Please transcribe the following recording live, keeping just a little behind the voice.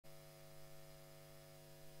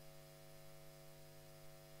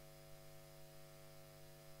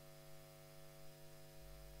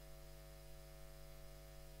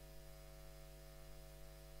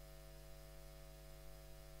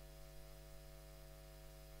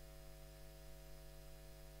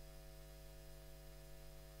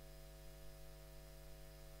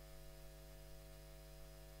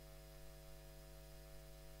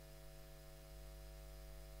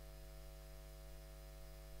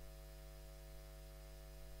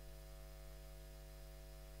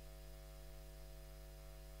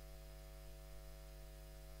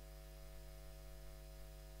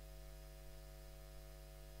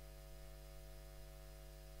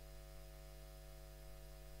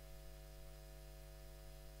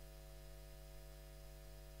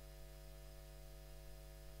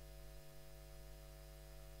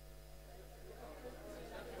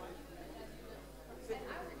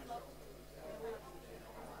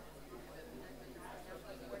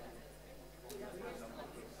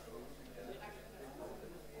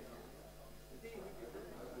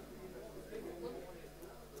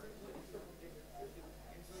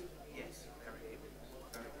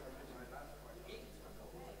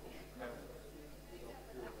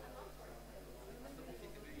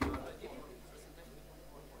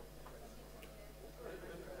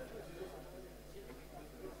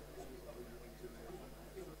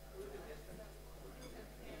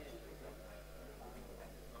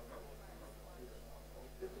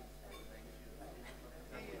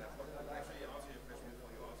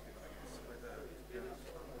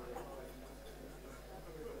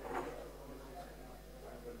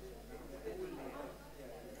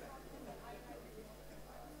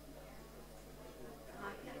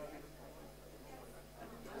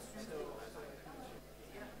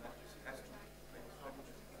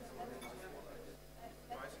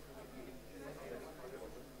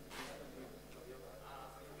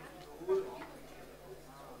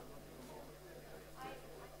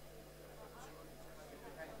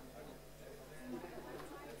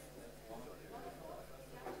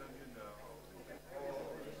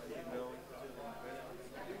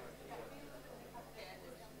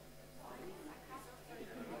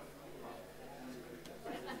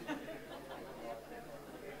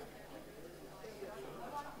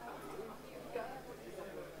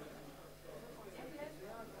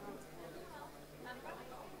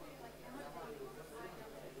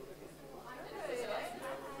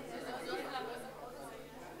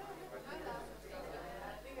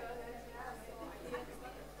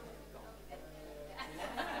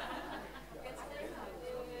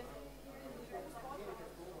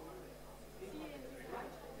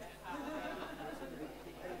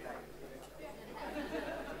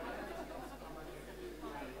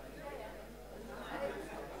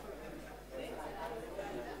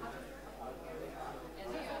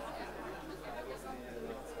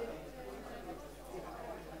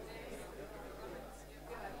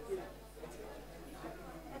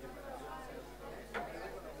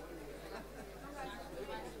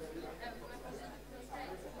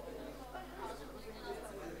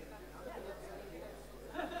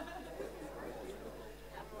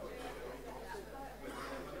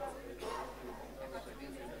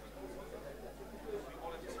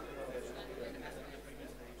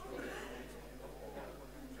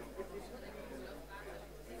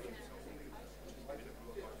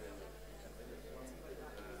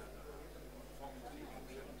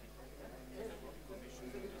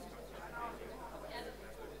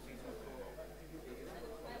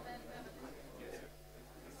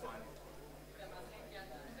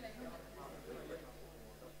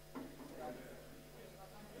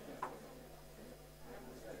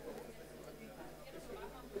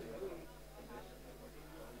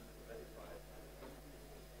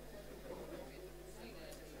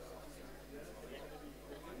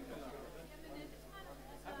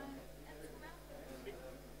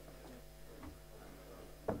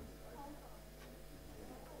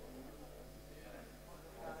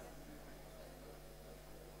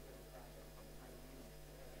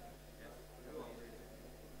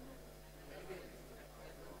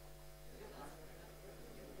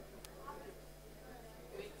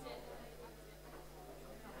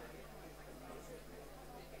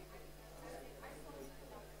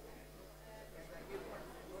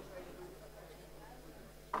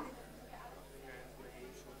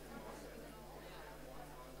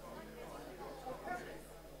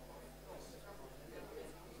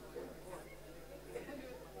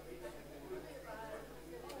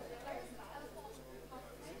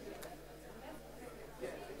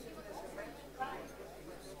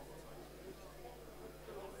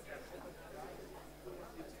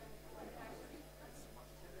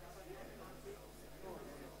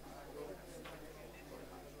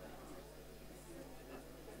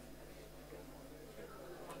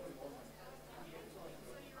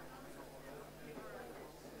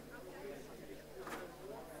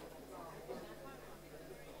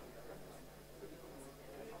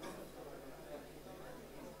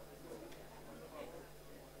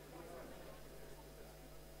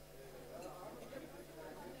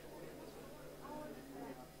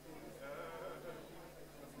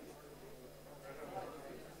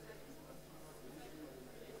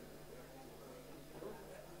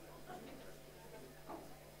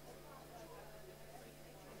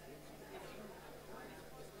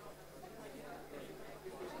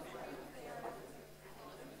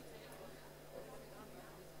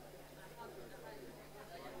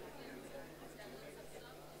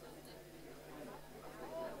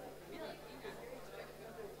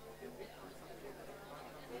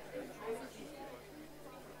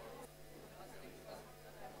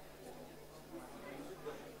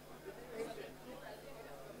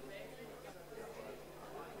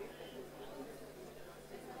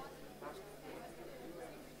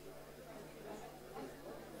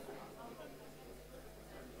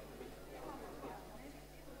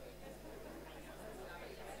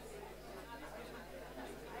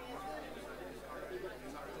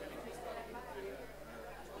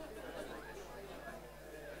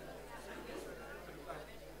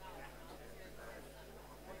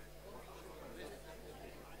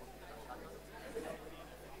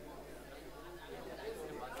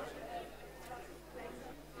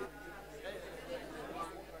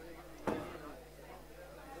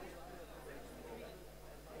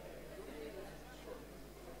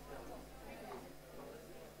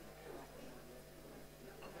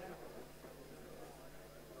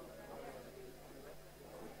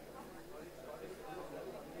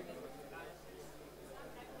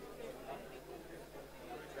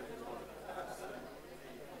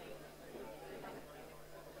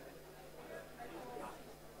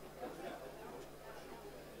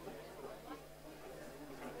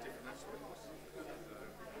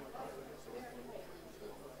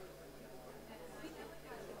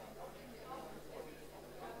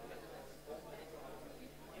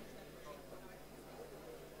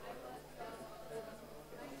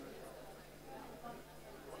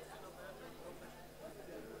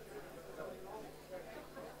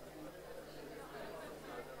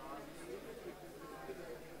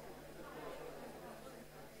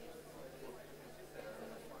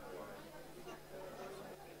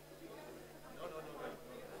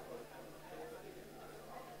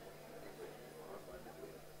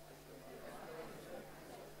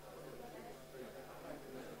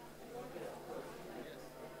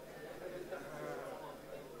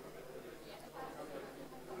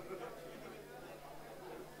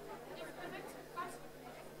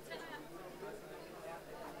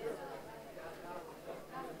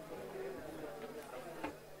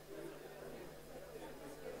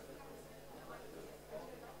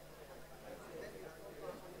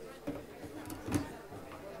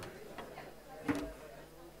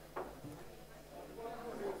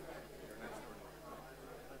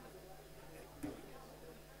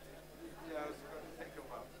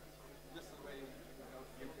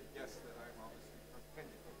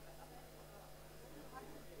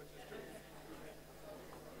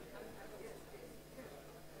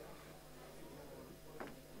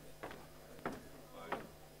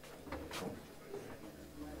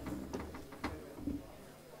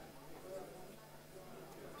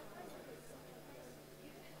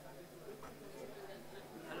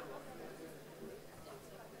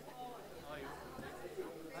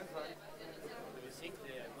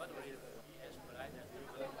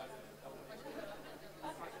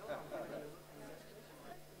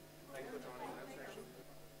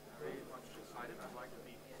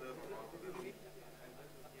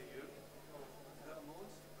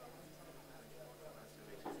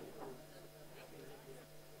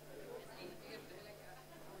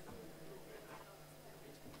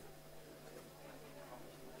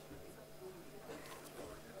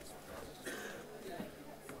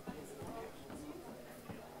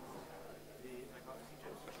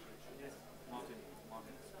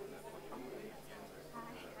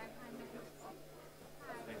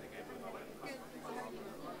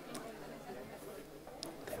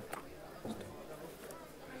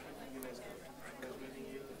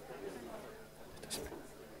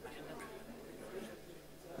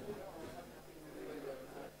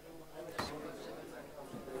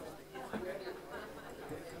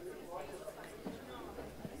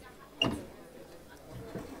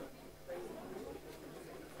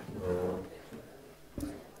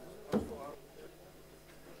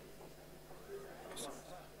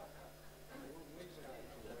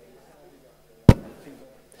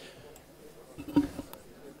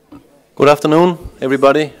Good afternoon,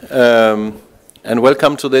 everybody, and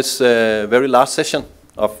welcome to this very last session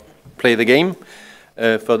of Play the Game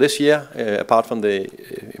for this year, apart from the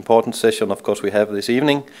important session, of course, we have this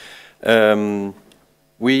evening.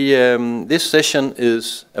 This session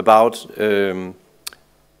is about, on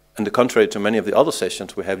the contrary to many of the other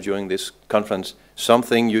sessions we have during this conference,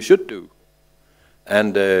 something you should do.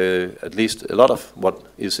 And at least a lot of what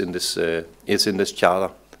is in this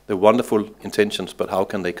charter. The wonderful intentions, but how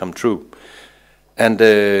can they come true? And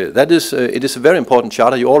it is a very important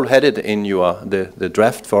charter. You all had it in your the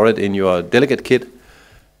draft for it in your delegate kit.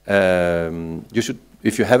 You should,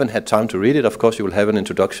 if you haven't had time to read it, of course you will have an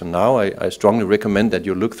introduction now. I strongly recommend that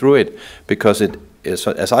you look through it, because it is,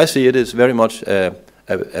 as I see it, is very much a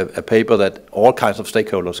paper that all kinds of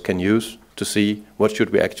stakeholders can use to see what should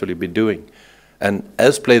we actually be doing. And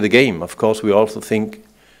as Play the Game, of course, we also think,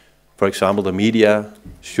 for example, the media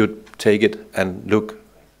should take it and look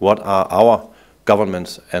what are our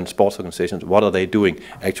governments and sports organizations, what are they doing?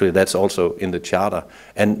 Actually, that's also in the charter.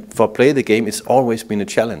 And for Play the Game, it's always been a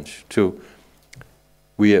challenge to,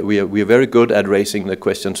 we are very good at raising the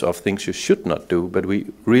questions of things you should not do, but we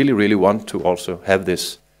really, really want to also have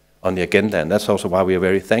this on the agenda. And that's also why we are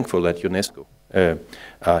very thankful that UNESCO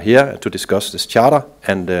are here to discuss this charter.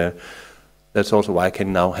 And that's also why I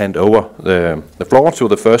can now hand over the floor to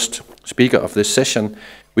the first speaker of this session,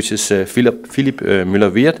 which is Philipp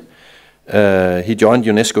Müller-Wirth. He joined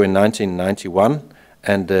UNESCO in 1991,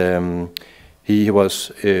 and he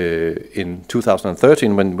was in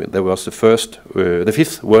 2013 when there was the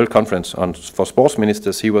fifth World Conference for Sports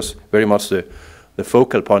Ministers. He was very much the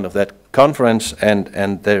focal point of that conference, and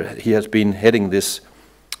he has been heading this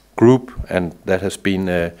group, and that has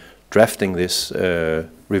been drafting this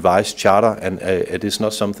revised charter, and it is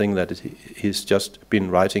not something that he's just been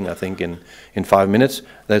writing, I think, in 5 minutes.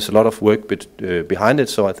 There's a lot of work behind it,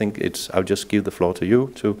 so I think I'll just give the floor to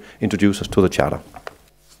you to introduce us to the charter.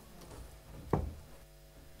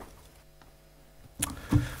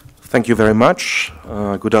 Thank you very much.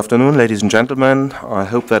 Good afternoon, ladies and gentlemen. I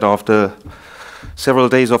hope that after several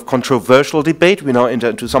days of controversial debate, we now enter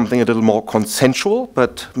into something a little more consensual,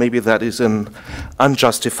 but maybe that is an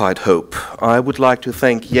unjustified hope. I would like to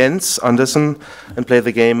thank Jens Andersen and Play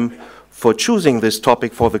the Game for choosing this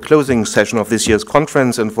topic for the closing session of this year's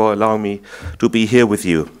conference and for allowing me to be here with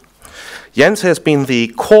you. Jens has been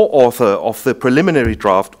the co-author of the preliminary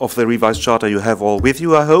draft of the revised charter you have all with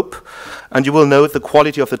you, I hope, and you will note the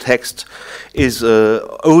quality of the text is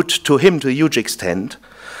owed to him to a huge extent.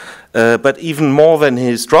 But even more than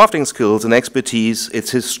his drafting skills and expertise,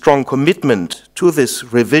 it's his strong commitment to this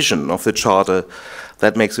revision of the Charter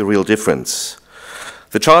that makes a real difference.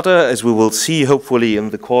 The Charter, as we will see hopefully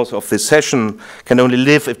in the course of this session, can only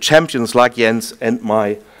live if champions like Jens and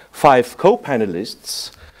my 5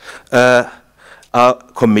 co-panelists are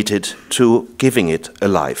committed to giving it a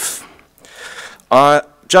life. I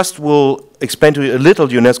just will explain to you a little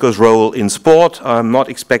UNESCO's role in sport. I'm not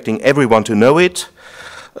expecting everyone to know it.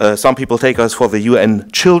 Some people take us for the UN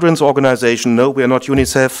Children's Organization. No, we are not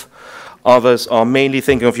UNICEF. Others are mainly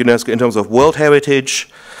thinking of UNESCO in terms of world heritage.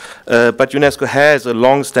 But UNESCO has a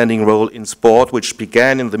long-standing role in sport, which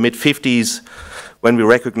began in the mid-50s when we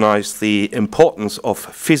recognized the importance of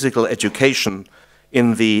physical education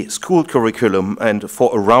in the school curriculum and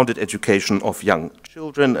for a rounded education of young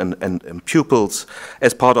children and pupils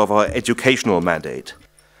as part of our educational mandate.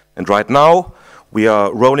 And right now, we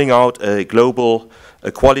are rolling out a global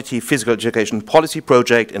quality physical education policy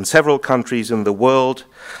project in several countries in the world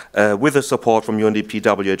with the support from UNDP,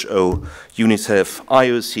 WHO, UNICEF,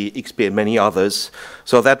 IOC, ICSPE, and many others.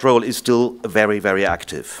 So that role is still very, very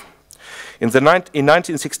active. In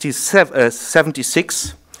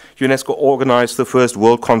 1976, UNESCO organized the first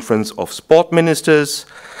World Conference of Sport Ministers.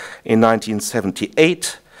 In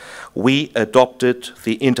 1978, we adopted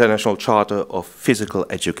the International Charter of Physical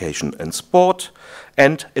Education and Sport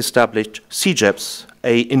and established CJEPS,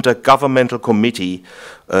 an intergovernmental committee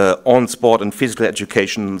on sport and physical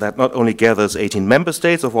education that not only gathers 18 member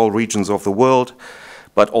states of all regions of the world,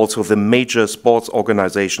 but also the major sports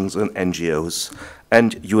organizations and NGOs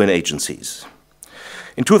and UN agencies.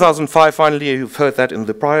 In 2005, finally, you've heard that in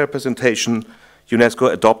the prior presentation, UNESCO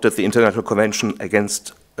adopted the International Convention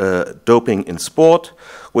Against Doping in Sport,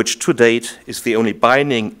 which to date is the only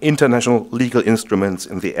binding international legal instruments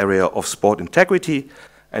in the area of sport integrity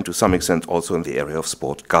and to some extent also in the area of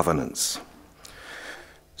sport governance.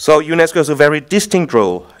 So UNESCO has a very distinct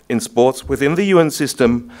role in sports within the UN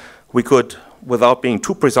system. We could, without being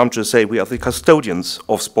too presumptuous, say we are the custodians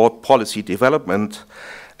of sport policy development,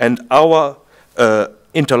 and our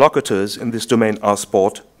interlocutors in this domain are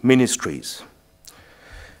sport ministries.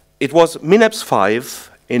 It was MINEPS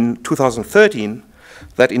 5 in 2013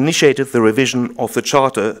 that initiated the revision of the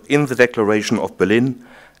Charter in the Declaration of Berlin,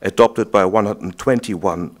 adopted by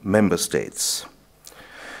 121 member states.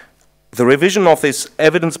 The revision of this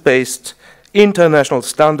evidence-based international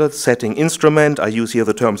standard-setting instrument, I use here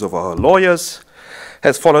the terms of our lawyers,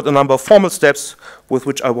 has followed a number of formal steps with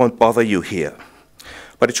which I won't bother you here.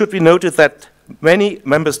 But it should be noted that many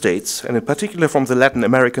member states, and in particular from the Latin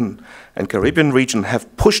American and Caribbean region,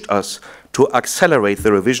 have pushed us to accelerate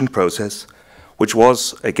the revision process, which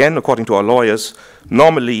was, again, according to our lawyers,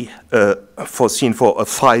 normally foreseen for a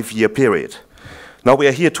 5-year period. Now we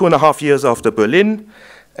are here 2.5 years after Berlin,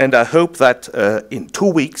 and I hope that in 2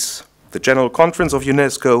 weeks, the General Conference of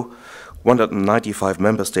UNESCO, 195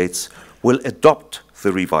 member states, will adopt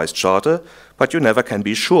the revised charter, but you never can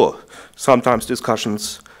be sure. Sometimes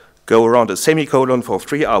discussions go around a semicolon for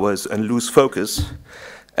 3 hours and lose focus,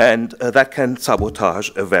 and that can sabotage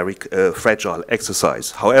a very fragile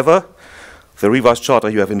exercise. However, the revised charter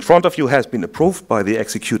you have in front of you has been approved by the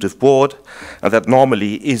executive board, and that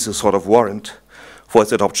normally is a sort of warrant for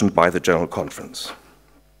its adoption by the General Conference.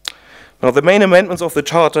 Now, the main amendments of the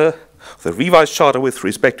charter, the revised charter with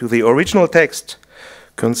respect to the original text,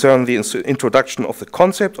 concern the introduction of the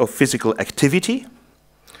concept of physical activity,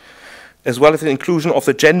 as well as the inclusion of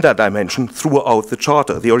the gender dimension throughout the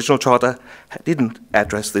charter. The original charter didn't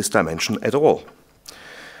address this dimension at all.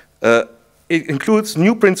 It includes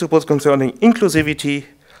new principles concerning inclusivity,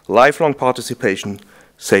 lifelong participation,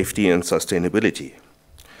 safety, and sustainability.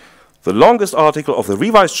 The longest article of the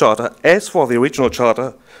revised charter, as for the original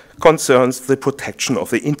charter, concerns the protection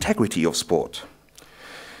of the integrity of sport.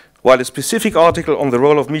 While a specific article on the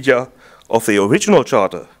role of media of the original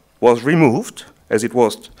charter was removed, as it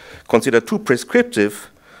was considered too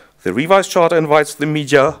prescriptive, the revised charter invites the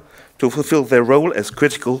media to fulfill their role as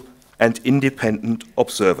critical and independent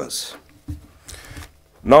observers.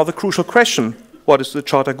 Now the crucial question, what is the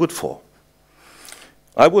charter good for?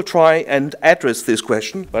 I will try and address this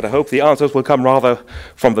question, but I hope the answers will come rather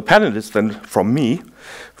from the panelists than from me,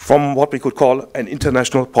 from what we could call an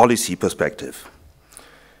international policy perspective.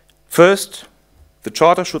 First, the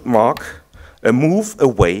charter should mark a move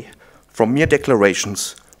away from mere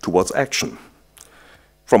declarations towards action,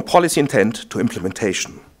 from policy intent to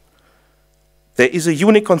implementation. There is a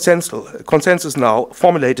unique consensus now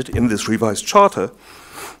formulated in this revised charter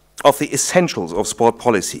of the essentials of sport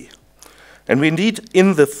policy. And we indeed,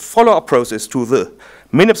 in the follow-up process to the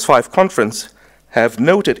MINEPS 5 conference, have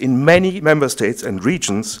noted in many member states and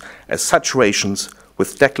regions as saturations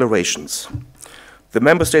with declarations. The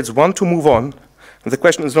member states want to move on, and the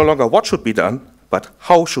question is no longer what should be done, but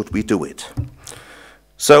how should we do it?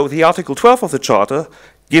 So the Article 12 of the Charter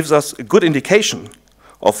gives us a good indication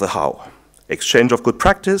of the how. Exchange of good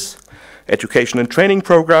practice, education and training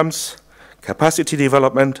programs, capacity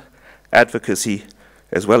development, advocacy,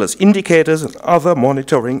 as well as indicators and other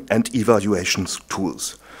monitoring and evaluations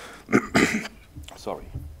tools. Sorry.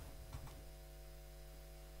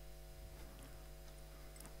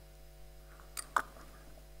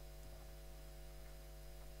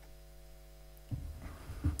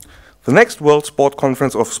 The next World Sport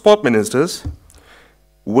Conference of Sport Ministers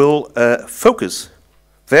will focus,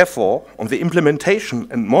 therefore, on the implementation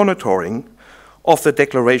and monitoring of the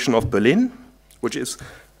Declaration of Berlin, which is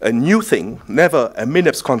a new thing. Never a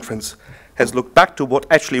MINEPS conference has looked back to what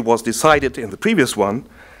actually was decided in the previous one,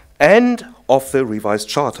 and of the revised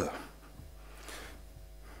charter.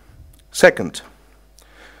 Second,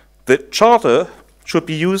 the charter should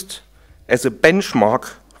be used as a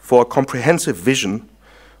benchmark for a comprehensive vision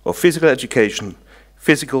of physical education,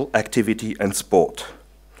 physical activity, and sport.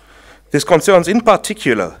 This concerns in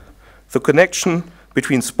particular the connection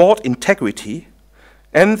between sport integrity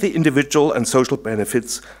and the individual and social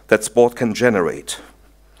benefits that sport can generate.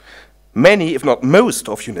 Many, if not most,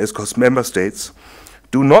 of UNESCO's member states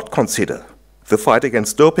do not consider the fight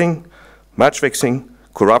against doping, match fixing,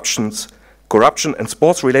 corruption, and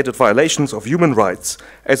sports-related violations of human rights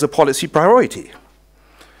as a policy priority.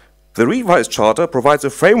 The revised charter provides a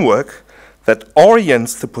framework that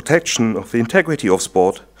orients the protection of the integrity of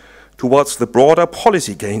sport towards the broader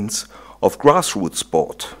policy gains of grassroots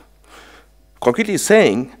sport. Concretely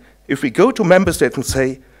saying, if we go to member states and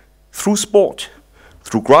say, through sport,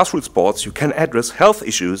 through grassroots sports, you can address health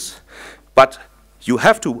issues, but you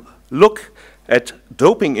have to look at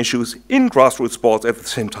doping issues in grassroots sports at the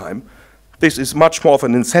same time, this is much more of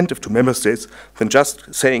an incentive to member states than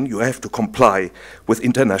just saying you have to comply with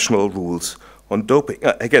international rules on doping,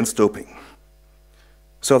 against doping.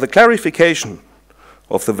 So the clarification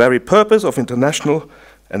of the very purpose of international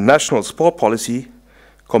and national sport policy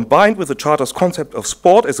combined with the Charter's concept of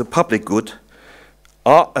sport as a public good,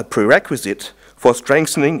 are a prerequisite for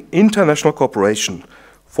strengthening international cooperation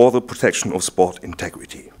for the protection of sport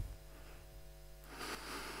integrity.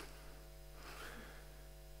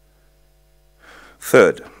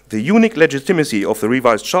 Third, the unique legitimacy of the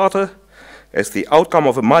revised Charter as the outcome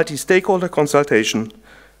of a multi-stakeholder consultation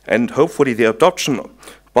and hopefully the adoption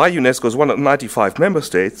by UNESCO's 195 member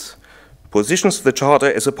states positions the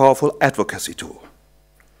Charter as a powerful advocacy tool.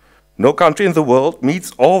 No country in the world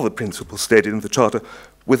meets all the principles stated in the Charter,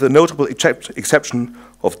 with the notable exception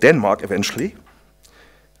of Denmark eventually.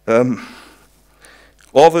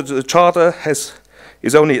 Although the Charter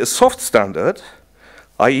is only a soft standard,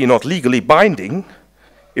 i.e. not legally binding,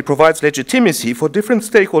 it provides legitimacy for different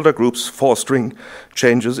stakeholder groups fostering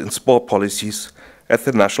changes in sport policies at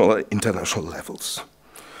the national and international levels.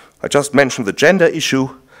 I just mentioned the gender issue.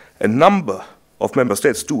 A number of member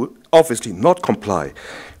states do obviously not comply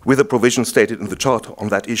with the provisions stated in the Charter on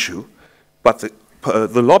that issue, but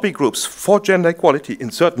the lobby groups for gender equality in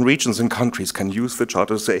certain regions and countries can use the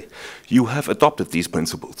Charter to say, you have adopted these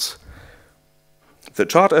principles. The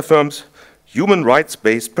Charter affirms human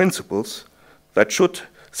rights-based principles that should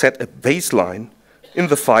set a baseline in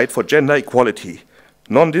the fight for gender equality,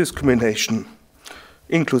 non-discrimination,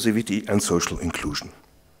 inclusivity, and social inclusion.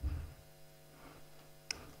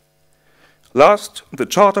 Last, the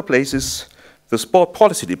Charter places the sport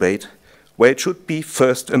policy debate where it should be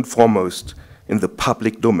first and foremost in the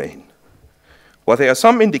public domain. While there are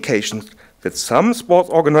some indications that some sport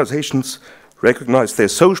organizations recognize their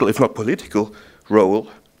social, if not political, role,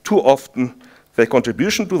 too often their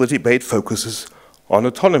contribution to the debate focuses on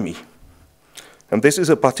autonomy. And this is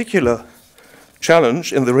a particular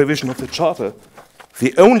challenge in the revision of the Charter.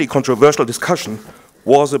 The only controversial discussion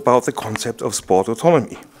was about the concept of sport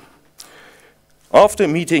autonomy. After a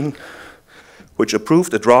meeting which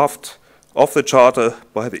approved a draft of the Charter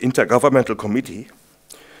by the Intergovernmental Committee,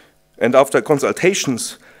 and after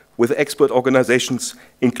consultations with expert organizations,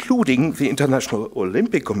 including the International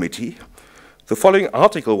Olympic Committee, the following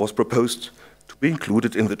article was proposed to be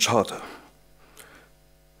included in the Charter.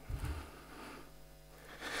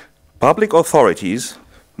 Public authorities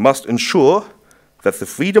must ensure that the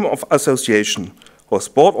freedom of association or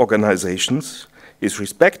sport organizations is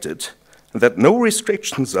respected and that no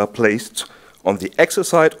restrictions are placed on the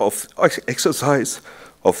exercise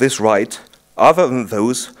of this right other than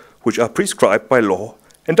those which are prescribed by law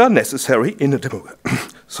and are necessary in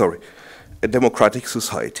a democratic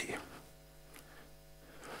society.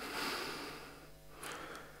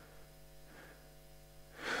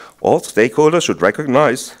 All stakeholders should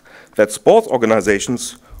recognize that sports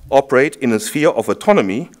organizations operate in a sphere of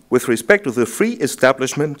autonomy with respect to the free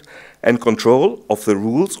establishment and control of the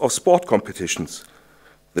rules of sport competitions,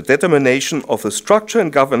 the determination of the structure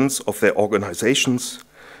and governance of their organizations,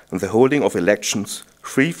 and the holding of elections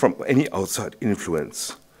free from any outside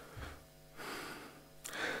influence.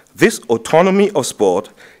 This autonomy of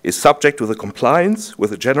sport is subject to the compliance with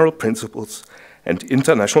the general principles and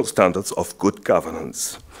international standards of good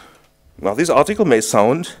governance. Now, this article may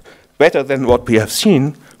sound better than what we have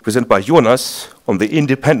seen presented by Jonas on the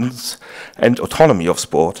independence and autonomy of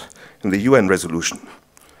sport in the UN resolution.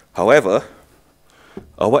 However,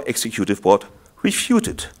 our executive board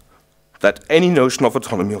refuted that any notion of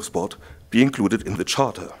autonomy of sport be included in the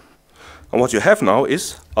Charter. And what you have now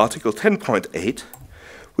is Article 10.8,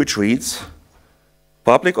 which reads,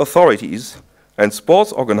 public authorities and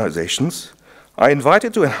sports organizations are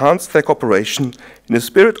invited to enhance their cooperation in a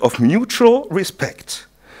spirit of mutual respect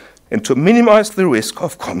and to minimize the risk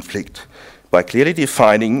of conflict by clearly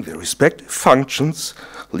defining the respective functions,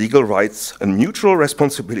 legal rights, and mutual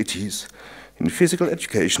responsibilities in physical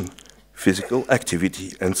education, physical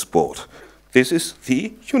activity, and sport. This is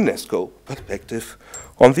the UNESCO perspective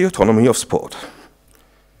on the autonomy of sport.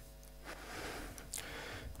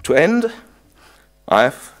 To end, I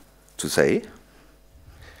have to say,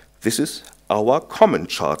 this is our common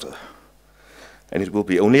Charter, and it will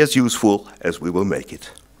be only as useful as we will make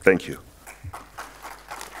it. Thank you.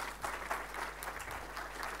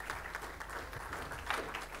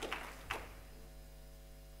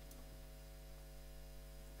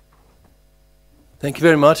 Thank you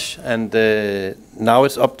very much, and now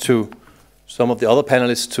it's up to some of the other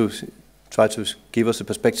panelists to try to give us a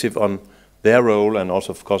perspective on their role and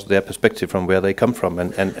also, of course, their perspective from where they come from.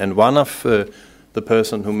 And one of the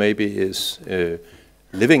person who maybe is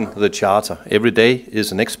living the Charter every day is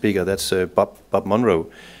the next speaker. That's Bob Munro.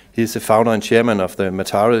 He's the founder and chairman of the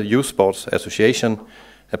Mathare Youth Sports Association,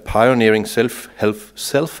 a pioneering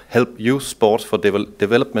self-help youth sports for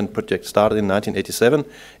development project started in 1987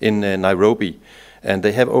 in Nairobi. And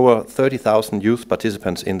they have over 30,000 youth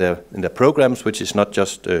participants in their programs, which is not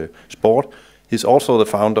just sport. He's also the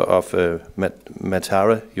founder of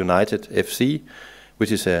Mathare United FC,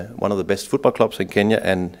 which is one of the best football clubs in Kenya,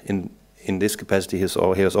 and in this capacity he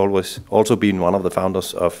has always also been one of the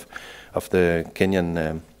founders of the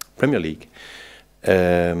Kenyan Premier League.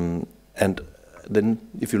 And then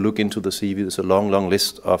if you look into the CV, there's a long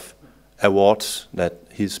list of awards that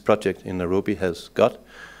his project in Nairobi has got.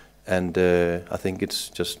 And I think it's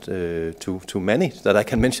just too many that I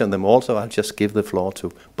can mention them all, so I'll just give the floor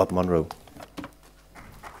to Bob Munro.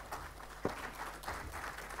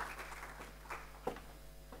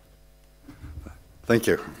 Thank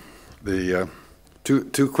you. The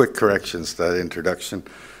two quick corrections to that introduction.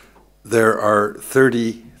 There are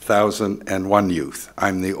 30,001 youth.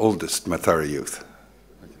 I'm the oldest Mathare youth.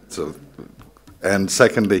 So, and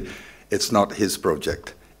secondly, it's not his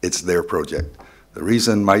project, it's their project. The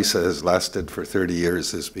reason MISA has lasted for 30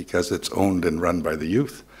 years is because it's owned and run by the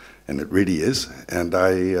youth, and it really is. And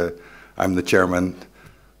I'm the chairman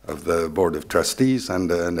of the board of trustees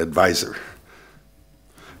and an advisor.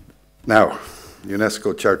 Now,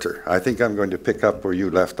 UNESCO Charter. I think I'm going to pick up where you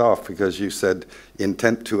left off because you said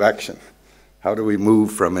intent to action. How do we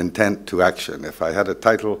move from intent to action? If I had a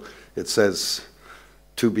title, it says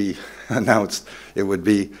to be announced, it would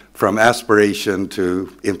be from aspiration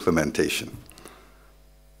to implementation.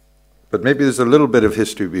 But maybe there's a little bit of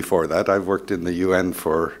history before that. I've worked in the UN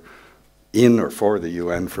for the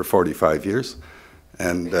UN for 45 years,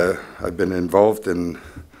 and I've been involved in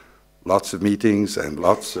lots of meetings and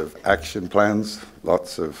lots of action plans,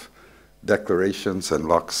 lots of declarations and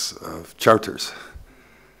lots of charters.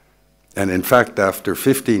 And in fact, after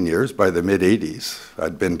 15 years, by the mid-80s,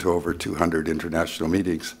 I'd been to over 200 international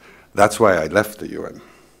meetings. That's why I left the UN,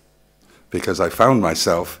 because I found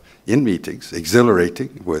myself in meetings,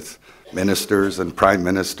 exhilarating with ministers and prime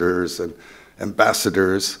ministers and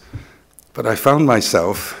ambassadors, but I found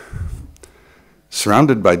myself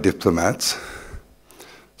surrounded by diplomats,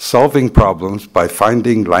 solving problems by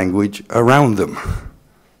finding language around them.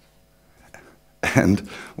 And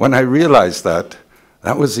when I realized that,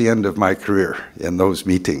 that was the end of my career in those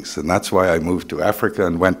meetings, and that's why I moved to Africa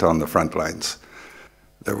and went on the front lines.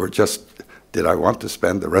 There were just, did I want to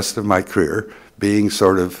spend the rest of my career being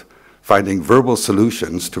sort of finding verbal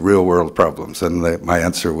solutions to real world problems? And my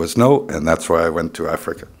answer was no, and that's why I went to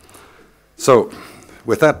Africa. So,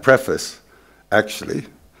 with that preface, actually,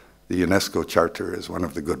 the UNESCO Charter is one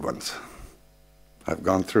of the good ones. I've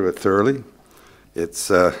gone through it thoroughly.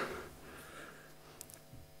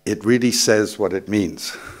 It really says what it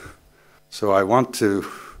means. So I want to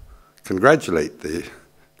congratulate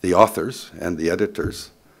the authors and the editors,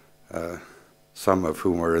 some of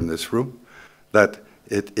whom are in this room, that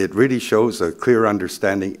it really shows a clear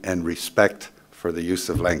understanding and respect for the use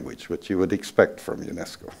of language, which you would expect from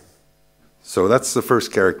UNESCO. So that's the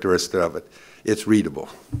first characteristic of it. It's readable.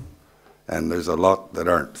 And there's a lot that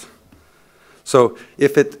aren't. So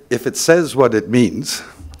if it says what it means,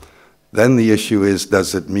 then the issue is,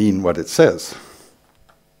 does it mean what it says?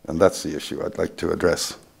 And that's the issue I'd like to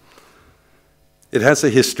address. It has a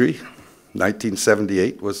history.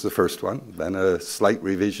 1978 was the first one, then a slight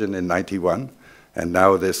revision in 91, and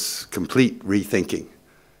now this complete rethinking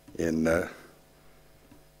in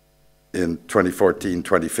 2014,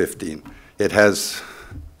 2015. It has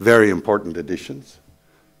very important additions.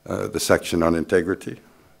 The section on integrity.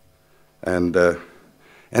 And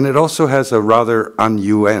it also has a rather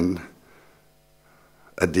un-UN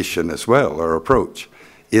addition as well, or approach,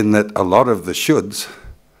 in that a lot of the shoulds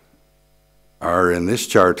are in this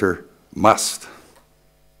charter must.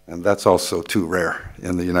 And that's also too rare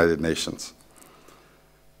in the United Nations.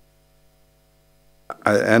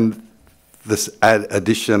 And this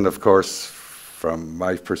addition, of course, from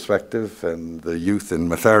my perspective, and the youth in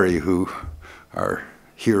Mathare who are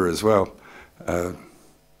here as well,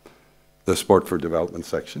 the Sport for Development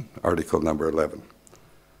section, article number 11.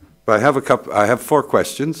 But I have 4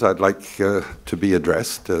 questions I'd like to be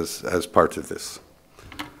addressed as part of this.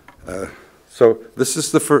 So this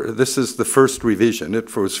is the first revision.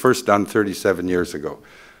 It was first done 37 years ago.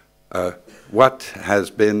 What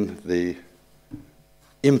has been the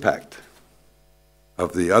impact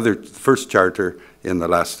of the first charter in the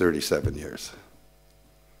last 37 years?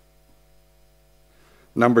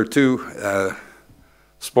 Number 2,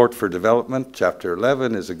 Sport for Development, Chapter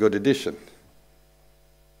 11 is a good addition.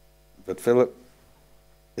 But Philipp,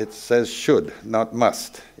 it says should, not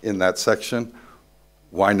must, in that section.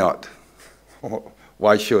 Why not?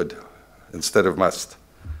 Why should instead of must?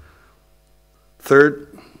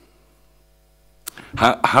 Third,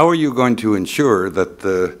 how are you going to ensure that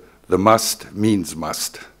the the must means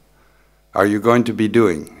must. Are you going to be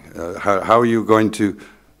doing? How are you going to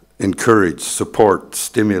encourage, support,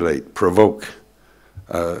 stimulate, provoke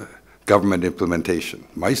government implementation?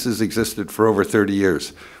 MICE has existed for over 30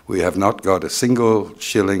 years. We have not got a single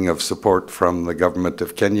shilling of support from the government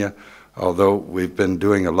of Kenya, although we've been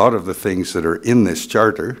doing a lot of the things that are in this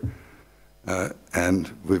charter, and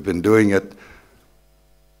we've been doing it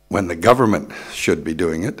when the government should be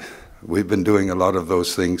doing it. We've been doing a lot of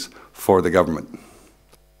those things for the government,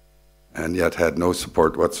 and yet had no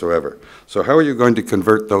support whatsoever. So how are you going to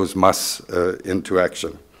convert those musts into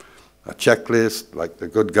action? A checklist, like the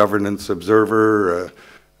Good Governance Observer,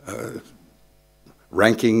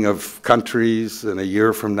 ranking of countries in a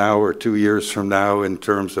year from now or 2 years from now in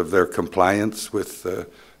terms of their compliance with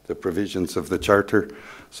the provisions of the Charter.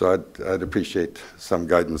 So I'd appreciate some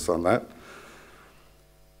guidance on that.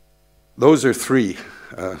 Those are three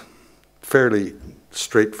fairly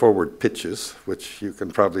straightforward pitches, which you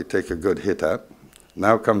can probably take a good hit at.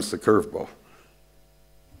 Now comes the curveball.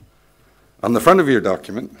 On the front of your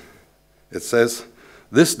document, it says,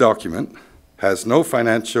 this document has no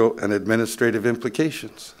financial and administrative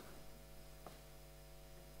implications.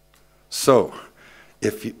 So,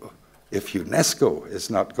 if UNESCO is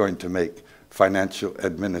not going to make financial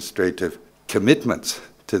administrative commitments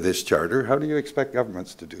to this charter, how do you expect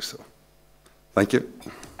governments to do so? Thank you.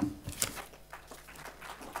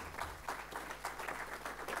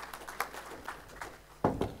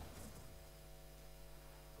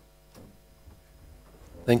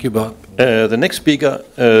 Thank you, Bob. The next speaker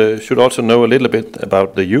should also know a little bit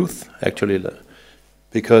about the youth, actually,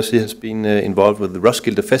 because he has been involved with the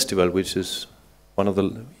Roskilde Festival, which is one of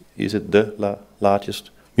the, is it the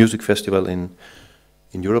largest music festival in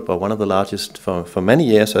Europe, or one of the largest for many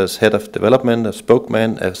years, as head of development, as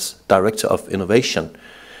spokesman, as director of innovation.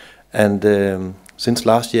 And since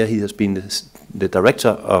last year, he has been the director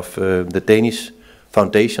of the Danish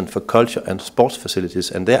Foundation for Culture and Sports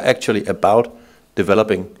Facilities, and they're actually about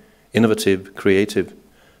developing innovative, creative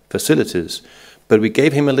facilities. But we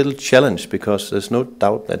gave him a little challenge, because there's no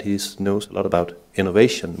doubt that he knows a lot about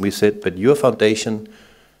innovation. We said, but your foundation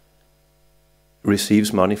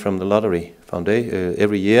receives money from the lottery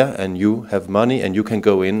every year, and you have money, and you can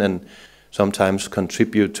go in and sometimes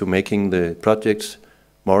contribute to making the projects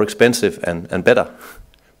more expensive and better.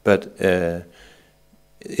 But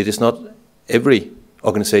it is not every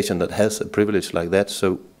organization that has a privilege like that,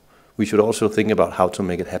 so we should also think about how to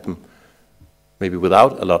make it happen, maybe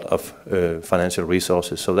without a lot of financial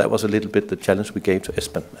resources. So that was a little bit the challenge we gave to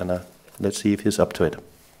Esben, and let's see if he's up to it.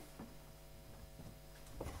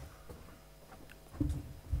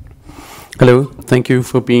 Hello, thank you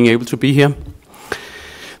for being able to be here.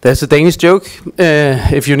 There's a Danish joke,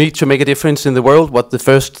 if you need to make a difference in the world, what the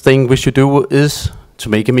first thing we should do is to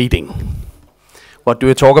make a meeting. What do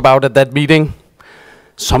we talk about at that meeting?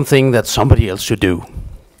 Something that somebody else should do.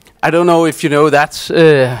 I don't know if you know that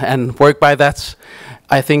and work by that.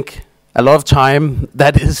 I think a lot of time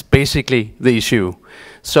that is basically the issue.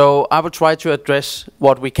 So I will try to address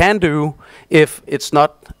what we can do if it's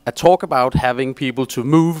not a talk about having people to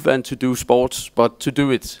move and to do sports, but to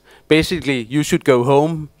do it. Basically, you should go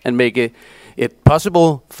home and make it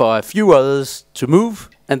possible for a few others to move,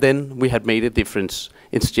 and then we had made a difference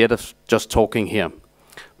instead of just talking here.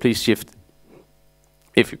 Please shift,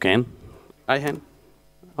 if you can.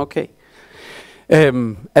 Okay.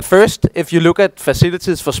 At first, if you look at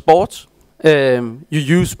facilities for sports, you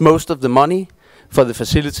use most of the money for the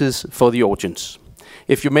facilities for the audience.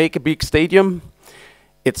 If you make a big stadium,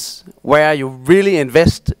 it's where you really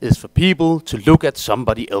invest is for people to look at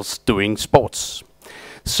somebody else doing sports.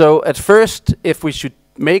 So at first, if we should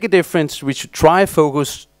make a difference, we should try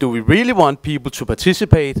focus, do we really want people to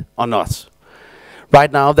participate or not?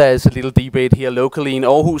 Right now there is a little debate here locally in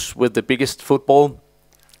Aarhus with the biggest football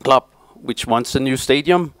club which wants a new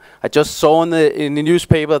stadium. I just saw in the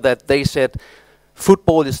newspaper that they said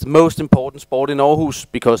football is the most important sport in Aarhus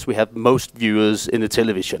because we have most viewers in the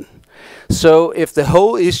television. So if the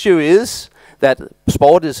whole issue is that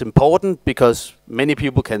sport is important because many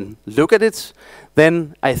people can look at it,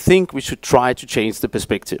 then I think we should try to change the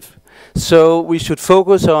perspective. So we should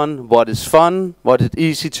focus on what is fun, what is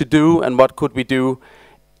easy to do, and what could we do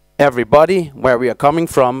everybody, where we are coming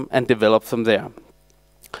from, and develop from there.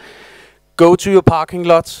 Go to your parking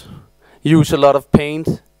lot, use a lot of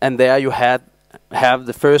paint, and there you have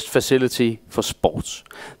the first facility for sports.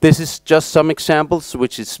 This is just some examples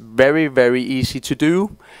which is very, very easy to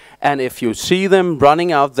do. And if you see them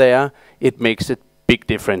running out there, it makes a big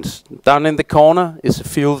difference. Down in the corner is a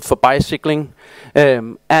field for bicycling.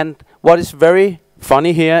 And what is very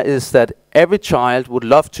funny here is that every child would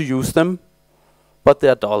love to use them, but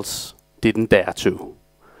the adults didn't dare to.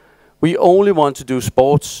 We only want to do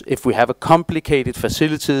sports if we have a complicated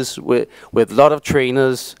facilities with a lot of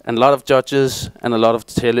trainers and a lot of judges and a lot of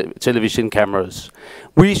television cameras.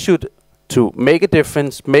 We should, to make a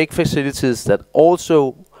difference, make facilities that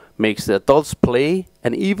also makes the adults play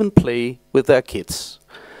and even play with their kids.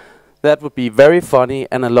 That would be very funny,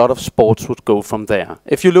 and a lot of sports would go from there.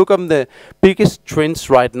 If you look on the biggest trends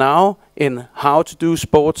right now in how to do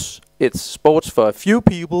sports, it's sports for a few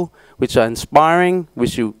people, which are inspiring,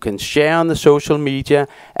 which you can share on the social media,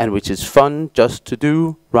 and which is fun just to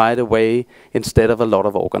do right away instead of a lot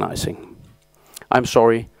of organizing. I'm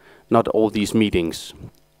sorry, not all these meetings.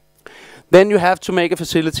 Then you have to make a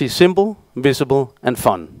facility simple, visible, and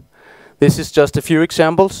fun. This is just a few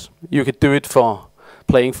examples. You could do it for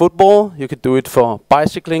playing football, you could do it for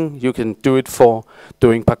bicycling, you can do it for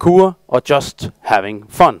doing parkour, or just having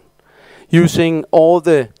fun. Using all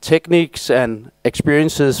the techniques and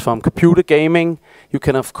experiences from computer gaming, you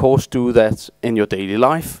can of course do that in your daily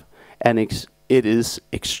life, and it is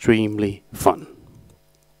extremely fun.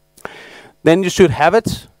 Then you should have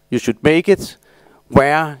it, you should make it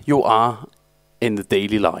where you are in the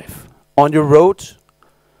daily life. On your road,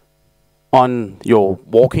 on your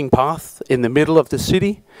walking path in the middle of the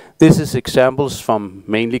city. This is examples from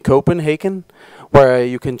mainly Copenhagen, where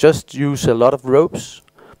you can just use a lot of ropes,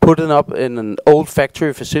 put it up in an old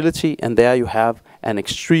factory facility, and there you have an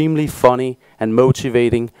extremely funny and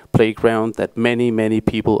motivating playground that many, many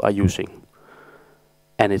people are using.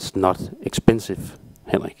 And it's not expensive,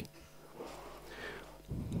 Henrik.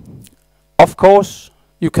 Of course,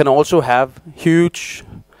 you can also have huge,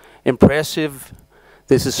 impressive.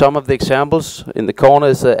 This is some of the examples. In the corner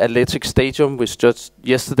is the athletic stadium, which just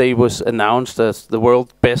yesterday was announced as the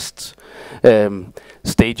world's best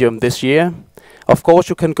stadium this year. Of course,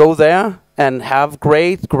 you can go there and have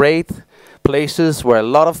great places where a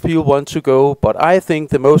lot of people want to go. But I think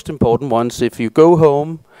the most important ones, if you go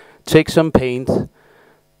home, take some paint,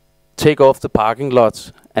 take off the parking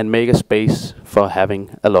lot, and make a space for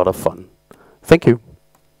having a lot of fun. Thank you.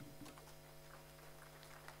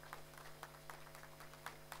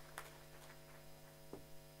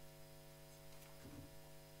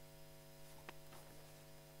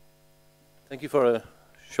 Thank you for a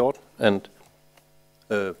short and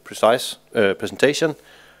precise presentation.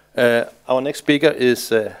 Our next speaker is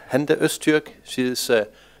Hande Öztürk. She is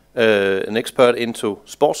an expert into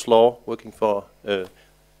sports law, working for, as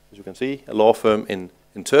you can see, a law firm in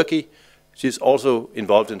Turkey. She's also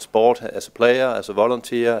involved in sport as a player, as a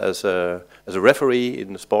volunteer, as a referee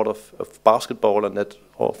in the sport of basketball, and that,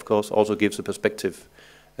 of course, also gives a perspective.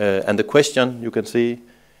 And the question, you can see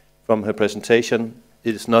from her presentation,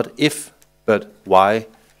 is not if, but why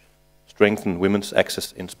strengthen women's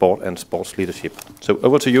access in sport and sports leadership. So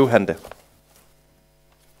over to you, Hande.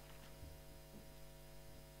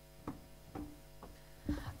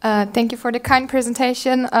 Thank you for the kind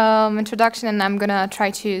presentation, introduction, and I'm gonna try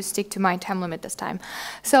to stick to my time limit this time.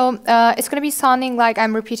 So it's gonna be sounding like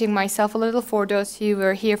I'm repeating myself a little for those who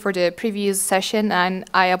were here for the previous session, and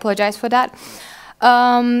I apologize for that.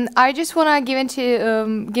 I just wanna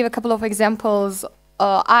give a couple of examples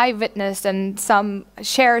I witnessed and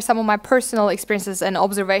share some of my personal experiences and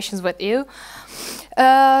observations with you.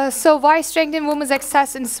 So why strengthen women's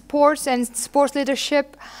access in sports and sports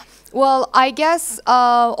leadership? Well, I guess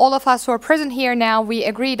all of us who are present here now, we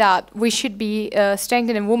agree that we should be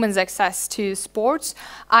strengthening women's access to sports.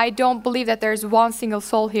 I don't believe that there's one single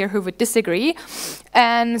soul here who would disagree.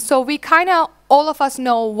 And so we kind of, all of us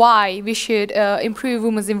know why we should improve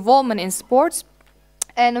women's involvement in sports.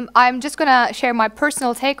 And I'm just going to share my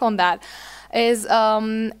personal take on that. As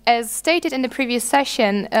stated in the previous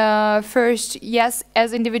session, first, yes,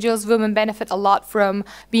 as individuals, women benefit a lot from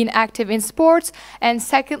being active in sports. And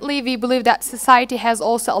secondly, we believe that society has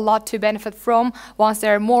also a lot to benefit from once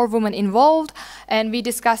there are more women involved. And we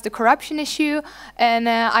discussed the corruption issue. And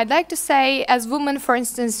I'd like to say, as women, for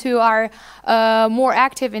instance, who are more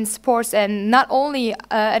active in sports, and not only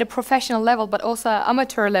at a professional level, but also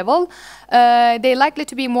amateur level, they're likely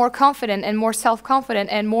to be more confident and more self-confident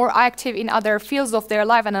and more active in other fields of their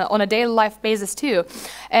life and on a daily life basis too.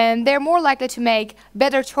 And they're more likely to make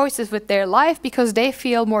better choices with their life because they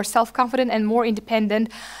feel more self-confident and more independent.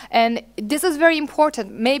 And this is very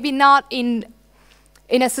important, maybe not in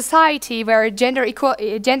a society where gender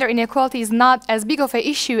inequality is not as big of an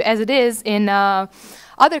issue as it is in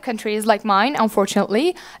other countries like mine,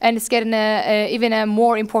 unfortunately, and it's getting even a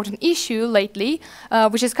more important issue lately,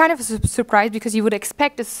 which is kind of a surprise because you would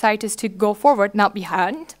expect the societies to go forward, not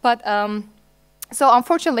behind. But so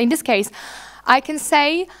unfortunately, in this case, I can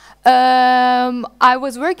say I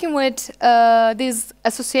was working with this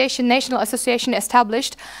association, national association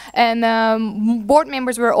established, and board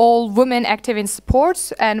members were all women active in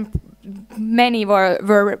sports, and many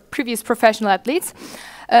were previous professional athletes.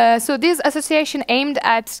 So this association aimed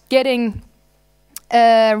at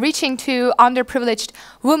reaching to underprivileged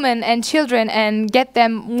women and children and get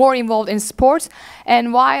them more involved in sports.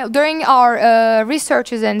 And while during our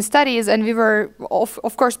researches and studies, and we were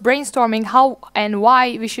of course brainstorming how and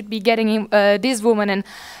why we should be getting these women and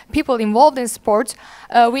people involved in sports,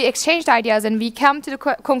 we exchanged ideas, and we came to the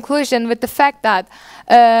conclusion with the fact that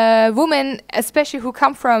women, especially who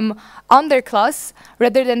come from underclass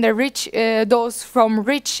rather than the rich, those from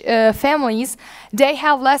rich families, they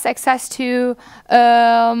have less access to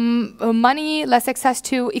money, less access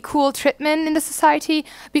to equal treatment in the society,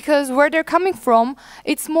 because where they're coming from,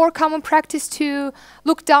 it's more common practice to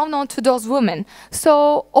look down onto those women.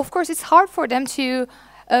 So of course it's hard for them to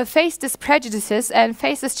face these prejudices and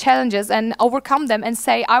face these challenges and overcome them and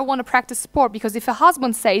say, I want to practice sport. Because if a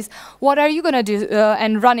husband says, what are you going to do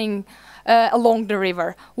and running along the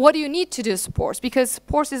river? What do you need to do sports? Because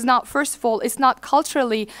sports is not, first of all, it's not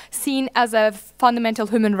culturally seen as a fundamental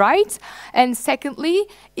human right. And secondly,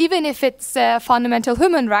 even if it's fundamental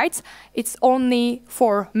human rights, it's only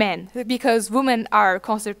for men, because women are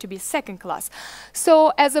considered to be second class.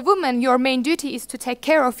 So as a woman, your main duty is to take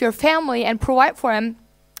care of your family and provide for them,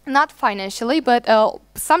 not financially, but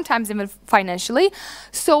sometimes even financially.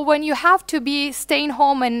 So when you have to be staying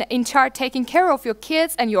home and in charge taking care of your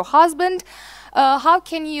kids and your husband, how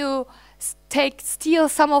can you steal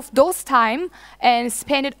some of those time and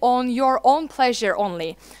spend it on your own pleasure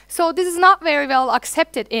only? So this is not very well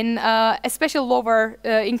accepted in especially lower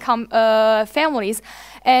income families.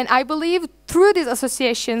 And I believe through these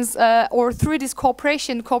associations or through these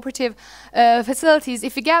cooperative facilities,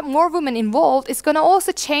 if you get more women involved, it's going to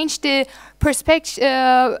also change the perspective.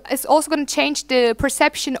 It's also going to change the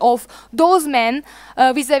perception of those men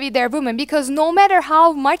vis-a-vis their women. Because no matter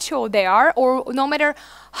how macho they are, or no matter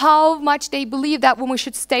how much they believe that women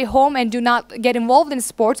should stay home and do not get involved in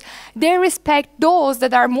sports, they respect those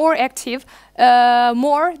that are more active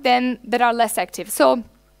more than that are less active. So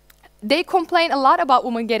they complain a lot about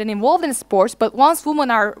women getting involved in sports, but once women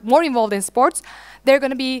are more involved in sports, they're going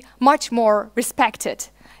to be much more respected,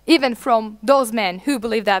 even from those men who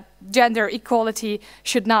believe that gender equality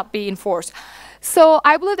should not be enforced. So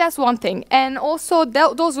I believe that's one thing. And also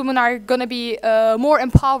those women are going to be more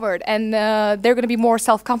empowered, and they're going to be more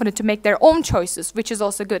self-confident to make their own choices, which is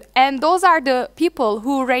also good. And those are the people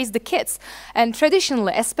who raise the kids. And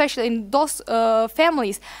traditionally, especially in those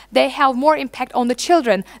families, they have more impact on the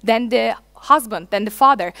children than the husband, than the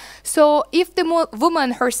father. So if the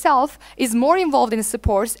woman herself is more involved in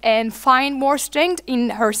sports and find more strength in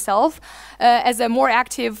herself as a more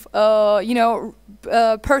active,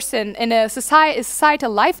 person in a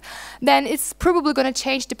societal life, then it's probably going to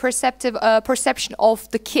change the perception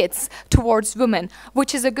of the kids towards women,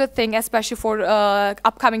 which is a good thing, especially for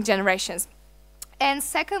upcoming generations. And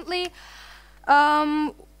secondly,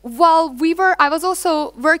 while I was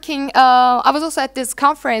also working, I was also at this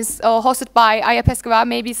conference hosted by ISCSPE.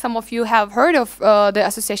 Maybe some of you have heard of the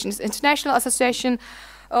association, it's International Association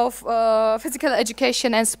of Physical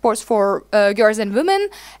Education and Sports for Girls and Women.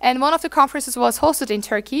 And one of the conferences was hosted in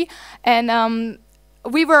Turkey. And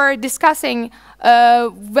we were discussing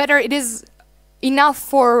whether it is enough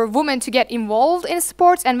for women to get involved in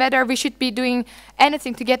sports and whether we should be doing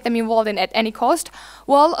anything to get them involved in at any cost.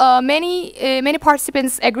 Well, many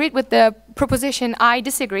participants agreed with the proposition. I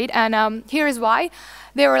disagreed, and here is why.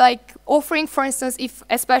 They were like offering, for instance, if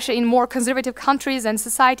especially in more conservative countries and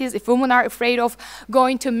societies, if women are afraid of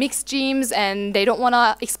going to mixed gyms and they don't want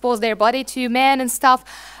to expose their body to men and stuff,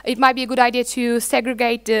 it might be a good idea to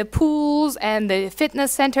segregate the pools and the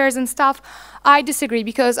fitness centers and stuff. I disagree,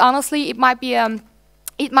 because honestly, it might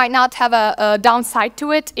not have a downside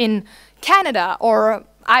to it in Canada or,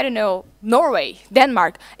 I don't know, Norway,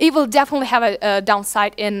 Denmark. It will definitely have a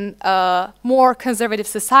downside in more conservative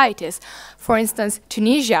societies. For instance,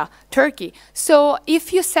 Tunisia, Turkey. So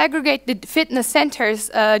if you segregate the fitness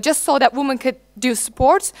centers just so that women could do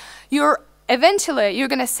sports, eventually you're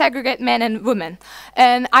going to segregate men and women.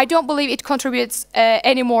 And I don't believe it contributes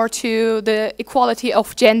any more to the equality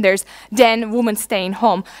of genders than women staying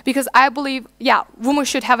home. Because I believe, yeah, women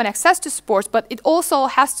should have an access to sports, but it also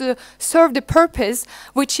has to serve the purpose,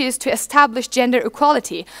 which is to establish gender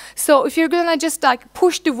equality. So if you're going to just like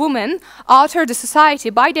push the women out of the society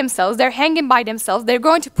by themselves, they're hanging by themselves, they're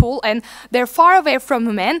going to pool and they're far away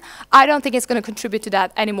from men, I don't think it's going to contribute to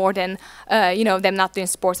that any more than them not doing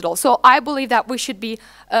sports at all. So I believe believe that we should be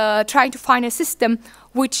trying to find a system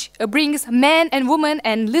which brings men and women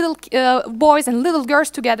and little boys and little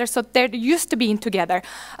girls together, so they're used to being together.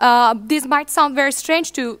 This might sound very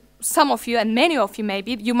strange to some of you, and many of you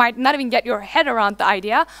maybe. You might not even get your head around the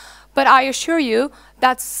idea, but I assure you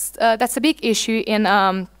that's a big issue in,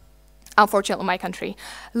 unfortunately, my country.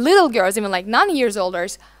 Little girls, even like 9 years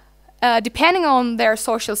olders, depending on their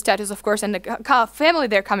social status, of course, and the family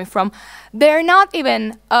they're coming from, they're not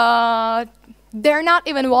even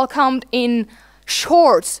welcomed in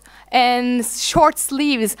shorts and short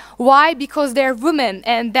sleeves. Why? Because they're women,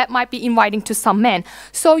 and that might be inviting to some men.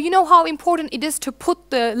 So you know how important it is to put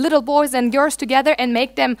the little boys and girls together and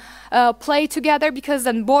make them play together, because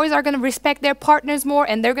then boys are going to respect their partners more,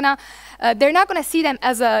 and they're not gonna see them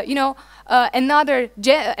as a another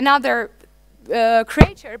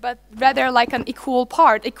creature, but rather like an equal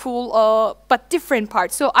but different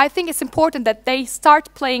part. So I think it's important that they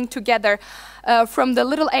start playing together from the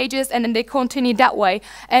little ages, and then they continue that way.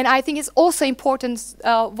 And I think it's also important,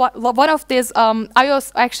 one of these, I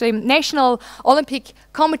was actually National Olympic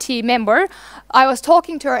Committee member, I was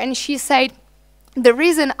talking to her, and she said, the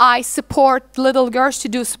reason I support little girls to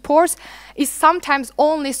do sports is sometimes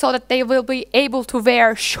only so that they will be able to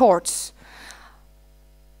wear shorts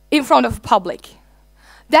in front of public.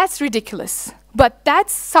 That's ridiculous. But that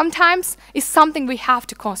sometimes is something we have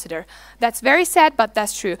to consider. That's very sad, but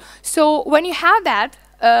that's true. So when you have that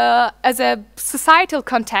as a societal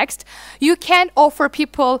context, you can't offer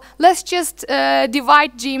people, let's just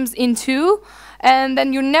divide gyms in two, and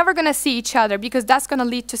then you're never going to see each other, because that's going to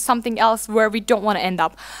lead to something else where we don't want to end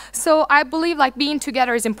up. So I believe like being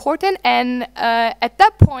together is important, and at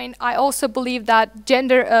that point I also believe that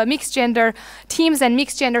mixed gender teams and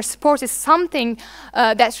mixed gender sports is something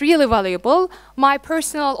that's really valuable. My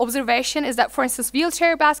personal observation is that, for instance,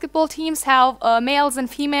 wheelchair basketball teams have males and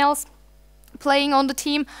females playing on the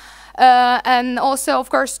team. And also, of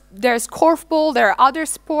course, there's korfball, there are other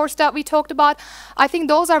sports that we talked about. I think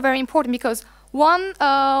those are very important, because one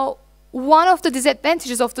of the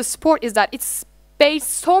disadvantages of the sport is that it's based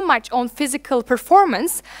so much on physical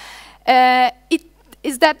performance. It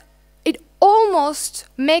almost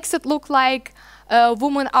makes it look like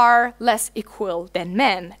women are less equal than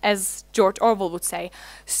men, as George Orwell would say.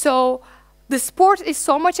 So the sport is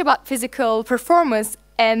so much about physical performance,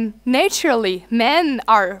 and naturally men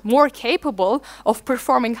are more capable of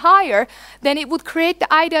performing higher, then it would create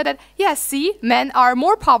the idea that, yes, see, men are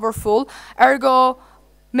more powerful, ergo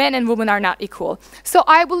men and women are not equal. So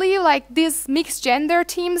I believe like these mixed gender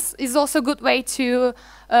teams is also a good way to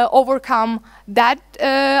overcome that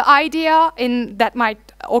idea that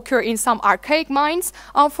might occur in some archaic minds,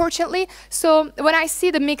 unfortunately. So when I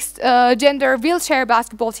see the mixed gender wheelchair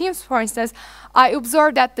basketball teams, for instance, I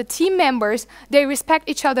observe that the team members, they respect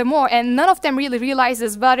each other more, and none of them really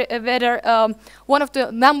realizes whether one of the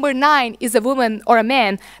number 9 is a woman or a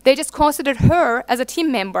man. They just consider her as a team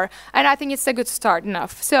member, and I think it's a good start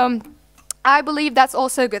enough. So I believe that's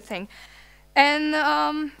also a good thing. And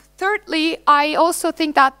thirdly, I also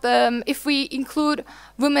think that if we include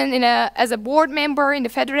women as a board member in the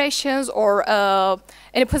federations, or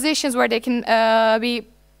in positions where they can be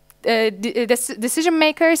decision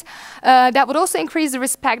makers, that would also increase the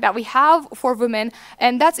respect that we have for women,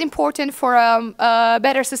 and that's important for a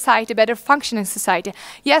better society, better functioning society.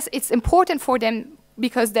 Yes, it's important for them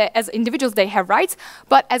because as individuals they have rights,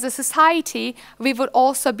 but as a society we would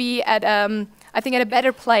also be at I think at a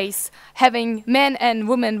better place having men and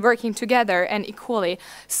women working together and equally.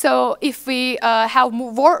 So if we have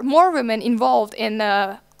more women involved in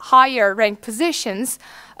higher ranked positions,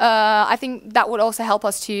 I think that would also help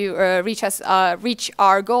us to reach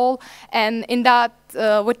our goal. And in that,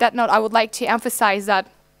 with that note, I would like to emphasize that,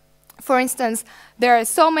 for instance, there are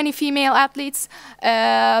so many female athletes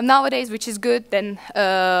nowadays, which is good than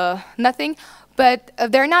nothing, but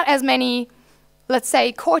there are not as many, let's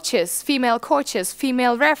say, coaches, female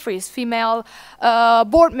referees, female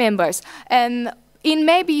board members. And in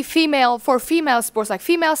maybe for female sports like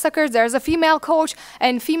female soccer, there's a female coach,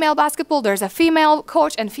 and female basketball, there's a female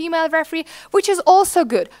coach and female referee, which is also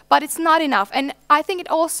good, but it's not enough. And I think it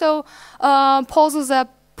also poses a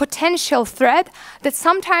potential threat that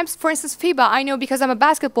sometimes, for instance, FIBA, I know because I'm a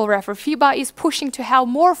basketball referee, FIBA is pushing to have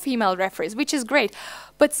more female referees, which is great.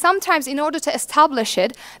 But sometimes in order to establish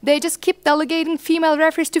it, they just keep delegating female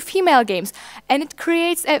referees to female games. And it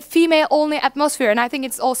creates a female-only atmosphere. And I think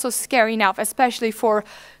it's also scary enough, especially for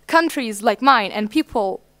countries like mine and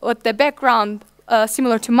people with the background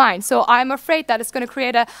similar to mine. So I'm afraid that it's going to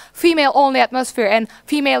create a female-only atmosphere, and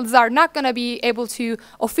females are not going to be able to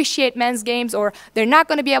officiate men's games, or they're not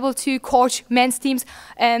going to be able to coach men's teams.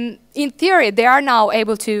 And in theory, they are now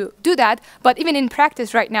able to do that, but even in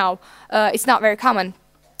practice right now, it's not very common.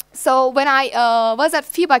 So when I was at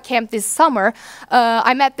FIBA camp this summer,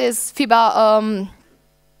 I met this FIBA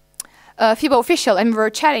official, and we were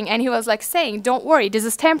chatting, and he was like saying, don't worry, this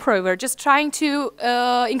is temporary, we're just trying to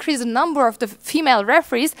increase the number of the female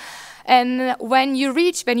referees, and when you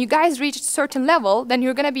guys reach a certain level, then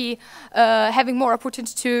you're going to be having more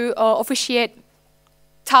opportunity to officiate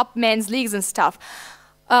top men's leagues and stuff.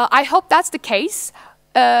 I hope that's the case,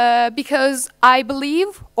 because I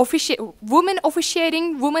believe women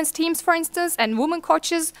officiating women's teams, for instance, and women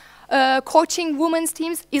coaches coaching women's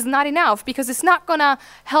teams is not enough, because it's not going to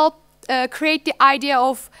help create the idea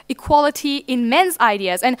of equality in men's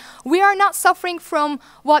ideas. And we are not suffering from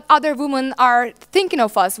what other women are thinking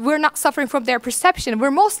of us. We're not suffering from their perception.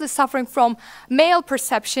 We're mostly suffering from male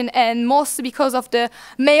perception, and mostly because of the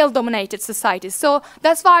male-dominated societies. So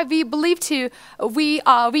that's why we believe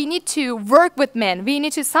we need to work with men. We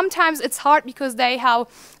need to, sometimes it's hard because they have,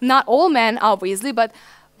 not all men obviously, but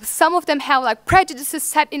some of them have like prejudices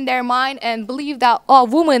set in their mind and believe that, oh,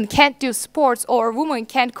 women can't do sports, or women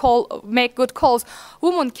can't make good calls,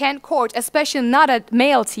 women can't coach, especially not a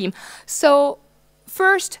male team. So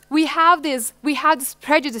first we have these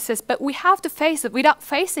prejudices, but we have to face it. Without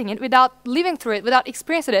facing it, without living through it, without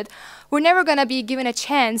experiencing it, we're never going to be given a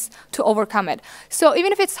chance to overcome it. So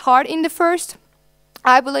even if it's hard in the first,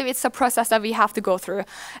 I believe it's a process that we have to go through.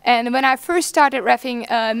 And when I first started reffing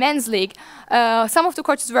men's league, some of the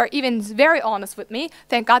coaches were even very honest with me.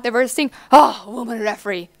 Thank God, they were saying, oh, woman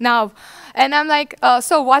referee now. And I'm like,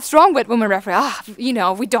 so what's wrong with women referee? You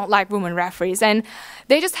know, we don't like women referees. And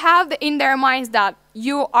they just have in their minds that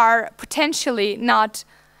you are potentially not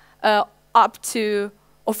up to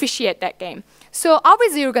officiate that game. So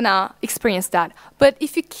obviously you're gonna experience that. But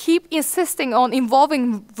if you keep insisting on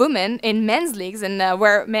involving women in men's leagues, and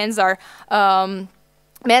where men's are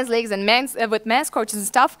men's leagues and with men's coaches and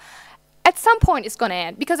stuff, at some point it's gonna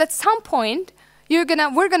end. Because at some point we're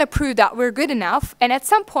gonna prove that we're good enough, and at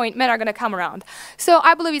some point men are gonna come around. So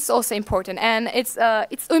I believe it's also important, and it's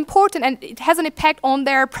important, and it has an impact on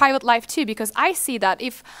their private life too. Because I see that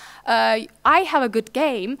if I have a good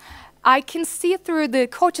game, I can see through the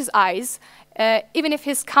coach's eyes. Even if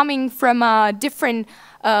he's coming from a different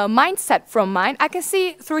mindset from mine, I can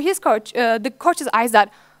see through the coach's eyes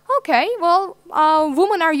that, okay, well,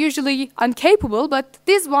 women are usually incapable, but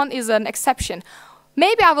this one is an exception.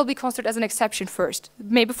 Maybe I will be considered as an exception first,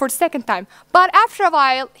 maybe for the second time. But after a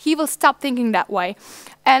while, he will stop thinking that way.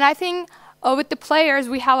 And I think with the players,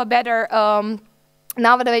 we have a better...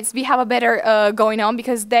 nowadays, we have a better going on,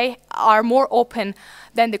 because they are more open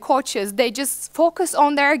than the coaches. They just focus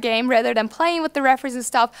on their game rather than playing with the referees and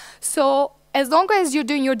stuff. So as long as you're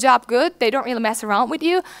doing your job good, they don't really mess around with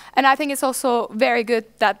you. And I think it's also very good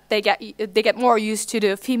that they get more used to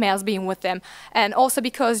the females being with them. And also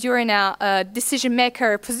because you're in a decision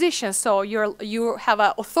maker position, so you have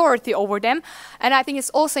an authority over them. And I think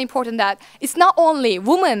it's also important that it's not only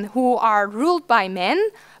women who are ruled by men,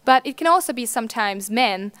 but it can also be sometimes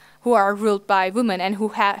men who are ruled by women and who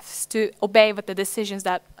have to obey with the decisions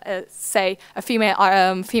that say a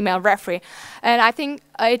female referee. And I think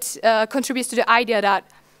it contributes to the idea that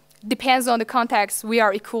depends on the context, we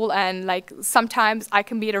are equal, and like sometimes I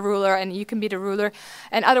can be the ruler and you can be the ruler,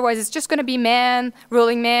 and otherwise it's just going to be man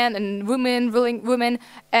ruling man and women ruling women.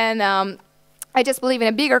 And I just believe in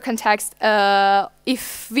a bigger context,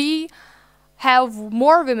 if we have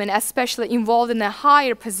more women especially involved in the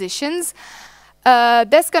higher positions,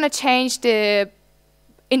 that's going to change the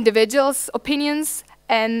individual's opinions,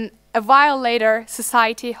 and a while later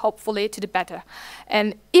society hopefully to the better.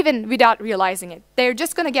 And even without realizing it, they're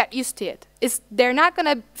just going to get used to it. They're not going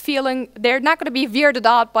to be weirded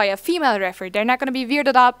out by a female referee. They're not going to be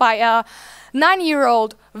weirded out by a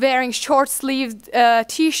 9-year-old wearing short-sleeved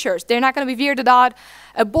t-shirts. They're not going to be weirded out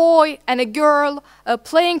a boy and a girl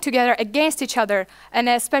playing together against each other, and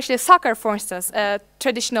especially soccer, for instance, a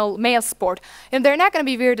traditional male sport. And they're not going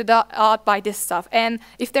to be weirded out by this stuff. And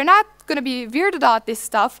if they're not going to be weirded out this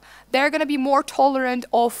stuff, they're going to be more tolerant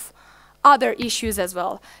of other issues as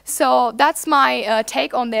well. So that's my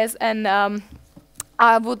take on this, and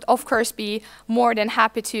I would of course be more than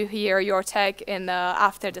happy to hear your take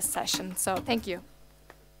after this session. So thank you.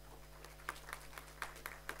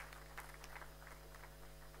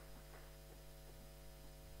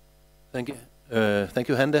 Thank you. Thank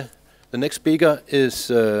you, Hande. The next speaker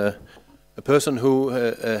is a person who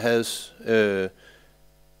has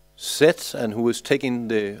set and who is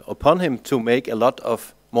taking upon him to make a lot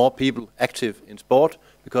of more people active in sport,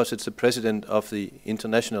 because it's the president of the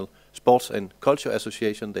International Sports and Culture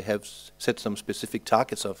Association. They have set some specific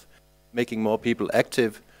targets of making more people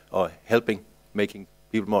active, or helping making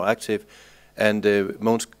people more active. And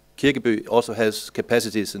Mogens Kirkeby also has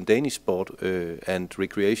capacities in Danish sport and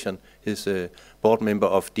recreation. He's a board member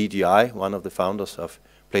of DGI, one of the founders of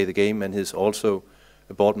Play the Game, and he's also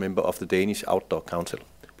a board member of the Danish Outdoor Council.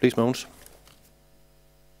 Please, Mogens.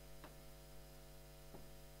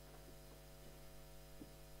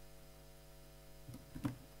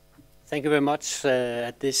 Thank you very much.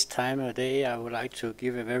 At this time of day, I would like to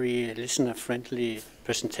give a very listener-friendly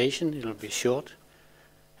presentation. It'll be short.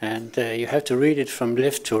 And you have to read it from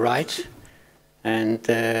left to right. And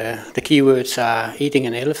the keywords are eating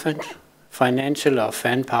an elephant, financial or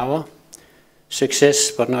fan power, success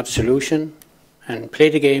but not solution, and play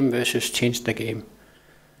the game versus change the game.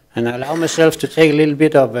 And I allow myself to take a little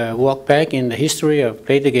bit of a walk back in the history of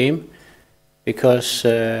Play the Game, because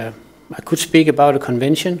I could speak about a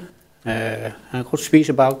convention. I could speak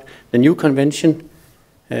about the new convention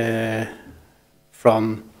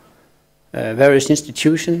from various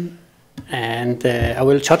institutions, and I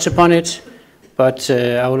will touch upon it, but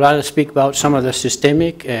I would rather speak about some of the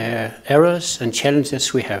systemic errors and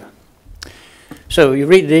challenges we have. So you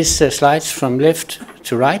read these slides from left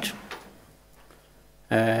to right.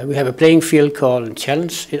 We have a playing field called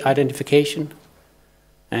challenge identification,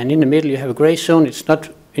 and in the middle you have a gray zone. It's not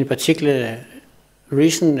in particular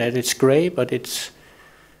reason that it's gray, but it's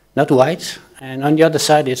not white. And on the other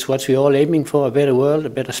side, it's what we're all aiming for, a better world, a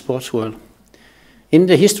better sports world. In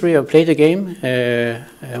the history of Play the Game,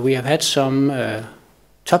 we have had some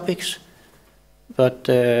topics, but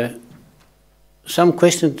one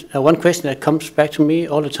question that comes back to me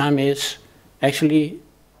all the time is actually,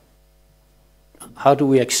 how do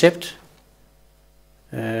we accept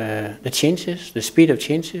the changes, the speed of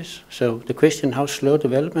changes? So the question, how slow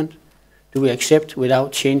development do we accept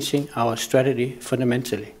without changing our strategy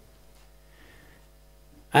fundamentally?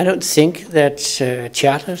 I don't think that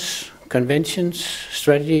charters, conventions,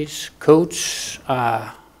 strategies, codes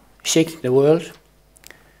are shaking the world.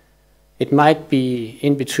 It might be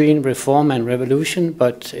in between reform and revolution,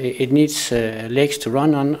 but it needs legs to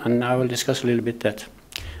run on, and I will discuss a little bit that.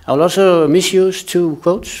 I will also misuse two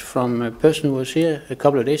quotes from a person who was here a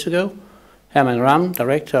couple of days ago, Herman Ram,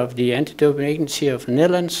 director of the Anti-Doping Agency of the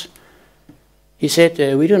Netherlands. He said,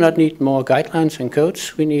 we do not need more guidelines and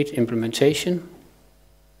codes, we need implementation.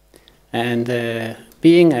 And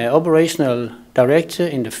being an operational director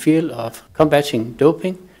in the field of combating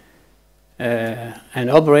doping and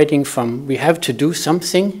operating from we have to do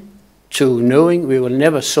something to knowing we will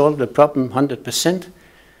never solve the problem 100%,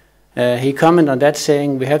 he commented on that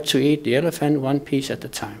saying, we have to eat the elephant one piece at a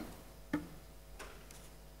time.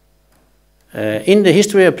 In the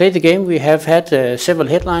history of Play the Game, we have had several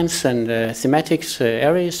headlines and thematic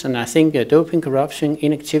areas, and I think doping, corruption,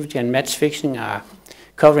 inactivity, and match fixing are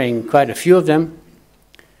covering quite a few of them.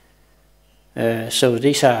 So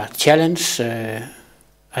these are challenge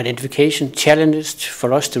identification challenges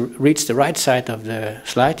for us to reach the right side of the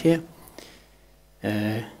slide here.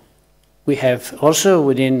 We have also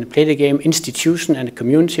within Play the Game institution and the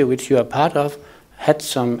community which you are part of had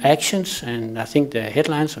some actions, and I think the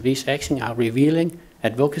headlines of these actions are revealing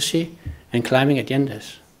advocacy and climbing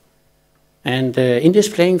agendas. And in this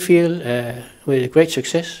playing field, with great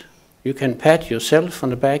success, you can pat yourself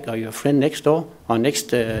on the back or your friend next door or next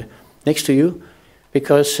to you,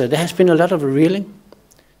 because there has been a lot of revealing,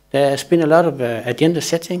 there has been a lot of agenda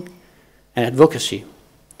setting and advocacy.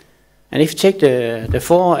 And if you take the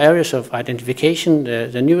four areas of identification,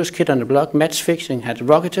 the newest kid on the block, match fixing, had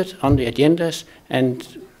rocketed on the agendas, and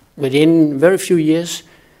within very few years,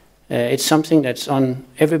 it's something that's on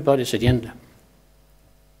everybody's agenda.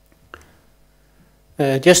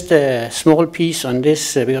 Just a small piece on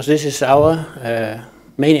this, because this is our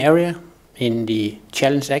main area in the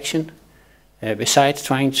challenge action, besides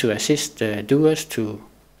trying to assist doers to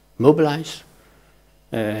mobilize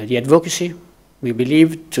the advocacy. We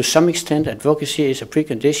believe to some extent advocacy is a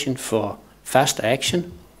precondition for faster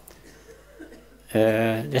action.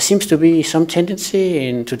 There seems to be some tendency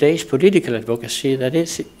in today's political advocacy that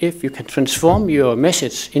is, if you can transform your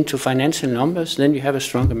message into financial numbers, then you have a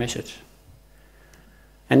stronger message.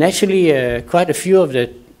 And actually quite a few of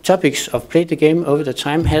the topics of Play the Game over the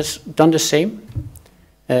time has done the same.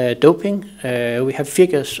 Doping, we have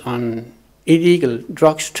figures on illegal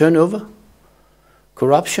drugs turnover.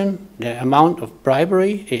 Corruption, the amount of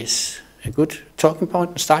bribery is a good talking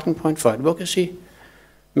point, starting point for advocacy.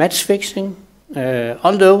 Match fixing,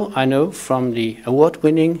 although I know from the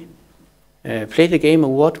award-winning Play the Game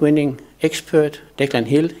award-winning expert Declan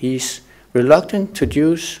Hill, he's reluctant to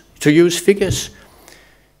use figures.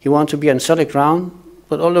 He wants to be on solid ground,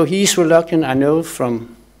 but although he's reluctant, I know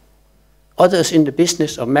from others in the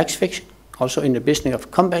business of match fixing, also in the business of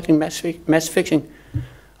combating match fixing,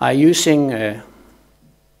 are using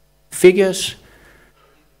figures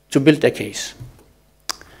to build their case.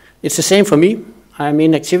 It's the same for me. I'm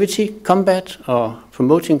in activity, combat, or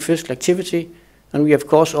promoting physical activity, and we of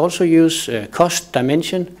course also use cost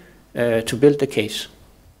dimension to build the case.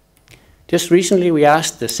 Just recently we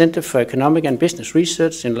asked the Center for Economic and Business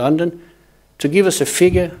Research in London to give us a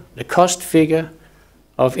figure, the cost figure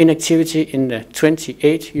of inactivity in the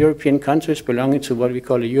 28 European countries belonging to what we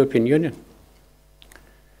call the European Union.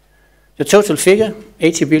 The total figure,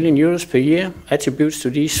 80 billion euros per year, attributes to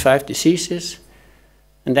these 5 diseases.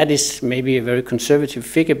 And that is maybe a very conservative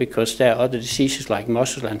figure because there are other diseases like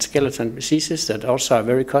muscle and skeleton diseases that also are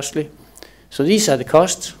very costly. So these are the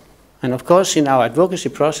costs. And of course, in our advocacy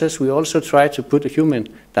process, we also try to put a human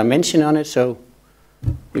dimension on it. So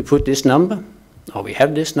we put this number, or we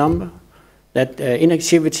have this number, that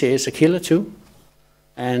inactivity is a killer too.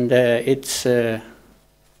 And it's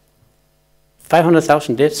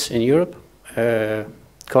 500,000 deaths in Europe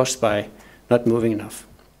caused by not moving enough.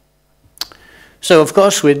 So of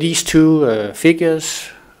course, with these two figures,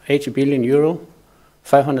 80 billion euro,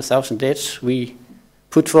 500,000 deaths, we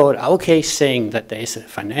put forward our case saying that there is a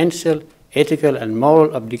financial, ethical and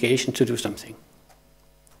moral obligation to do something.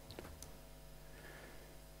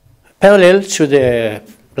 Parallel to the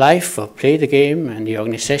life of Play the Game and the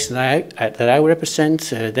organization that I represent,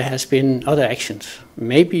 there has been other actions.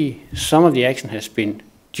 Maybe some of the action has been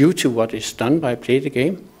due to what is done by Play the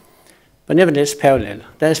Game, but nevertheless parallel.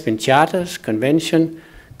 There has been charters, convention,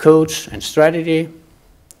 codes and strategy,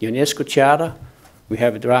 UNESCO Charter, we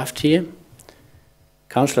have a draft here,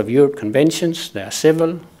 Council of Europe conventions, there are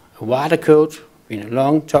several, a water code, been a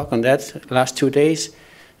long talk on that last 2 days,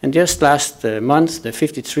 and just last month the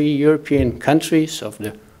 53 European countries of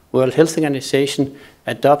the World Health Organization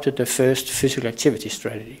adopted the first physical activity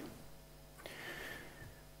strategy.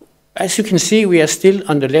 As you can see, we are still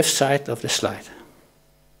on the left side of the slide.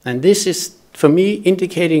 And this is, for me,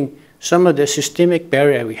 indicating some of the systemic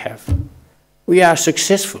barrier we have. We are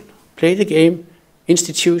successful. Play the Game,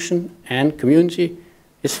 institution and community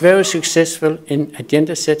is very successful in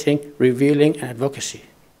agenda setting, revealing and advocacy.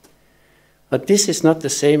 But this is not the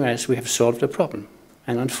same as we have solved the problem.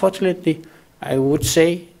 And unfortunately, I would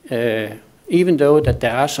say, even though that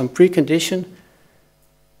there are some preconditions,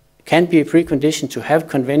 can be a precondition to have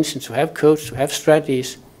conventions, to have codes, to have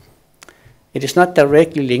strategies, it is not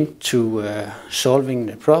directly linked to solving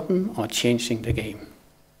the problem or changing the game.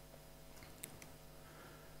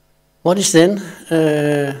 What is then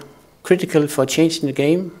critical for changing the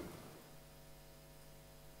game?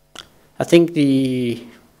 I think the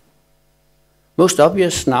most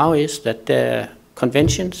obvious now is that the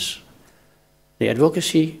conventions, the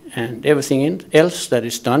advocacy and everything else that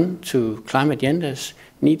is done to climate agendas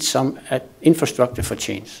needs some infrastructure for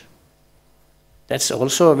change. That's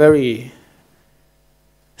also a very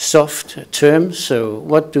soft term, so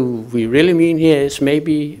what do we really mean here is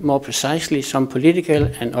maybe more precisely some political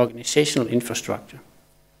and organizational infrastructure.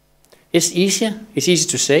 It's easy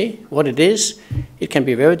to say what it is. It can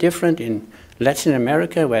be very different in Latin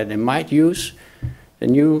America, where they might use the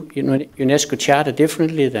new UNESCO Charter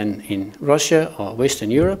differently than in Russia or Western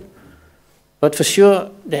Europe. But for sure,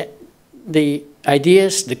 the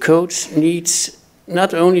ideas, the codes needs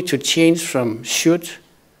not only to change from should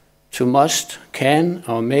to must, can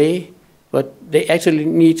or may, but they actually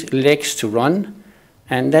need legs to run,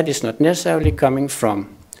 and that is not necessarily coming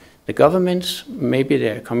from the governments. Maybe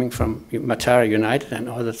they're coming from Mathare United and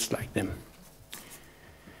others like them.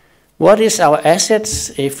 What is our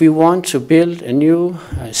assets if we want to build a new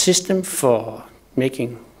system for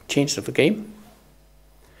making change of the game?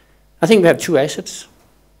 I think we have two assets.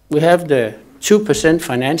 We have the 2%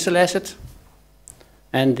 financial asset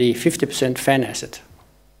and the 50% fan asset.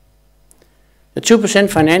 The 2%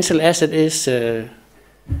 financial asset is, a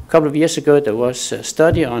couple of years ago there was a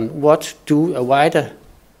study on what do a wider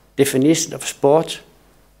definition of sport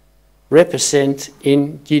represent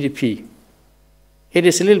in GDP. It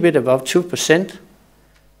is a little bit above 2%,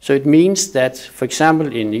 so it means that, for example,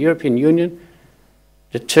 in the European Union,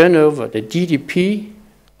 the turnover, the GDP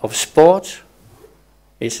of sport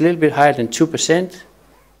is a little bit higher than 2%,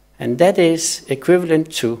 and that is equivalent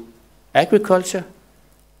to agriculture,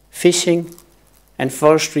 fishing, and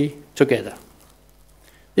forestry together.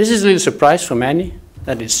 This is a little surprise for many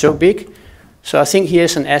that it's so big, so I think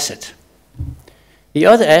here's an asset. The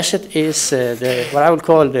other asset is what I would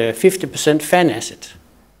call the 50% fan asset.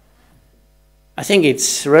 I think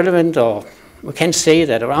it's relevant, or we can say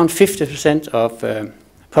that around 50% of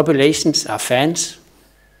populations are fans.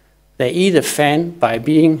 They either fan by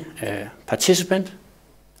being a participant,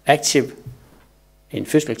 active in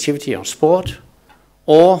physical activity or sport,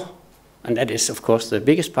 or, and that is of course the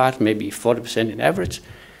biggest part, maybe 40% in average.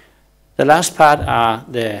 The last part are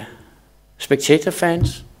the spectator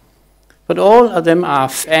fans, but all of them are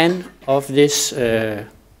fan of this world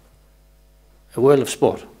of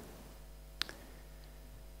sport.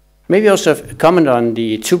 Maybe also comment on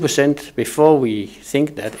the 2% before we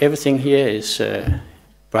think that everything here is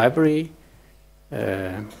bribery,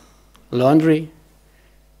 laundry.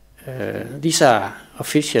 These are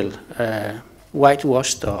official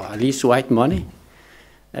whitewashed, or at least white money.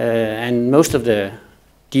 And most of the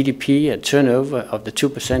GDP and turnover of the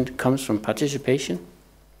 2% comes from participation.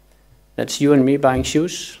 That's you and me buying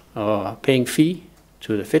shoes or paying fee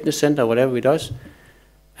to the fitness center, whatever it does.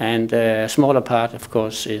 And a smaller part, of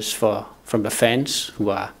course, is from the fans who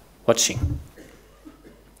are watching.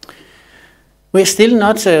 We're still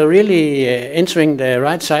not really entering the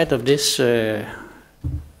right side of this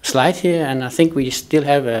slide here, and I think we still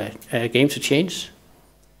have a game to change.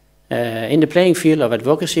 In the playing field of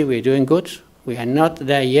advocacy, we're doing good. We are not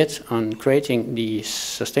there yet on creating the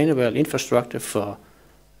sustainable infrastructure for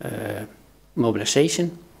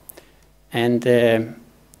mobilization. And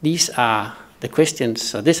these are the questions,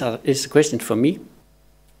 so this is a question for me,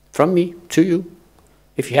 from me to you.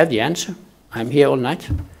 If you have the answer, I'm here all night.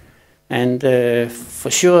 And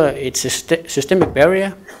for sure, it's a systemic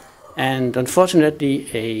barrier. And unfortunately,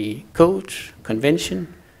 a code,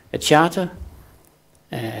 convention, a charter,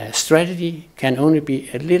 a strategy can only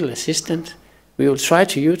be a little assistant. We will try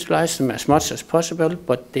to utilize them as much as possible,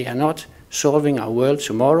 but they are not solving our world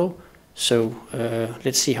tomorrow. So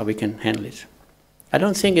let's see how we can handle it. I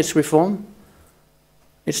don't think it's reform.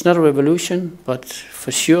 It's not a revolution, but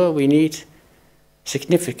for sure we need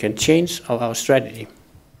significant change of our strategy.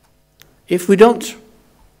 If we don't,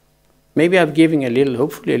 maybe I'm giving a little,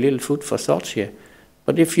 hopefully a little food for thought here,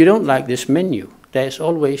 but if you don't like this menu, there's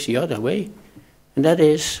always the other way, and that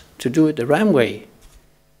is to do it the right way.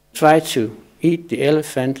 Try to eat the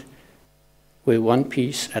elephant with one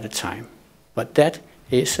piece at a time. But that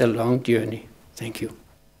is a long journey. Thank you.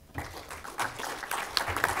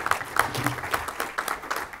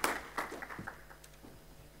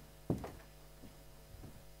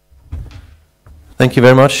 Thank you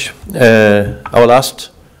very much. Our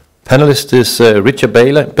last panelist is Richard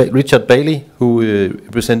Bailey, who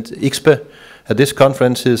represents ICSSPE at this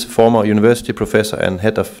conference. He is former university professor and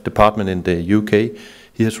head of department in the UK.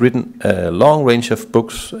 He has written a long range of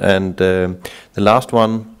books, and the last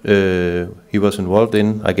one he was involved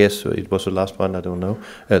in, I guess it was the last one, I don't know,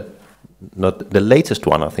 not the latest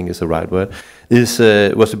one, I think is the right word,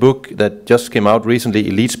 was a book that just came out recently,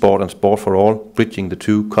 Elite Sport and Sport for All, Bridging the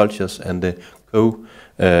Two Cultures, and the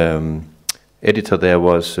co-editor there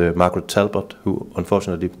was Margaret Talbot, who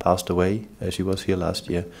unfortunately passed away. She was here last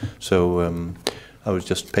year. So I will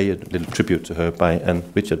just pay a little tribute to her. And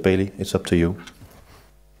Richard Bailey, it's up to you.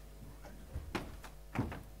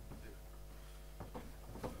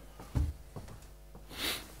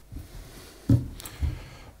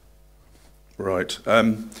 Right.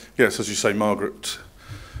 Yes, as you say, Margaret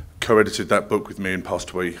co-edited that book with me and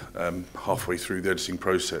passed away halfway through the editing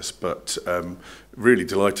process, but really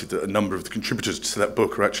delighted that a number of the contributors to that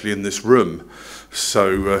book are actually in this room.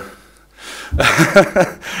 So,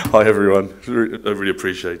 hi everyone, I really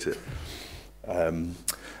appreciate it.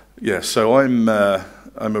 Yeah, so I'm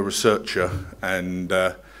a researcher, and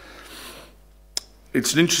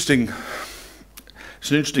it's an interesting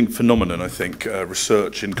phenomenon, I think,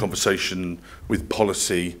 research in conversation with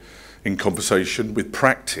policy, in conversation with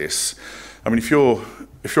practice. I mean, if you're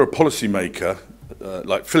a policy maker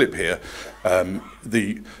like Philipp here,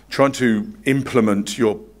 trying to implement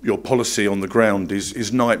your policy on the ground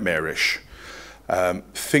is nightmarish.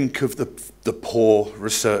 Think of the poor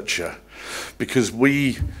researcher, because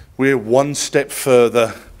we're one step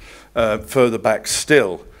further back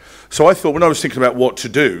still. So I thought, when I was thinking about what to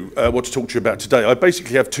do, what to talk to you about today, I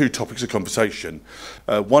basically have two topics of conversation.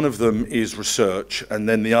 One of them is research, and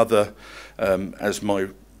then the other, as my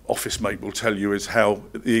office mate will tell you, is how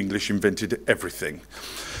the English invented everything.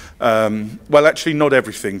 Well, actually not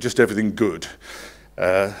everything, just everything good.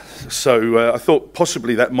 So I thought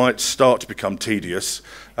possibly that might start to become tedious.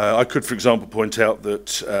 I could, for example, point out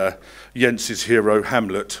that Jens's hero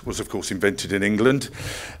Hamlet was, of course, invented in England,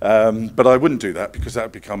 but I wouldn't do that because that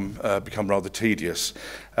would become rather tedious.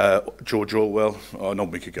 George Orwell, not a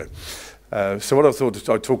week ago. So what I thought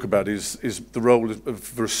I'd talk about is the role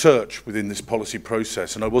of research within this policy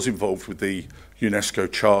process. And I was involved with the UNESCO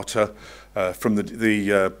Charter from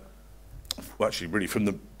well, actually really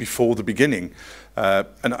from before the beginning.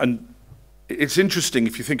 And it's interesting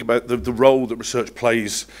if you think about the role that research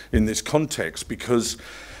plays in this context, because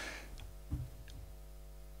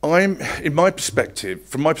from my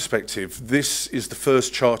perspective, this is the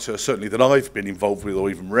first charter, certainly that I've been involved with or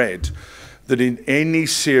even read, that in any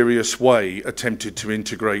serious way attempted to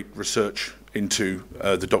integrate research into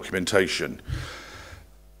the documentation.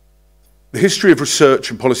 The history of research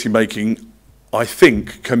and policy making, I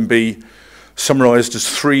think, can be summarised as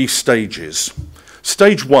 3 stages.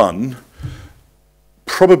 Stage 1,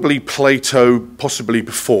 probably Plato, possibly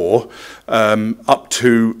before, up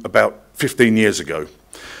to about 15 years ago.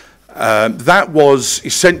 That was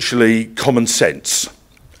essentially common sense.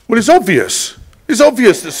 Well, it's obvious. It's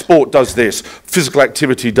obvious that sport does this, physical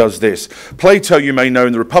activity does this. Plato, you may know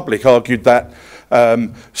in the Republic, argued that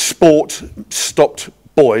sport stopped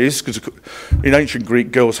boys, because in ancient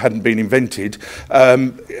Greek girls hadn't been invented,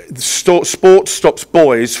 sport stops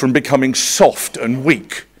boys from becoming soft and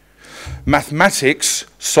weak. Mathematics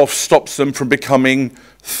stops them from becoming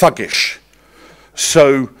thuggish.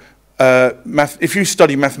 So if you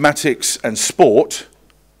study mathematics and sport,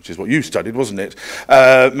 which is what you studied, wasn't it?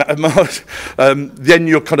 Then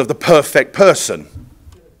you're kind of the perfect person.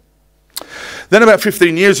 Then about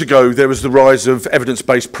 15 years ago, there was the rise of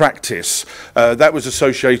evidence-based practice. That was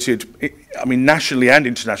associated, I mean, nationally and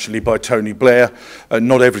internationally by Tony Blair.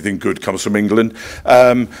 Not everything good comes from England.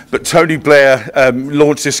 But Tony Blair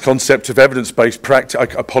launched this concept of evidence-based practice. I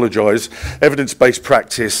apologise, evidence-based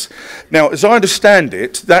practice. Now, as I understand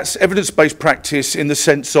it, that's evidence-based practice in the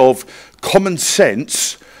sense of common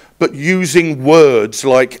sense, but using words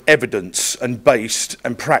like evidence and based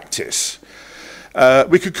and practice.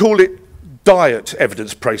 We could call it diet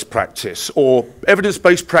evidence-based practice or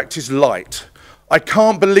evidence-based practice light. I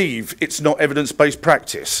can't believe it's not evidence-based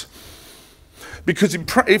practice. Because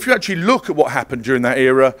if you actually look at what happened during that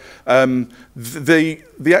era,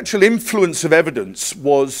 the actual influence of evidence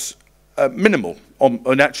was minimal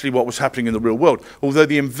on actually what was happening in the real world, although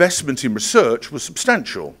the investment in research was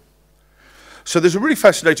substantial. So there's a really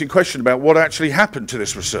fascinating question about what actually happened to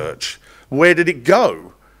this research. Where did it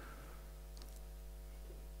go?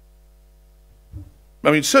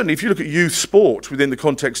 I mean, certainly if you look at youth sport within the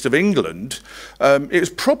context of England, it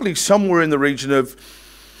was probably somewhere in the region of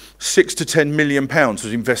 £6 to £10 million was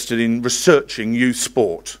invested in researching youth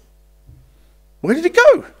sport. Where did it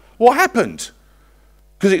go? What happened?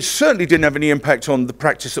 Because it certainly didn't have any impact on the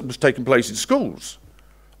practice that was taking place in schools.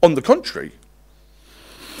 On the contrary.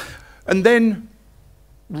 And then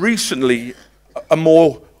recently, a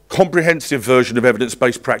more comprehensive version of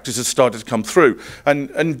evidence-based practice has started to come through. And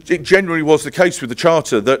it generally was the case with the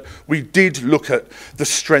Charter that we did look at the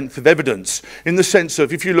strength of evidence, in the sense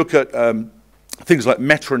of if you look at things like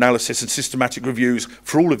meta-analysis and systematic reviews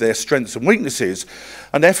for all of their strengths and weaknesses,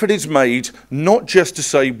 an effort is made not just to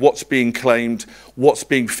say what's being claimed, what's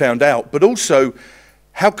being found out, but also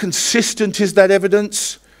how consistent is that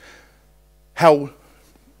evidence, how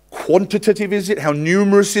quantitative is it, how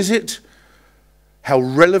numerous is it, how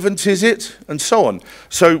relevant is it, and so on.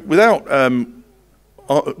 So without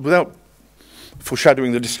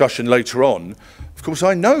foreshadowing the discussion later on, of course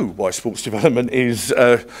I know why sports development is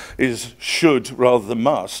should rather than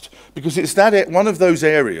must, because it's one of those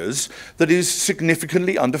areas that is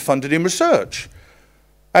significantly underfunded in research,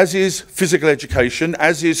 as is physical education,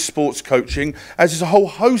 as is sports coaching, as is a whole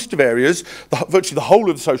host of areas, virtually the whole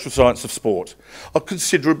of the social science of sport, are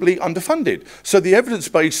considerably underfunded. So the evidence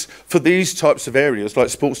base for these types of areas, like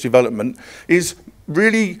sports development, is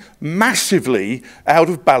really massively out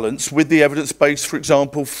of balance with the evidence base, for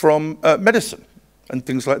example, from medicine and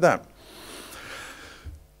things like that.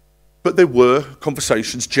 But there were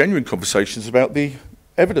conversations, genuine conversations, about the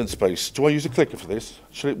evidence base. Do I use a clicker for this?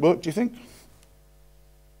 Shall it work, do you think?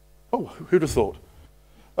 Oh, who'd have thought?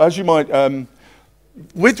 As you might,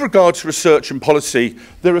 with regard to research and policy,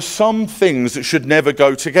 there are some things that should never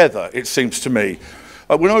go together, it seems to me.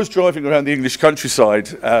 When I was driving around the English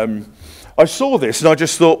countryside, I saw this and I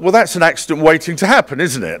just thought, well, that's an accident waiting to happen,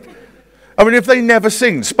 isn't it? I mean, if they never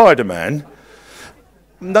sing Spider-Man,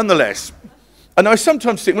 nonetheless. And I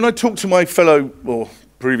sometimes think, when I talk to my fellow, or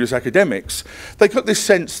previous academics, they got this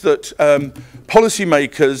sense that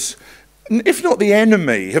policymakers, if not the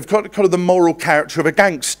enemy, have got kind of the moral character of a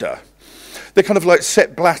gangster. They're kind of like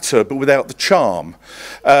Sepp Blatter, but without the charm.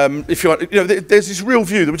 If you want, there's this real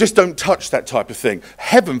view that we just don't touch that type of thing.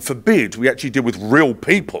 Heaven forbid we actually deal with real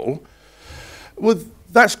people. Well,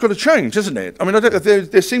 That's got to change, isn't it? I mean,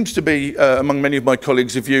 there seems to be, among many of my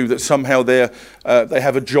colleagues, a view that somehow they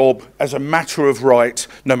have a job as a matter of right,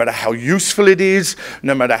 no matter how useful it is,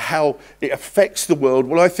 no matter how it affects the world.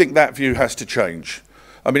 Well, I think that view has to change.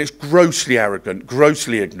 I mean, it's grossly arrogant,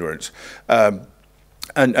 grossly ignorant.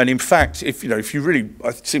 And in fact, if you really,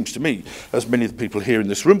 it seems to me, as many of the people here in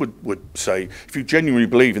this room would say, if you genuinely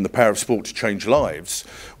believe in the power of sport to change lives,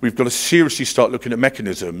 we've got to seriously start looking at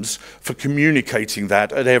mechanisms for communicating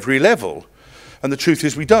that at every level. And the truth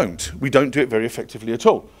is we don't. We don't do it very effectively at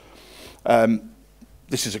all.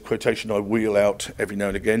 This is a quotation I wheel out every now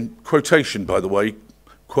and again. Quotation, by the way.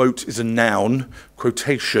 Quote is a noun,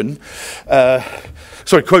 quotation.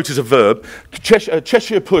 Quote is a verb.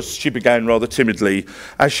 Cheshire Puss, she began rather timidly,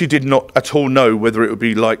 as she did not at all know whether it would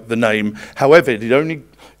be like the name. However, it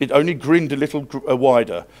only grinned a little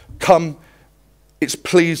wider. Come, it's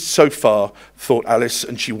pleased so far, thought Alice,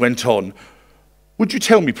 and she went on. Would you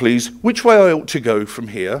tell me, please, which way I ought to go from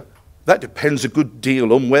here? That depends a good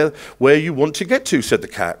deal on where you want to get to, said the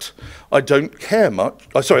cat. I don't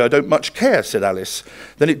much care, said Alice.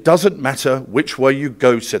 Then it doesn't matter which way you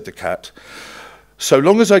go, said the cat. So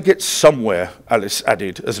long as I get somewhere, Alice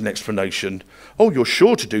added as an explanation. Oh, you're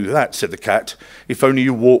sure to do that, said the cat, if only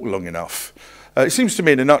you walk long enough. It seems to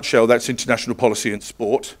me in a nutshell that's international policy and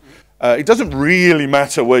sport. It doesn't really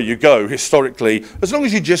matter where you go, historically. As long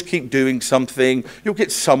as you just keep doing something, you'll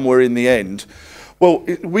get somewhere in the end. Well,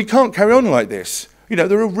 we can't carry on like this. You know,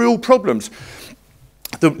 there are real problems.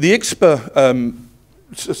 The ICSSPE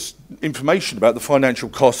information about the financial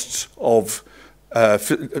costs of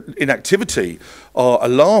inactivity are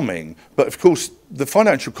alarming, but of course the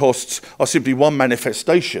financial costs are simply one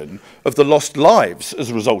manifestation of the lost lives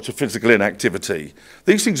as a result of physical inactivity.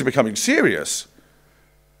 These things are becoming serious.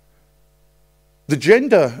 The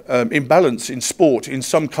gender imbalance in sport in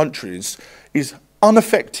some countries is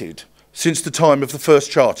unaffected since the time of the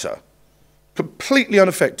first charter. Completely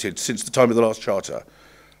unaffected since the time of the last charter.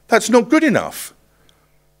 That's not good enough.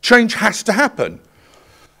 Change has to happen.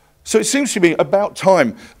 So it seems to me about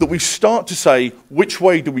time that we start to say, which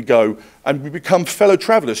way do we go? And we become fellow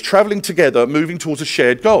travellers, travelling together, moving towards a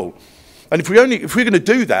shared goal. And if we're going to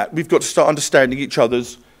do that, we've got to start understanding each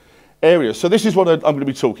other's areas. So this is what I'm going to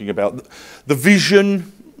be talking about. The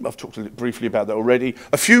vision. I've talked briefly about that already.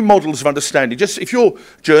 A few models of understanding. Just if you're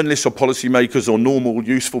journalists or policymakers or normal,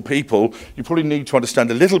 useful people, you probably need to understand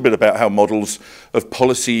a little bit about how models of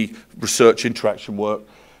policy, research, interaction work.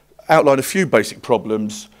 Outline a few basic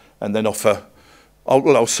problems and then I'll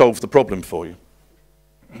solve the problem for you.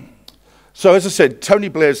 So as I said, Tony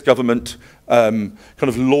Blair's government kind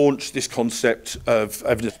of launched this concept of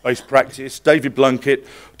evidence-based practice. David Blunkett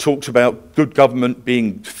talked about good government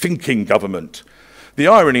being thinking government. The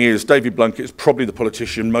irony is David Blunkett is probably the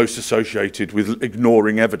politician most associated with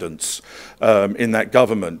ignoring evidence in that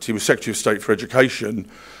government. He was Secretary of State for Education.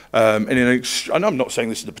 And I'm not saying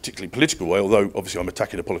this in a particularly political way, although obviously I'm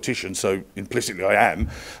attacking a politician, so implicitly I am.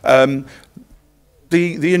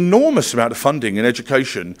 The enormous amount of funding in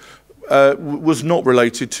education was not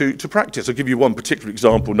related to practice. I'll give you one particular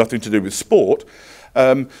example, nothing to do with sport.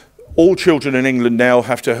 All children in England now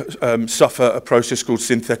have to suffer a process called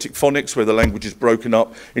synthetic phonics, where the language is broken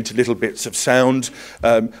up into little bits of sound.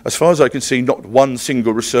 As far as I can see, not one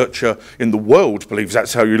single researcher in the world believes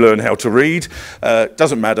that's how you learn how to read.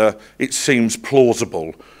 Doesn't matter, it seems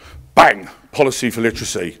plausible. Bang! Policy for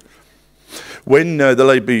literacy. When the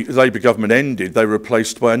Labour government ended, they were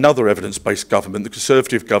replaced by another evidence-based government, the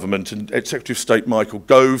Conservative government, and Secretary of State Michael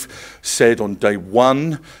Gove said on day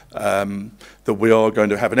one that we are going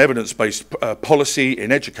to have an evidence-based policy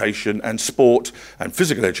in education and sport and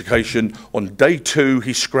physical education. On day two,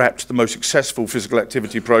 he scrapped the most successful physical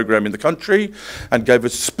activity programme in the country and gave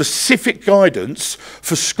us specific guidance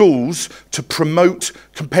for schools to promote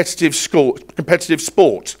competitive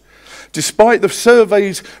sport. Despite the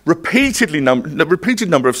surveys, repeated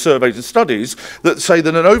number of surveys and studies that say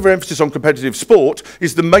that an overemphasis on competitive sport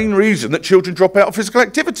is the main reason that children drop out of physical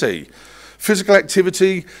activity. Physical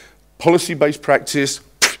activity, policy-based practice,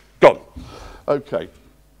 gone. Okay.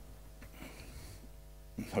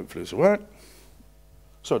 Hopefully it's all right.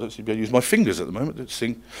 So I don't seem to be able to use my fingers at the moment. Let's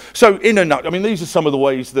sing. So in a nutshell, I mean, these are some of the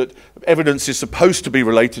ways that evidence is supposed to be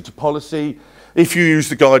related to policy. If you use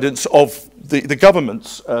the guidance of the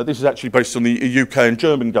governments, this is actually based on the UK and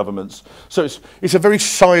German governments. So it's a very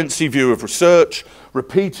sciencey view of research,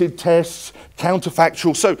 repeated tests,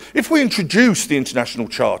 counterfactual. So if we introduce the International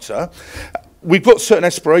Charter, we've got certain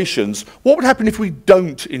aspirations. What would happen if we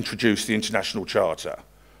don't introduce the International Charter?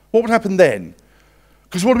 What would happen then?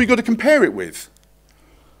 Because what have we got to compare it with?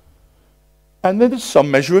 And then there's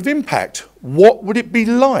some measure of impact. What would it be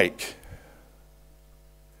like?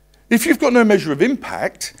 If you've got no measure of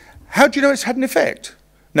impact, how do you know it's had an effect?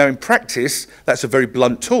 Now, in practice, that's a very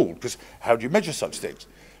blunt tool, because how do you measure such things?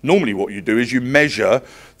 Normally what you do is you measure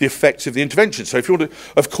the effects of the intervention. So if you want to,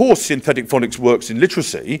 of course, synthetic phonics works in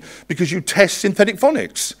literacy because you test synthetic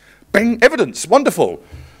phonics. Bang, evidence, wonderful.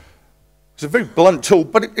 It's a very blunt tool,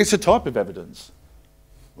 but it's a type of evidence.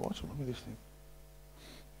 What's wrong with this thing?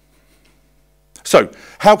 So,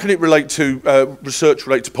 how can it relate to research,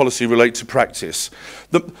 relate to policy, relate to practice?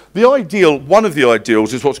 The ideal, one of the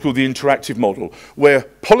ideals is what's called the interactive model, where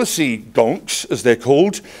policy donks, as they're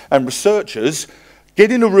called, and researchers get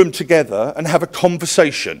in a room together and have a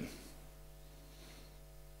conversation.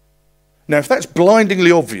 Now, if that's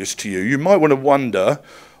blindingly obvious to you, you might want to wonder,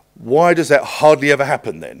 why does that hardly ever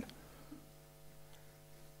happen then?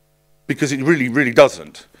 Because it really, really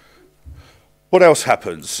doesn't. What else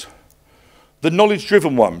happens? The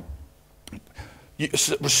knowledge-driven one.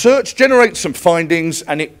 Research generates some findings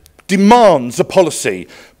and it demands a policy,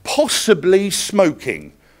 possibly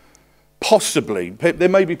smoking. Possibly. There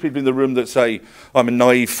may be people in the room that say, I'm a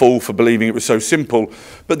naive fool for believing it was so simple,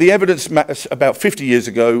 but the evidence about 50 years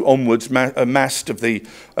ago onwards amassed of the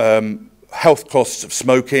health costs of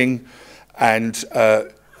smoking, and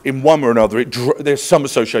in one or another, there's some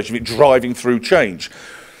association with it driving through change.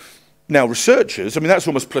 Now, researchers, I mean, that's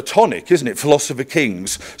almost Platonic, isn't it? Philosopher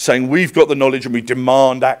kings saying, we've got the knowledge and we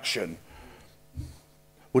demand action.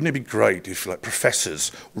 Wouldn't it be great if, like,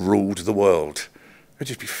 professors ruled the world? It'd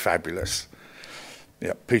just be fabulous.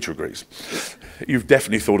 Yeah, Peter agrees. You've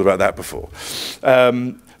definitely thought about that before.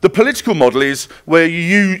 The political model is where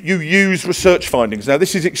you use research findings. Now,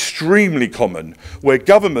 this is extremely common, where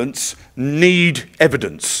governments need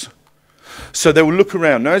evidence. So they will look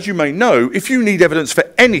around. Now, as you may know, if you need evidence for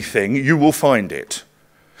anything, you will find it.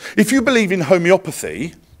 If you believe in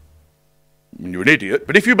homeopathy, you're an idiot,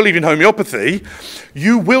 but if you believe in homeopathy,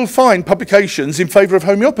 you will find publications in favour of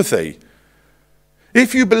homeopathy.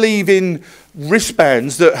 If you believe in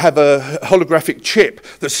wristbands that have a holographic chip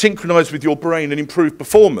that synchronise with your brain and improve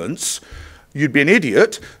performance, you'd be an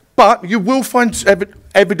idiot, but you will find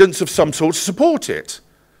evidence of some sort to support it.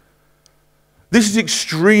 This is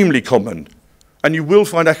extremely common, and you will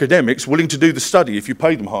find academics willing to do the study if you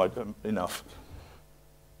pay them high enough.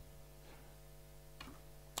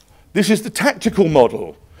 This is the tactical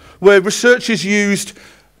model, where research is used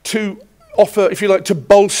to offer, if you like, to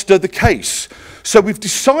bolster the case. So we've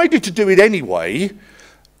decided to do it anyway,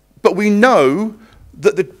 but we know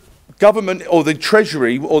that the government or the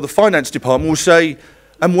Treasury or the Finance Department will say,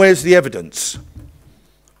 and where's the evidence?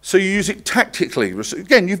 So you use it tactically.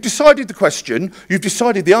 Again, you've decided the question, you've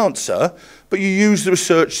decided the answer, but you use the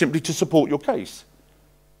research simply to support your case.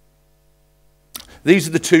 These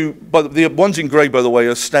are the two, the ones in grey, by the way,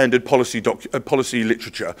 are standard policy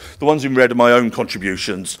literature. The ones in red are my own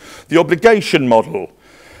contributions. The obligation model.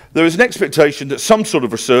 There is an expectation that some sort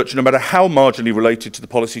of research, no matter how marginally related to the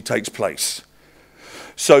policy, takes place.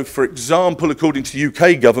 So, for example, according to the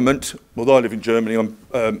UK government, although I live in Germany,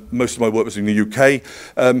 most of my work was in the UK,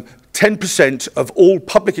 10% of all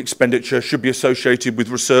public expenditure should be associated with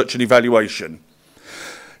research and evaluation.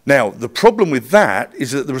 Now, the problem with that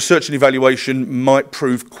is that the research and evaluation might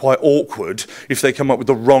prove quite awkward if they come up with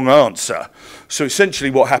the wrong answer. So essentially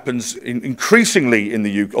what happens increasingly in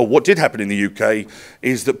the UK, or what did happen in the UK,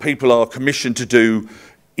 is that people are commissioned to do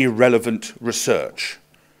irrelevant research.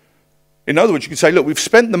 In other words, you can say, look, we've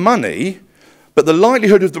spent the money, but the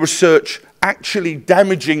likelihood of the research actually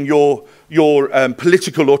damaging your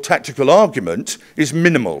political or tactical argument is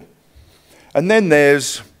minimal. And then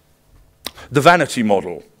there's the vanity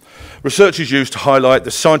model. Research is used to highlight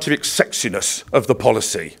the scientific sexiness of the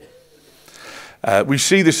policy. We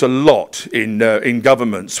see this a lot in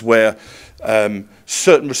governments where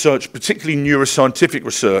certain research, particularly neuroscientific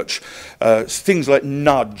research, things like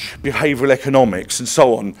nudge, behavioural economics and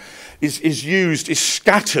so on, is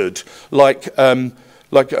scattered like a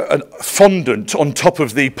fondant on top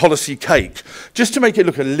of the policy cake, just to make it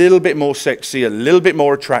look a little bit more sexy, a little bit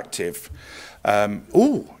more attractive.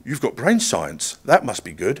 Oh, you've got brain science. That must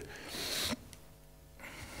be good.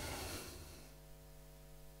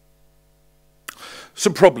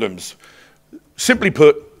 Some problems. Simply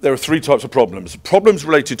put, there are three types of problems. Problems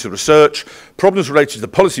related to research, problems related to the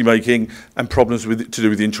policy making, and problems to do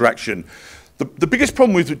with the interaction. The biggest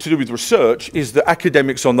problem to do with research is that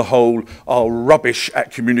academics on the whole are rubbish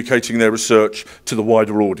at communicating their research to the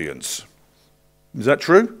wider audience. Is that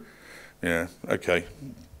true? Yeah, okay.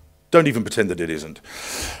 Don't even pretend that it isn't.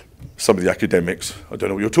 some of the academics, I don't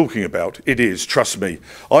know what you're talking about. It is, trust me.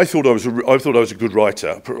 I thought I was a good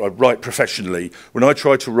writer. I write professionally. When I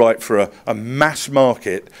tried to write for a mass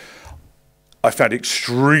market, I found it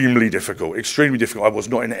extremely difficult. Extremely difficult. I was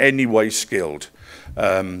not in any way skilled.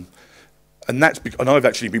 And I've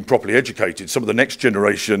actually been properly educated. Some of the next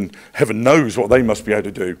generation, heaven knows what they must be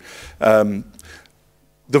able to do.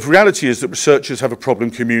 The reality is that researchers have a problem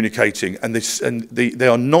communicating, and they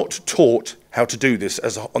are not taught how to do this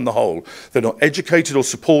on the whole. They're not educated or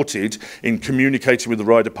supported in communicating with the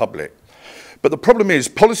wider public. But the problem is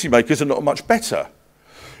policymakers are not much better.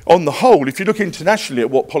 On the whole, if you look internationally at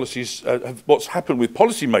what policies, what's happened with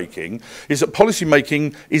policy making, is that policy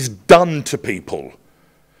making is done to people.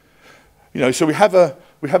 You know, so we have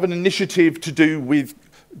an initiative to do with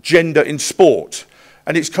gender in sport,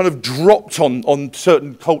 and it's kind of dropped on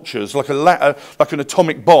certain cultures like an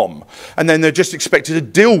atomic bomb, and then they're just expected to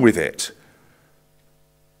deal with it.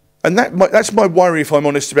 And that's my worry, if I'm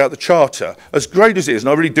honest, about the Charter. As great as it is,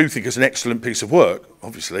 and I really do think it's an excellent piece of work,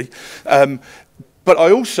 obviously, but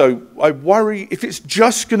I worry if it's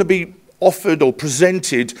just going to be offered or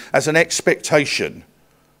presented as an expectation,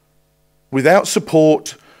 without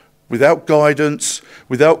support, without guidance,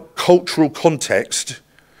 without cultural context,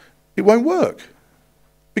 it won't work.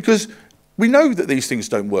 Because we know that these things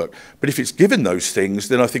don't work. But if it's given those things,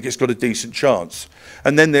 then I think it's got a decent chance.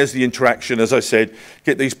 And then there's the interaction, as I said,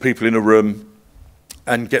 get these people in a room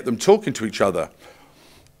and get them talking to each other.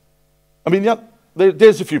 I mean, yeah,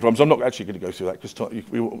 there's a few problems. I'm not actually going to go through that because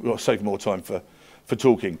we'll save more time for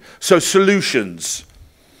talking. So solutions.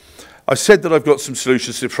 I said that I've got some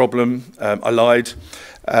solutions to the problem. I lied.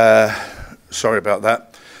 Sorry about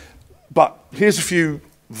that. But here's a few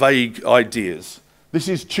vague ideas. This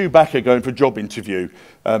is Çaga going for a job interview,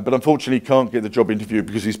 but unfortunately he can't get the job interview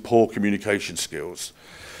because of his poor communication skills.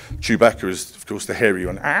 Çaga is, of course, the hairy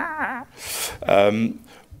one.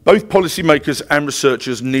 Both policymakers and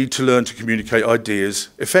researchers need to learn to communicate ideas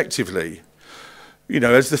effectively. You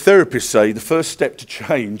know, as the therapists say, the first step to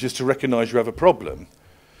change is to recognise you have a problem.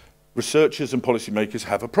 Researchers and policymakers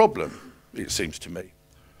have a problem, it seems to me.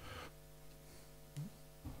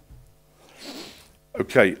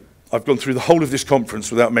 Okay, I've gone through the whole of this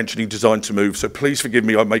conference without mentioning Design to Move, so please forgive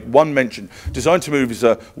me, I'll make one mention. Design to Move is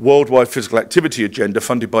a worldwide physical activity agenda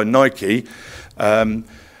funded by Nike.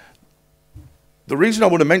 The reason I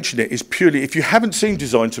want to mention it is purely, if you haven't seen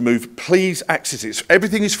Design to Move, please access it.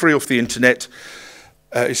 Everything is free off the internet.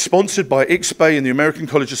 It's sponsored by ICSSPE and the American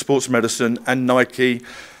College of Sports Medicine and Nike.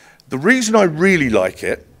 The reason I really like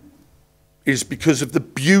it is because of the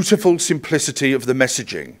beautiful simplicity of the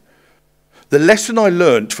messaging. The lesson I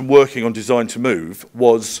learned from working on Design to Move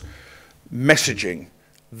was messaging.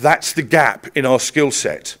 That's the gap in our skill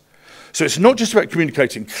set. So it's not just about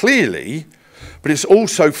communicating clearly, but it's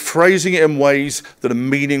also phrasing it in ways that are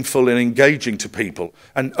meaningful and engaging to people.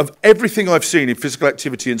 And of everything I've seen in physical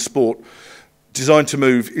activity and sport, Design to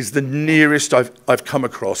Move is the nearest I've come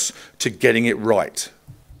across to getting it right.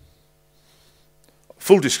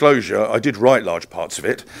 Full disclosure, I did write large parts of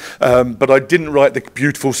it, but I didn't write the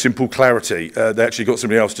beautiful, simple clarity. They actually got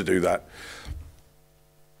somebody else to do that.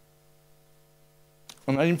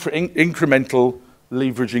 And aim for incremental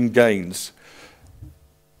leveraging gains.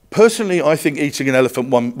 Personally, I think eating an elephant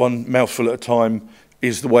one mouthful at a time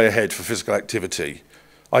is the way ahead for physical activity.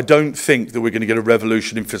 I don't think that we're going to get a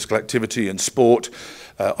revolution in physical activity and sport.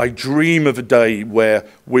 I dream of a day where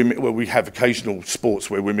we have occasional sports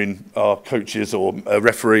where women are coaches or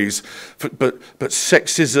referees, but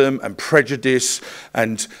sexism and prejudice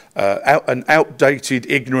and outdated,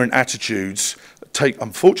 ignorant attitudes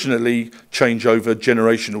unfortunately change over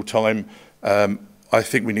generational time. I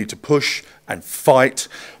think we need to push and fight.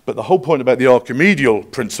 But the whole point about the Archimedeal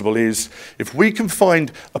principle is if we can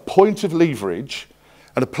find a point of leverage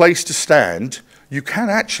and a place to stand, you can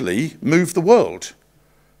actually move the world.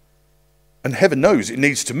 And heaven knows it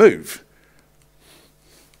needs to move.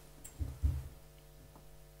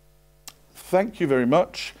 Thank you very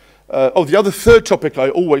much. The other third topic I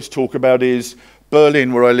always talk about is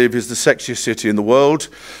Berlin, where I live, is the sexiest city in the world.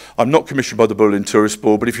 I'm not commissioned by the Berlin Tourist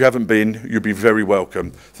Board, but if you haven't been, you'll be very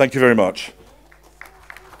welcome. Thank you very much.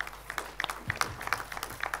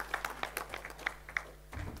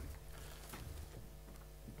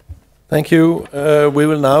 Thank you. We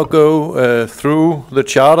will now go through the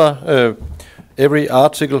Charter, every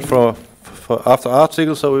article after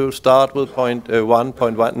article, so we will start with point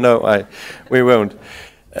 1.1. No, we won't.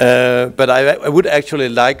 But I would actually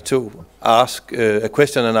like to ask a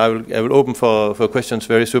question, and I will open for questions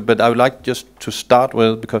very soon, but I would like just to start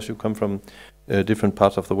with, because you come from different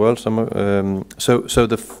parts of the world, so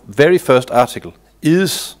the very first article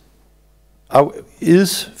is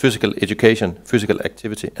is physical education, physical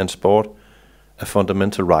activity and sport a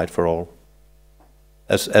fundamental right for all,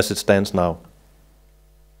 as it stands now?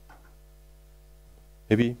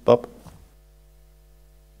 Maybe, Bob?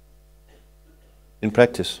 In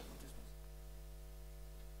practice?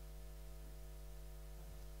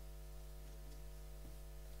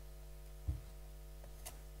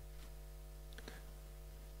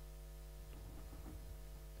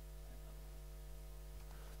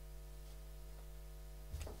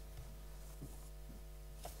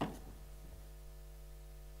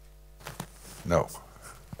 No.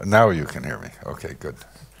 Now you can hear me. Okay, good.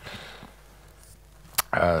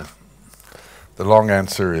 The long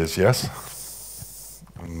answer is yes.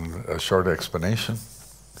 A short explanation.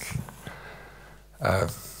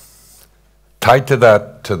 Tied to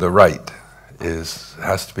that, to the right,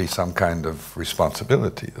 has to be some kind of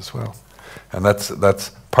responsibility as well. And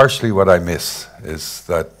that's partially what I miss, is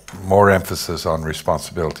that more emphasis on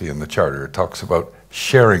responsibility in the Charter. It talks about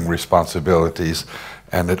sharing responsibilities,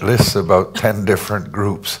 and it lists about 10 different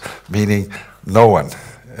groups, meaning no one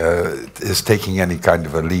is taking any kind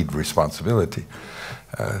of a lead responsibility.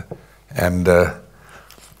 And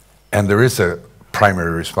there is a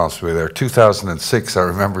primary responsibility there. 2006, I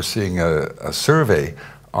remember seeing a survey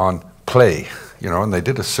on play, and they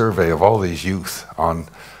did a survey of all these youth on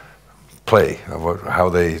play, how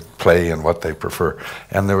they play and what they prefer.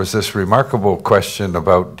 And there was this remarkable question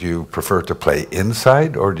about, do you prefer to play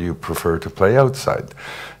inside or do you prefer to play outside?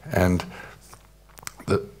 And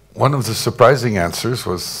one of the surprising answers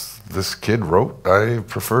was, this kid wrote, I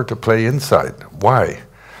prefer to play inside. Why?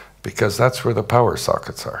 Because that's where the power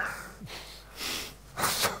sockets are.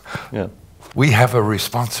 Yeah. We have a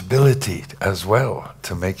responsibility as well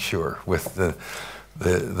to make sure with the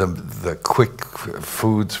quick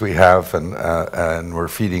foods we have, and we're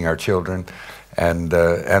feeding our children, and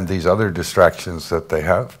these other distractions that they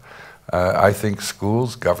have. I think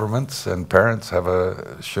schools, governments, and parents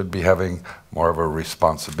should be having more of a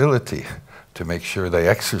responsibility to make sure they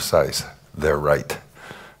exercise their right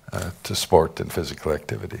to sport and physical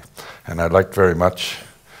activity. And I'd like very much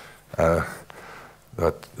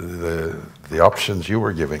that the options you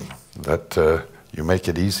were giving, that you make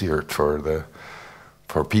it easier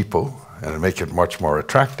for people and make it much more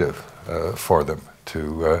attractive for them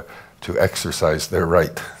to exercise their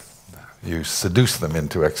right. You seduce them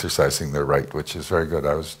into exercising their right, which is very good.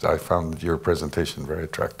 I found your presentation very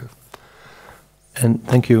attractive. And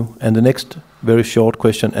thank you. And the next very short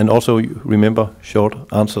question, and also remember short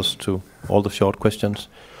answers to all the short questions,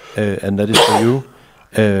 and that is for you.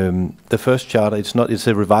 The first charter, it's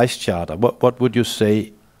a revised charter. What would you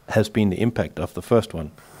say has been the impact of the first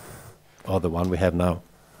one, or the one we have now?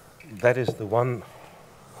 That is the one.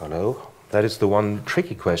 Hello. That is the one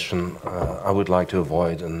tricky question I would like to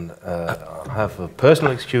avoid, and I have a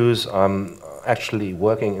personal excuse. I'm actually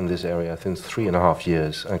working in this area since 3.5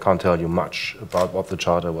 years, and can't tell you much about what the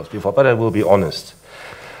Charter was before, but I will be honest.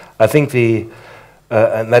 I think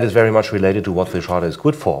and that is very much related to what the Charter is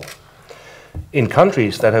good for. In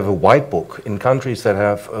countries that have a white book, in countries that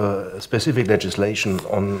have specific legislation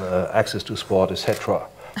on access to sport, etc.,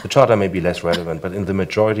 the Charter may be less relevant, but in the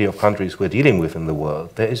majority of countries we're dealing with in the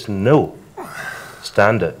world, there is no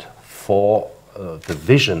standard for the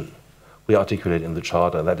vision we articulate in the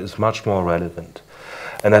Charter that is much more relevant.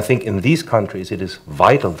 And I think in these countries it is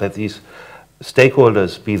vital that these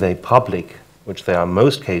stakeholders, be they public, which they are in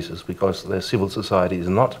most cases because their civil society is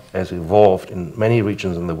not as evolved in many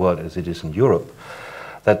regions in the world as it is in Europe,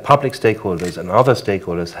 that public stakeholders and other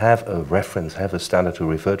stakeholders have a reference, have a standard to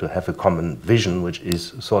refer to, have a common vision, which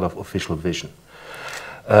is sort of official vision.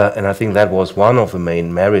 And I think that was one of the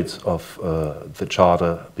main merits of the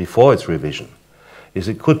Charter before its revision, is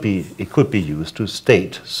it could be used to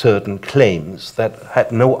state certain claims that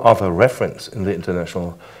had no other reference in the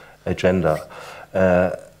international agenda.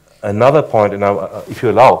 Another point, and if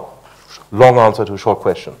you allow, long answer to a short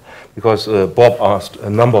question, because Bob asked a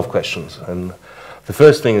number of questions, and the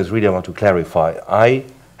first thing is really I want to clarify. I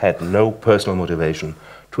had no personal motivation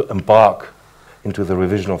to embark into the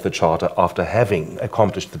revision of the Charter after having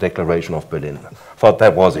accomplished the Declaration of Berlin. Thought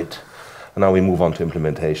that was it. And now we move on to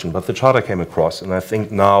implementation. But the Charter came across, and I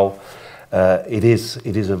think now it is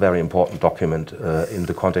a very important document in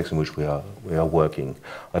the context in which we are working.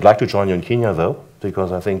 I'd like to join you in Kenya, though,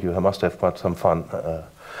 because I think you must have had some fun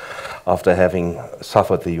after having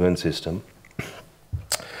suffered the UN system.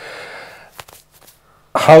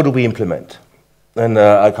 How do we implement? And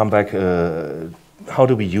I'll come back, how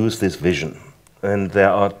do we use this vision? And there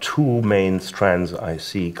are two main strands I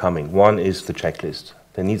see coming. One is the checklist.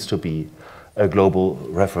 There needs to be a global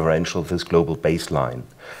referential, this global baseline.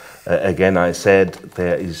 Again, I said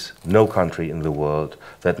there is no country in the world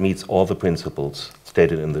that meets all the principles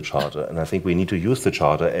stated in the Charter, and I think we need to use the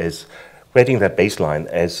Charter as creating that baseline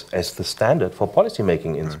as the standard for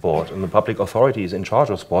policymaking in sport, and the public authorities in charge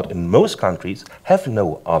of sport in most countries have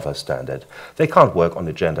no other standard. They can't work on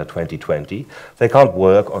Agenda 2020, they can't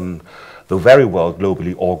work on the very well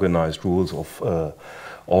globally organized rules of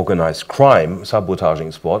organized crime,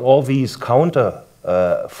 sabotaging sport. All these counter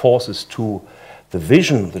forces to the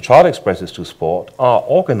vision the Charter expresses to sport are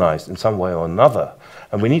organized in some way or another.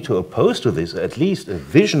 And we need to oppose to this at least a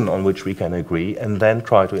vision on which we can agree and then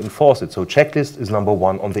try to enforce it. So checklist is number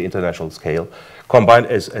one on the international scale, combined,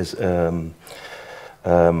 as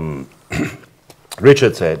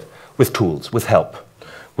Richard said, with tools, with help,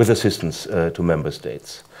 with assistance to member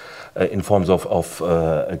states in forms of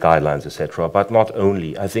guidelines, etc. But not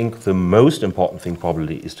only. I think the most important thing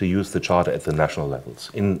probably is to use the Charter at the national levels.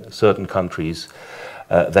 In certain countries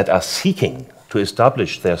that are seeking to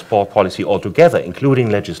establish their sport policy altogether, including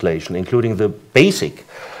legislation, including the basic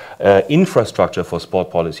infrastructure for sport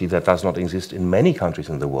policy that does not exist in many countries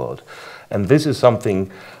in the world. And this is something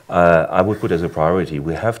I would put as a priority.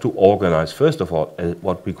 We have to organize, first of all,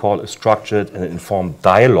 what we call a structured and informed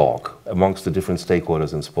dialogue amongst the different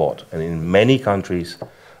stakeholders in sport. And in many countries,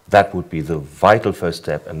 that would be the vital first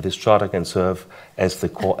step, and this Charter can serve as the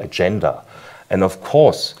core agenda. And of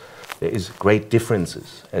course, there is great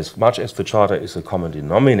differences. As much as the Charter is a common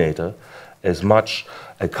denominator, as much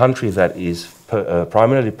a country that is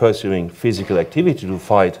primarily pursuing physical activity to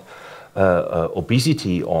fight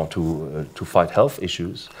obesity or to fight health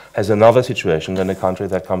issues has another situation than a country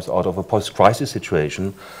that comes out of a post-crisis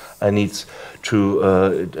situation and needs to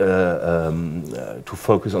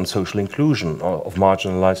focus on social inclusion of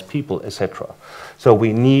marginalized people, etc. So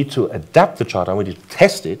we need to adapt the Charter, we need to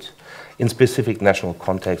test it in specific national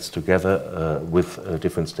contexts together with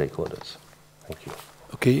different stakeholders. Thank you.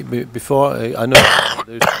 Okay, before I know,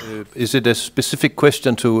 is it a specific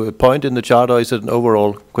question to a point in the Charter, or is it an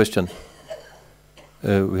overall question?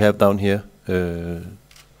 We have down here,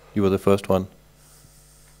 you were the first one.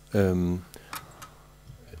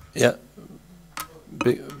 Yeah.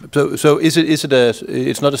 So is it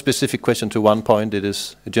it's not a specific question to one point, it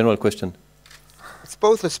is a general question? It's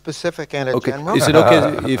both a specific and a general. Is it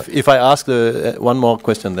okay if I ask one more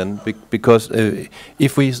question then? Because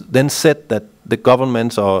if we then said that the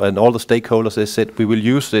governments and all the stakeholders, they said we will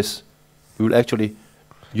use this, we will actually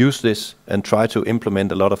use this and try to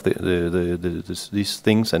implement a lot of these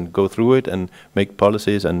things and go through it and make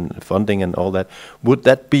policies and funding and all that, would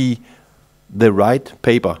that be the right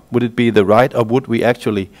paper? Would it be the right, or would we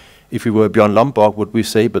actually, if we were Bjørn Lomborg, would we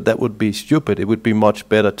say, but that would be stupid, it would be much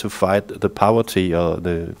better to fight the poverty or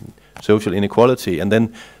the social inequality, and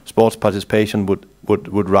then sports participation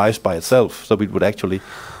would rise by itself, so we would actually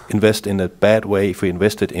invest in a bad way if we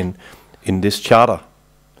invested in this Charter?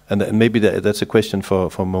 And maybe that's a question for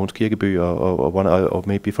Mogens Kirkeby or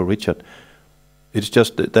maybe for Richard. It's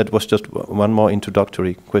just that was just one more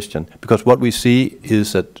introductory question, because what we see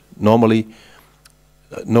is that normally,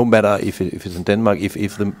 no matter if it's in Denmark,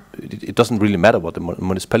 it doesn't really matter what the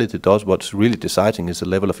municipality does. What's really deciding is the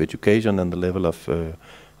level of education and the level of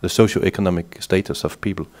the socio-economic status of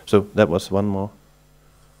people. So that was one more.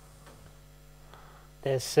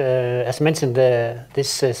 There's, as mentioned,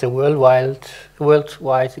 this is a worldwide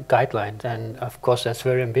guideline, and of course that's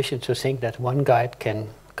very ambitious to think that one guide can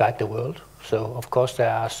guide the world. So of course there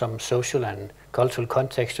are some social and cultural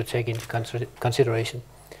contexts to take into consideration.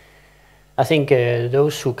 I think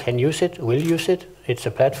those who can use it will use it. It's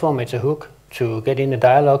a platform, it's a hook to get in a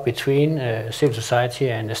dialogue between civil society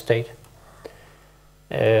and the state.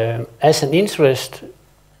 As an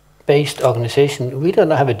interest-based organization, we don't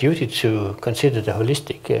have a duty to consider the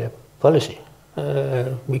holistic policy.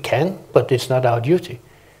 We can, but it's not our duty.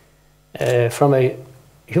 From a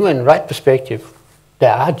human right perspective,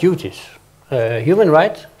 there are duties. Human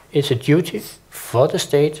right is a duty for the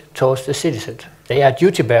state towards the citizen. They are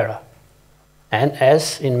duty bearer. And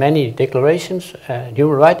as in many declarations,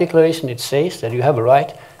 Human Rights Declaration, it says that you have a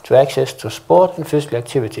right to access to sport and physical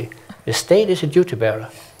activity. The state is a duty bearer.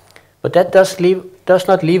 But that does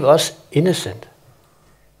not leave us innocent.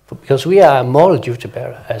 Because we are a moral duty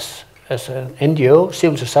bearer. As an NGO,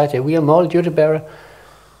 civil society, we are a moral duty bearer.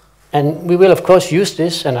 And we will of course use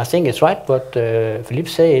this, and I think it's right what Philipp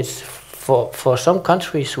said, it's for some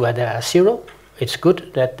countries where there are zero, it's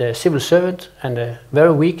good that the civil servant and a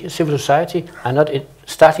very weak civil society are not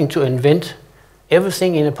starting to invent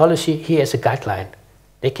everything in a policy here as a guideline.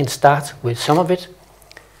 They can start with some of it.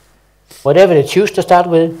 Whatever they choose to start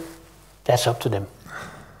with, that's up to them.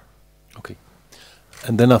 Okay.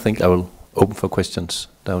 And then I think I will open for questions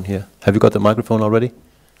down here. Have you got the microphone already?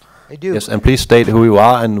 I do. Yes, and please state who you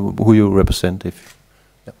are and who you represent.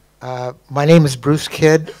 My name is Bruce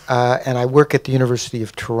Kidd, and I work at the University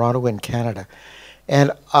of Toronto in Canada.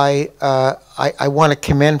 And I want to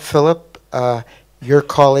commend Philipp, your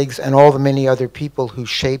colleagues, and all the many other people who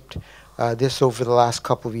shaped this over the last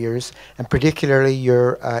couple of years, and particularly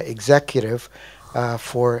your executive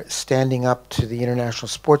for standing up to the international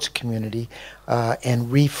sports community and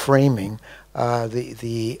reframing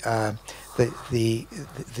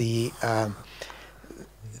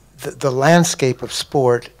the landscape of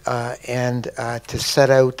sport and to set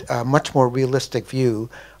out a much more realistic view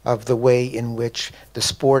of the way in which the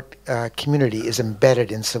sport community is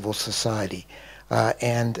embedded in civil society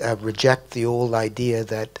and reject the old idea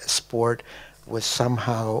that sport was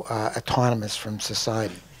somehow autonomous from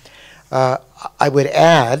society. I would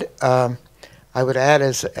add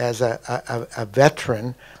as a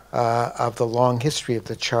veteran of the long history of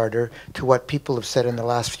the Charter to what people have said in the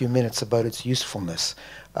last few minutes about its usefulness,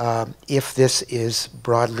 if this is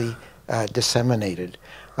broadly disseminated.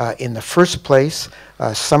 In the first place,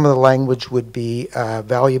 some of the language would be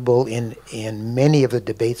valuable in many of the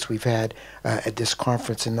debates we've had at this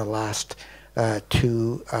conference in the last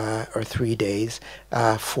 2 or 3 days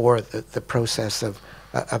for the process of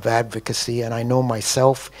advocacy. And I know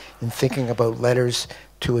myself, in thinking about letters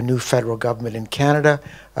to a new federal government in Canada,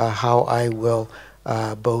 how I will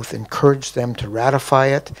both encourage them to ratify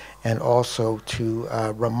it and also to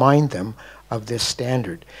remind them of this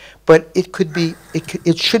standard. But it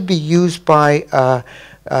should be used by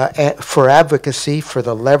for advocacy, for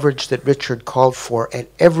the leverage that Richard called for at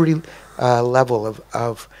every level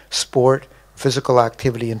of sport, physical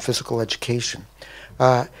activity, and physical education.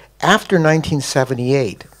 After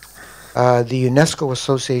 1978, the UNESCO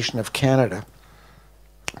Association of Canada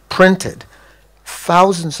printed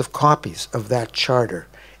thousands of copies of that charter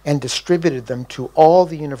and distributed them to all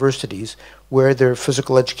the universities where there are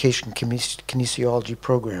physical education kinesiology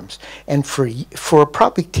programs. And for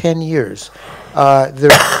probably 10 years,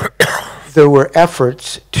 there were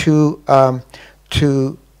efforts to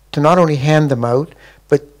not only hand them out,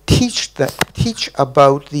 but teach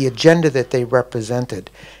about the agenda that they represented,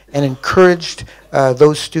 and encouraged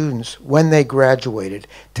those students when they graduated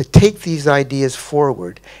to take these ideas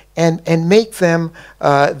forward and make them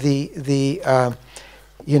the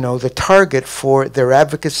target for their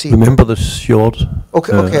advocacy. Remember the short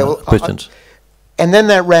questions. And then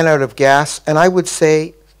that ran out of gas, and I would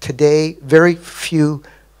say today very few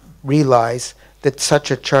realize that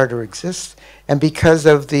such a charter exists, and because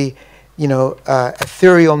of the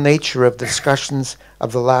ethereal nature of discussions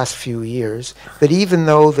of the last few years, that even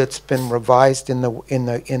though that's been revised in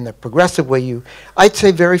the progressive way, I'd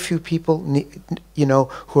say very few people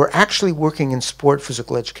who are actually working in sport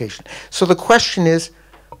physical education. So the question is,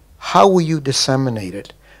 how will you disseminate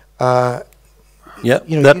it? That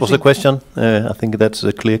was a question. I think that's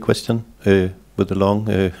a clear question with the long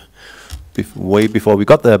way before we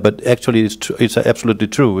got there. But actually, it's absolutely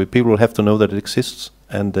true. People will have to know that it exists,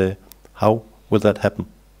 and how will that happen?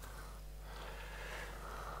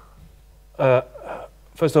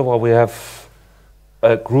 First of all, we have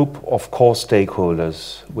a group of core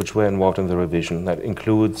stakeholders which were involved in the revision. That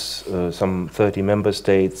includes some 30 member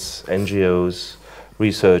states, NGOs,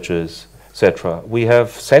 researchers, etc. We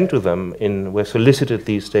have sent to them, we solicited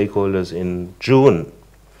these stakeholders in June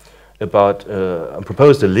about, and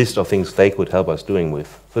proposed a list of things they could help us doing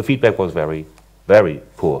with. The feedback was very, very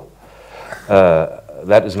poor.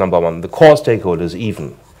 That is number one. The core stakeholders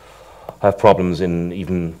even have problems in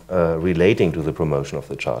even relating to the promotion of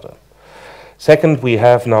the Charter. Second, we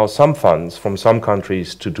have now some funds from some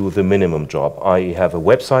countries to do the minimum job. I have a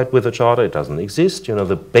website with the Charter, it doesn't exist,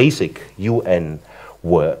 the basic UN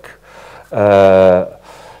work.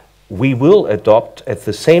 We will adopt, at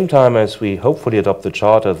the same time as we hopefully adopt the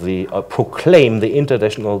Charter, proclaim the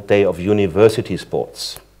International Day of University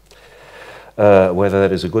Sports. Whether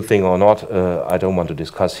that is a good thing or not, I don't want to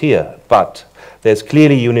discuss here, but there's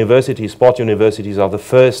clearly sport universities are the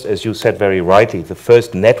first, as you said very rightly, the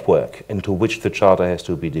first network into which the Charter has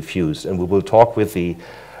to be diffused, and we will talk with the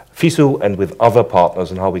FISU and with other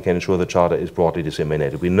partners on how we can ensure the Charter is broadly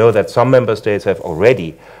disseminated. We know that some member states have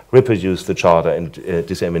already reproduced the Charter and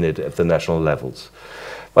disseminated it at the national levels.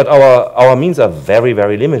 But our means are very,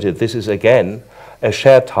 very limited. This is, again, a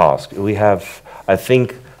shared task. We have, I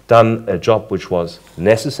think, done a job which was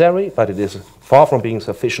necessary, but it is far from being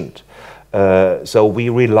sufficient. So we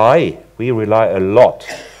rely a lot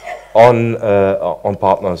on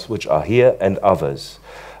partners which are here and others.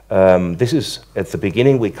 This is at the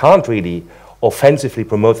beginning. We can't really offensively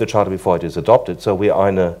promote the Charter before it is adopted. So we are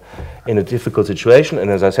in a difficult situation,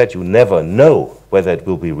 and as I said, you never know whether it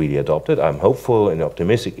will be really adopted. I'm hopeful and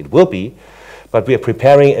optimistic it will be, but we are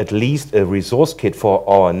preparing at least a resource kit for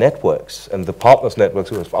our networks, and the partners networks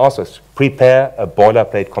who have asked us to prepare a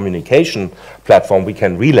boilerplate communication platform we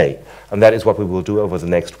can relay, and that is what we will do over the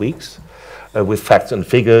next weeks, with facts and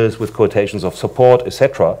figures, with quotations of support,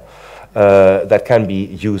 etc., that can be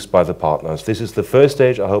used by the partners. This is the first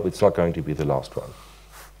stage. I hope it's not going to be the last one.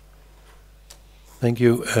 Thank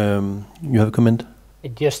you. You have a comment?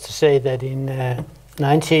 Just to say that in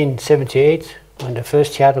 1978, when the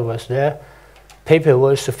first charter was there, paper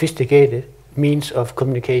was sophisticated means of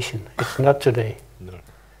communication. It's not today. No.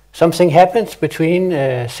 Something happens between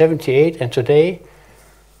 78 and today,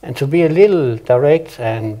 and to be a little direct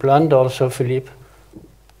and blunt also, Philipp,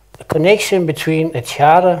 the connection between a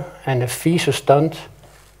charter and a FISO stunt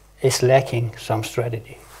is lacking some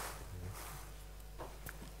strategy.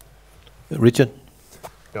 Richard?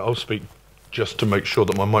 Yeah, I'll speak just to make sure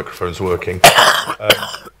that my microphone's working.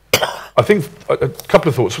 I think a couple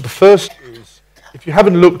of thoughts. So the first is, if you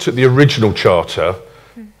haven't looked at the original charter,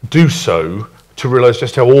 do so to realise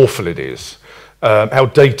just how awful it is, how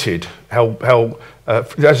dated, how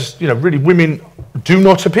as you know, really women do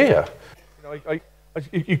not appear. I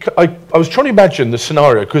was trying to imagine the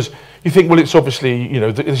scenario, because you think, well, it's obviously, you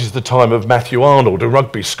know, this is the time of Matthew Arnold, a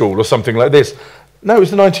rugby school or something like this. No, it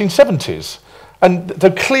was the 1970s. And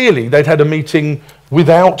clearly they'd had a meeting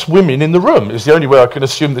without women in the room. It's the only way I can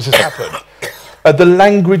assume this has happened. The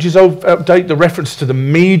language is out of date, the reference to the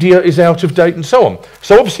media is out of date, and so on.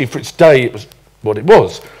 So obviously for its day it was what it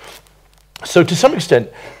was. So to some extent,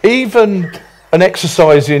 even an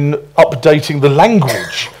exercise in updating the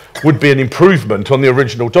language would be an improvement on the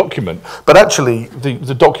original document. But actually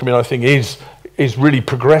the document, I think, is really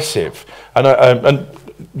progressive. And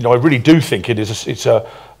you know, I really do think it's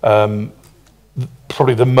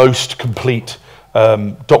probably the most complete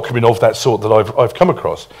document of that sort that I've come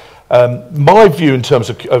across. My view in terms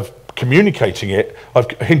of communicating it, I've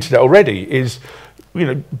hinted at already, is, you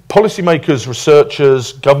know, policymakers,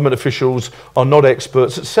 researchers, government officials are not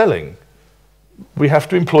experts at selling. We have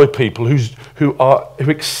to employ people who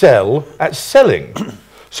excel at selling.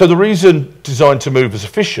 So the reason Design to Move is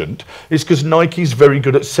efficient is because Nike's very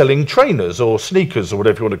good at selling trainers or sneakers or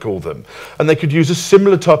whatever you want to call them. And they could use a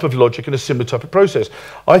similar type of logic and a similar type of process.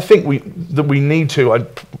 I think that we need to, I'm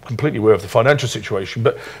completely aware of the financial situation,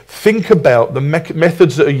 but think about the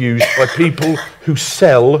methods that are used by people who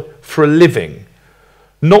sell for a living.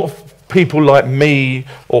 Not people like me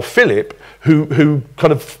or Philip who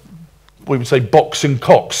kind of, we would say, box and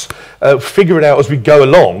cocks, figure it out as we go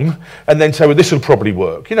along, and then say, well, this will probably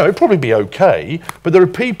work. You know, it'll probably be okay, but there are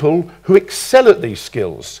people who excel at these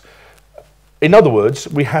skills. In other words,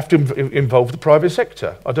 we have to involve the private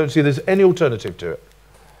sector. I don't see there's any alternative to it.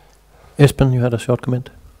 Esben, you had a short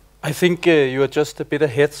comment. I think you are just a bit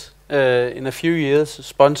ahead. In a few years,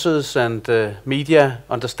 sponsors and media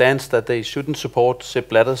understands that they shouldn't support Sepp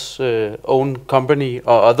Blatter's own company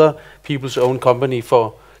or other people's own company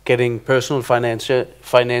for getting personal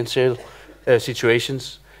financial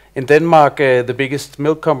situations. In Denmark, the biggest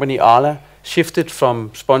milk company, Arla, shifted from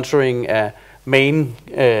sponsoring a main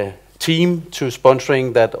team to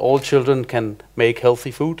sponsoring that all children can make healthy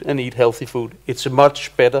food and eat healthy food. It's a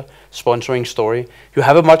much better sponsoring story. You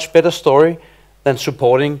have a much better story than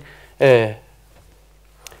supporting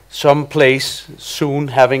some place soon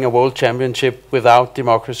having a world championship without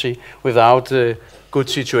democracy, without good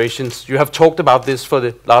situations. You have talked about this for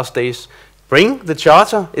the last days. Bring the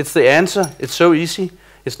charter, it's the answer, it's so easy,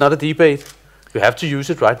 it's not a debate. You have to use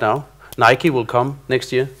it right now. Nike will come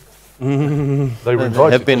next year.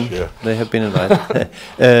 They have been invited.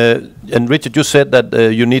 And Richard, you said that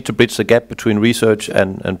you need to bridge the gap between research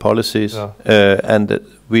and policies. Yeah. And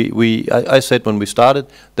I said when we started,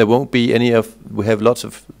 there won't be any of. We have lots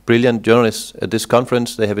of brilliant journalists at this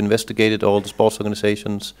conference. They have investigated all the sports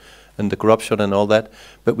organizations and the corruption and all that,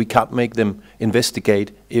 but we can't make them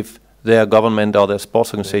investigate if their government or their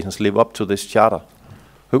sports organizations live up to this charter.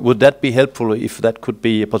 Would that be helpful if that could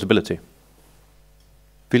be a possibility?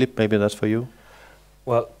 Philipp, maybe that's for you.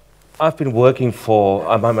 Well, I've been working for,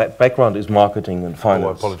 my background is marketing and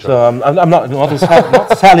finance. Oh, I apologize. So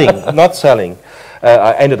I'm not selling.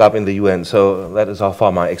 I ended up in the UN, so that is how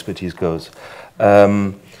far my expertise goes.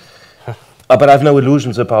 But I have no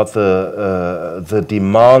illusions about the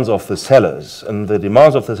demands of the sellers. And the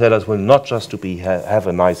demands of the sellers will not just to be have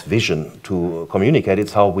a nice vision to communicate,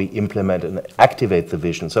 it's how we implement and activate the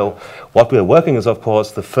vision. So what we are working is, of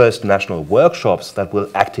course, the first national workshops that will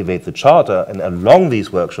activate the charter. And along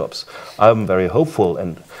these workshops, I'm very hopeful,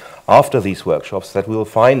 and after these workshops that we'll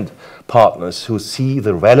find partners who see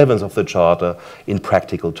the relevance of the Charter in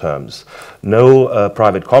practical terms. No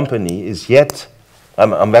private company is yet,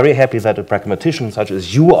 I'm very happy that a pragmatician such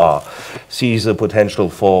as you are sees the potential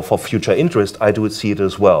for future interest. I do see it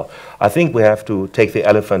as well. I think we have to take the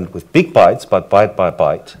elephant with big bites, but bite by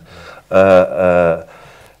bite.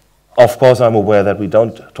 Of course, I'm aware that we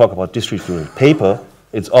don't talk about distributing paper.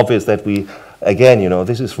 It's obvious that we, again, you know,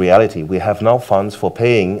 this is reality. We have now funds for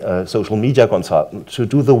paying a social media consultant to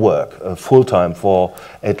do the work full-time for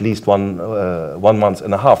at least 1 month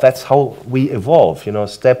and a half. That's how we evolve, you know,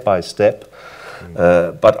 step by step.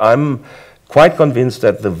 But I'm quite convinced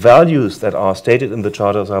that the values that are stated in the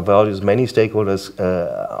charters are values many stakeholders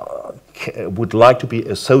would like to be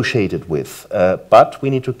associated with, but we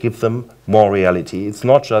need to give them more reality. It's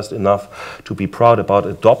not just enough to be proud about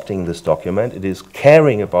adopting this document, it is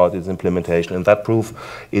caring about its implementation, and that proof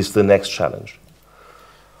is the next challenge.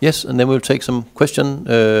 Yes, and then we'll take some question.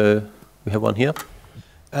 We have one here.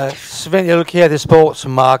 Sven, you look here at the sports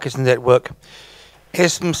markets and network.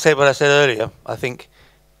 Esben said what I said earlier, I think,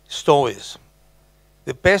 stories.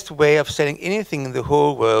 The best way of selling anything in the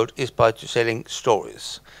whole world is by selling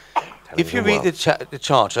stories. If you read the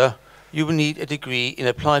Charter, you will need a degree in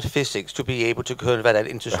applied physics to be able to convert that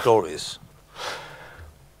into stories.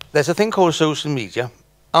 There's a thing called social media.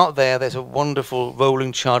 Out there's a wonderful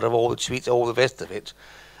rolling chart of all the tweets, all the rest of it.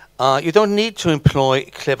 You don't need to employ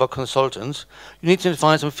clever consultants. You need to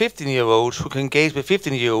find some 15-year-olds who can engage with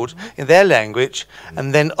 15-year-olds in their language,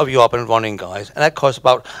 and then you're up and running, guys. And that costs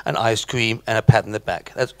about an ice cream and a pat in the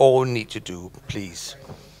back. That's all we need to do, please.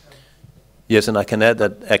 Yes, and I can add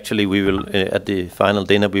that actually we will, at the final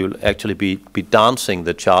dinner, we will actually be dancing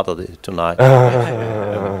the Charter tonight.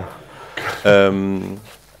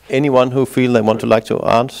 Anyone who feel they want to like to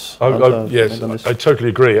answer? Yes, I totally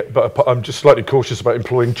agree, but I'm just slightly cautious about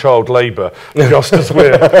employing child labour, just as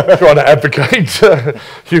we're trying to advocate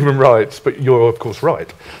human rights, but you're of course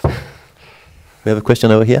right. We have a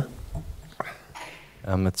question over here.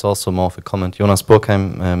 It's also more of a comment. Jonas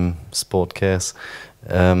Burkheim, Sport Cares.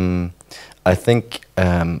 I think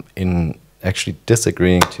in actually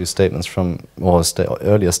disagreeing to statements from, or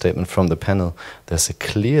earlier statement from the panel, there's a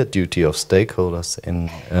clear duty of stakeholders in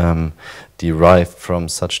derived from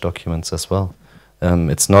such documents as well.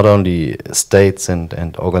 It's not only states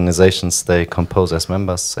and organizations they compose as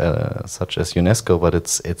members, such as UNESCO, but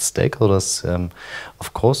it's stakeholders,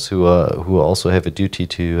 of course, who also have a duty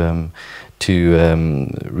to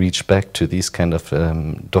reach back to these kind of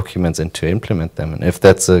documents and to implement them. And if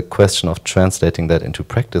that's a question of translating that into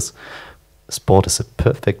practice, sport is a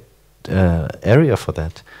perfect area for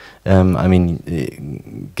that. I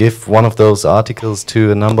mean, give one of those articles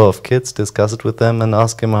to a number of kids, discuss it with them, and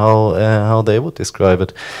ask them how they would describe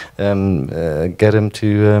it. Get them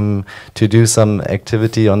to do some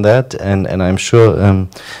activity on that, and I'm sure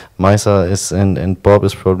Maisa is and Bob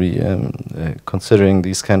is probably considering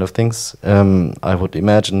these kind of things. I would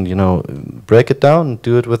imagine, you know, break it down,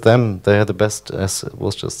 do it with them. They are the best, as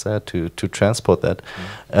was just said, to transport that.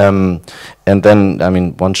 And then, I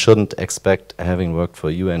mean, one shouldn't expect, having worked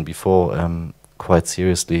for UN before, quite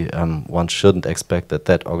seriously, one shouldn't expect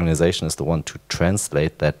that organization is the one to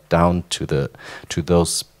translate that down to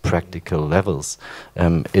those practical levels.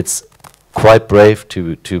 It's quite brave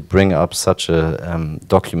to bring up such a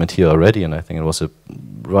document here already, and I think it was a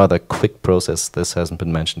rather quick process. This hasn't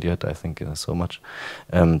been mentioned yet, I think, so much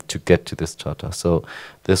to get to this charter. So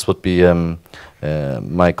this would be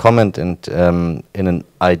my comment, and in an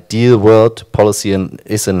ideal world, policy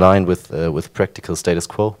is in line with practical status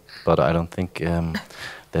quo, but I don't think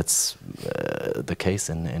that's the case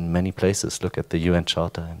in many places. Look at the UN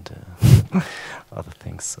Charter and other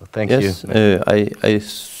things. So thank you. I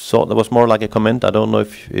thought that was more like a comment. I don't know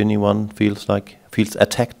if anyone feels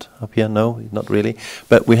attacked up here. No, not really.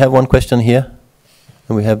 But we have one question here,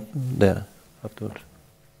 and we have there afterwards.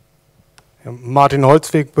 Martin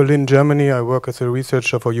Holzweg, Berlin, Germany. I work as a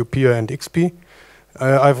researcher for UPIA and ICSSPE.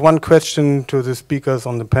 I have one question to the speakers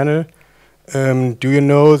on the panel. Do you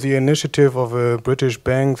know the initiative of a British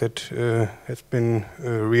bank that has been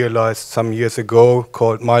realized some years ago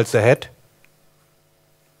called Miles Ahead?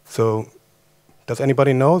 So, does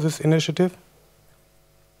anybody know this initiative?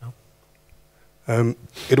 No.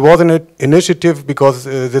 It was an initiative because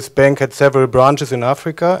this bank had several branches in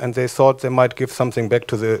Africa, and they thought they might give something back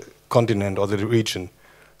to the continent or the region.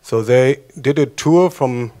 So they did a tour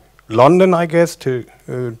from London, I guess, to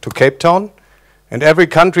Cape Town. And every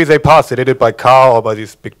country they passed, they did it by car or by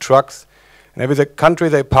these big trucks. And every country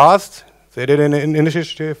they passed, they did an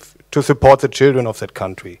initiative to support the children of that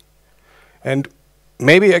country. And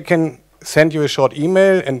maybe I can send you a short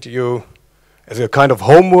email and you, as a kind of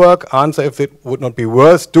homework, answer if it would not be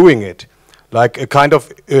worth doing it. Like a kind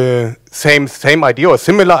of same idea or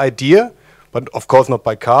similar idea, but of course not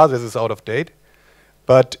by car, this is out of date.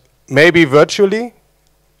 But maybe virtually,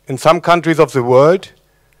 in some countries of the world,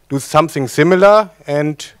 do something similar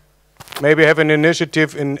and maybe have an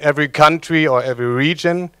initiative in every country or every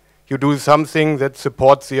region. You do something that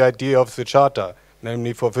supports the idea of the Charter,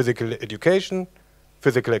 namely for physical education,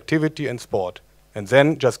 physical activity and sport. And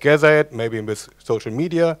then just gather it, maybe with social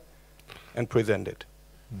media, and present it.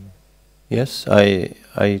 Yes,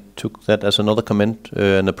 I took that as another comment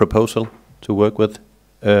and a proposal to work with.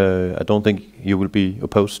 I don't think you will be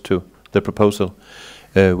opposed to the proposal.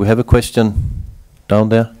 We have a question down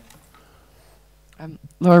there.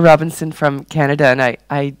 Laura Robinson from Canada, and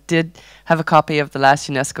I did have a copy of the last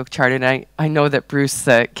UNESCO Charter, and I know that Bruce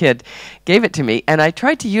Kidd gave it to me, and I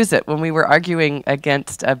tried to use it when we were arguing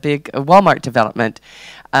against a big Walmart development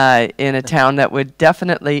in a town that would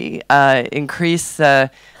definitely increase the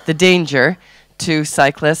danger to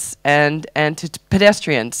cyclists and to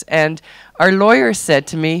pedestrians. And our lawyer said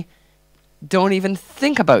to me, don't even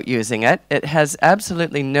think about using it. It has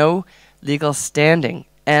absolutely no legal standing.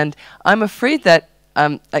 And I'm afraid that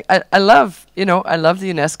I love the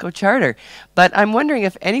UNESCO Charter, but I'm wondering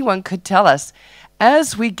if anyone could tell us,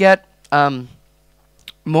 as we get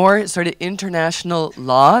more sort of international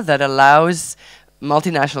law that allows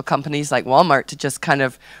multinational companies like Walmart to just kind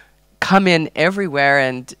of come in everywhere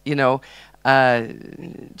and,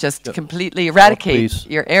 just completely eradicate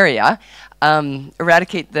your area,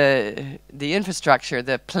 eradicate the infrastructure,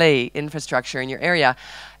 the play infrastructure in your area.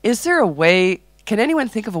 Is there a way, can anyone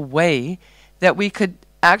think of a way that we could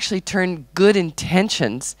actually turn good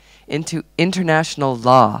intentions into international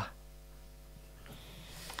law?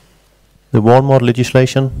 The Walmart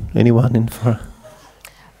legislation, anyone in for?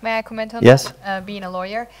 May I comment on yes. that, being a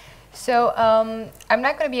lawyer? So I'm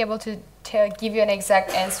not going to be able to give you an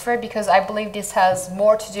exact answer because I believe this has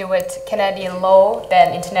more to do with Canadian law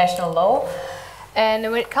than international law. And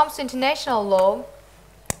when it comes to international law,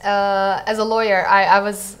 as a lawyer, I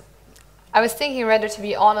was thinking whether to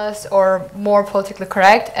be honest or more politically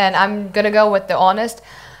correct, and I'm going to go with the honest.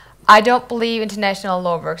 I don't believe international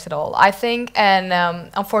law works at all. I think, and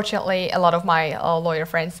unfortunately a lot of my lawyer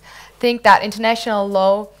friends think that international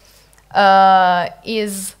law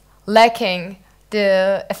is lacking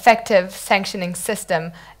the effective sanctioning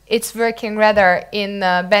system. It's working rather in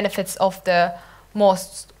benefits of the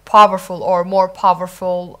most powerful or more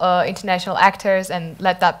powerful international actors, and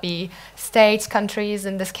let that be states, countries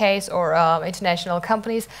in this case, or international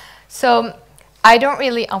companies. So I don't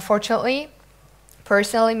really, unfortunately,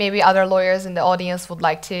 personally, maybe other lawyers in the audience would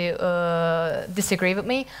like to disagree with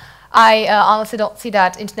me. I honestly don't see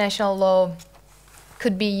that international law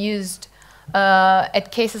could be used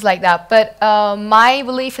at cases like that. But my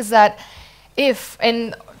belief is that if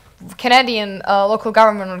in Canadian local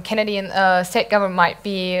government or Canadian state government might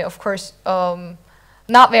be, of course,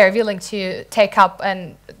 not very willing to take up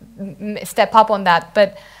and step up on that.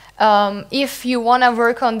 But if you want to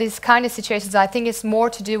work on these kind of situations, I think it's more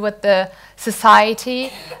to do with the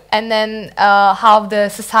society, and then how the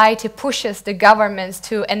society pushes the governments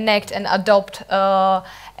to enact and adopt a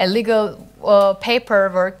legal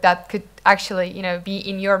paperwork that could actually, be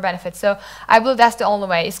in your benefit. So I believe that's the only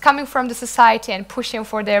way. It's coming from the society and pushing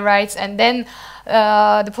for their rights, and then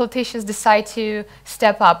the politicians decide to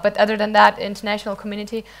step up. But other than that, international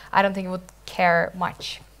community, I don't think it would care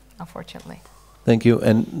much, unfortunately. Thank you.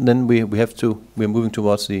 And then we're moving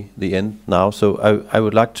towards the end now. So I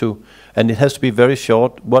would like to, and it has to be very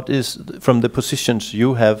short. What is, from the positions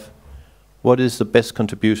you have, what is the best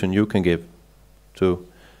contribution you can give to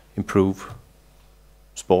improve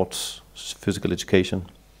sports, physical education,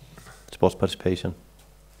 sports participation,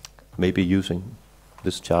 maybe using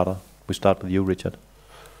this charter? We start with you, Richard.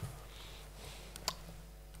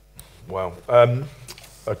 Wow.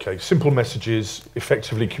 Okay, simple messages,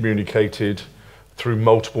 effectively communicated through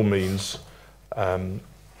multiple means.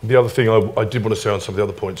 The other thing I did want to say on some of the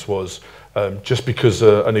other points was, just because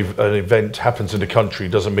an event happens in a country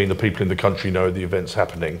doesn't mean the people in the country know the event's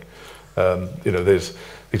happening.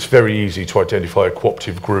 It's very easy to identify a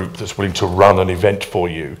cooperative group that's willing to run an event for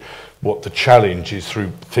you. What the challenge is, through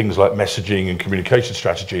things like messaging and communication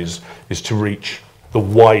strategies, is to reach the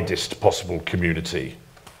widest possible community.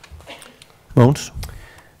 Mogens?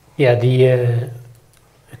 Yeah, the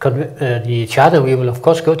charter, we will of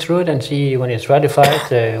course go through it and see when it's ratified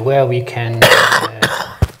where we can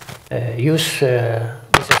use this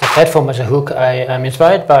as a platform, as a hook. I'm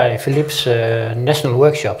inspired by Philipp's national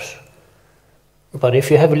workshops. But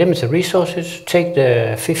if you have limited resources, take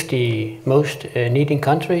the 50 most needing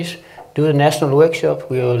countries, do a national workshop.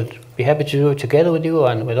 We will be happy to do it together with you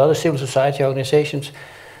and with other civil society organizations.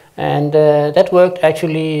 And that worked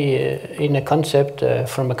actually in a concept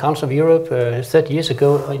from the Council of Europe 30 years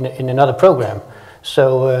ago in another program.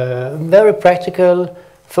 So very practical,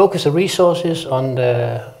 focus the resources on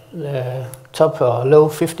the top or low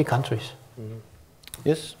 50 countries. Mm-hmm.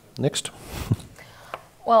 Yes, next.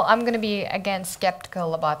 Well, I'm going to be, again,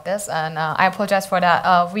 skeptical about this, and I apologize for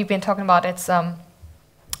that. We've been talking about its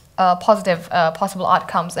positive possible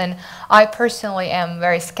outcomes, and I personally am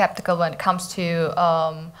very skeptical when it comes to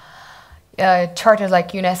charters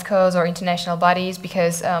like UNESCO's or international bodies,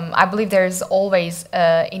 because I believe there's always,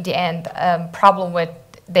 in the end, problem with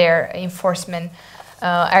their enforcement.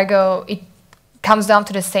 Ergo, it comes down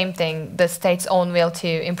to the same thing: the state's own will to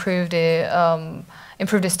improve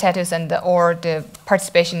the status and or the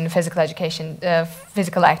participation in physical education,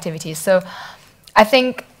 physical activities. So, I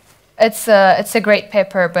think it's a great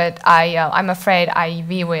paper, but I'm afraid I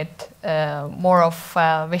view it more of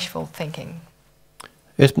wishful thinking.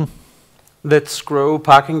 Esben? Let's Grow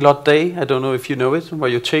Parking Lot Day. I don't know if you know it, where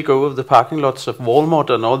you take over the parking lots of Walmart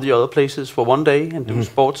and all the other places for one day and do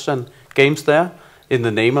sports and games there in the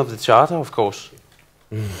name of the charter, of course.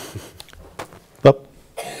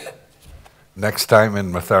 Next time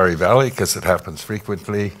in Mathare Valley, because it happens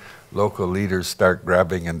frequently, local leaders start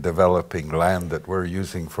grabbing and developing land that we're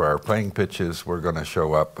using for our playing pitches. We're going to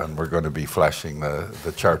show up and we're going to be flashing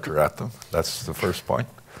the charter at them. That's the first point.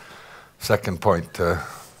 Second point,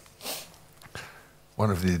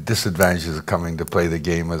 one of the disadvantages of coming to play the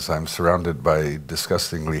game is I'm surrounded by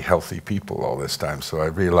disgustingly healthy people all this time, so I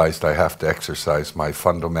realized I have to exercise my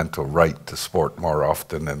fundamental right to sport more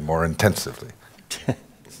often and more intensively.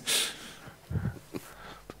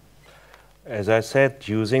 As I said,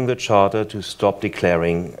 using the charter to stop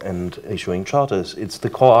declaring and issuing charters. It's the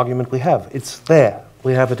core argument we have. It's there.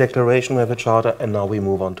 We have a declaration, we have a charter, and now we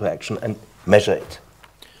move on to action and measure it.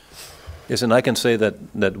 Yes, and I can say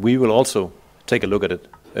that we will also take a look at it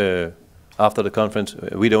after the conference.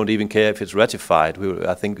 We don't even care if it's ratified.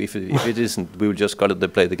 I think if it isn't, we will just call it the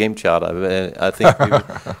Play the Game Charter. I think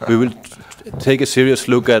we will take a serious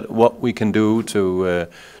look at what we can do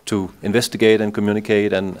to investigate and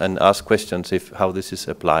communicate and ask questions how this is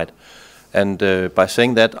applied. And by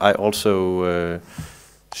saying that, I also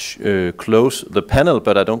close the panel,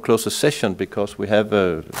 but I don't close the session because we have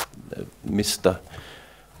Mr.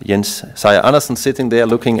 Jens Sejer Andersen sitting there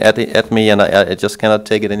looking at me, and I just cannot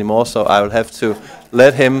take it anymore, so I will have to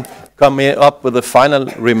let him come up with the final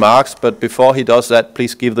remarks. But before he does that,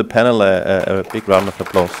 please give the panel a big round of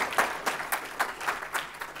applause.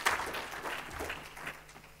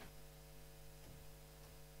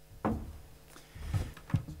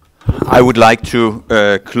 I would like to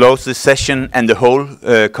close this session and the whole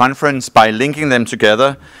conference by linking them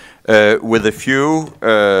together with a few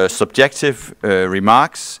subjective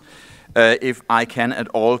remarks. If I can at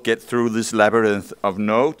all get through this labyrinth of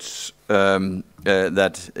notes,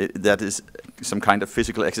 that is some kind of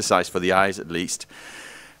physical exercise for the eyes at least.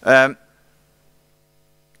 There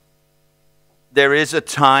is a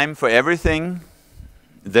time for everything.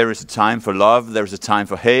 There is a time for love, there is a time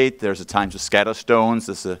for hate, there is a time to scatter stones,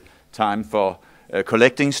 there's a time for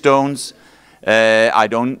collecting stones.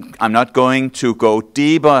 I'm not going to go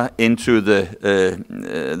deeper into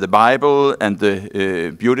the Bible and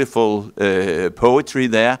the beautiful poetry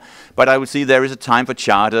there, but I would say there is a time for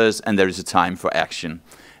charters and there is a time for action.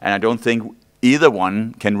 And I don't think either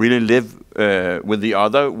one can really live with the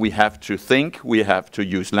other. We have to think, we have to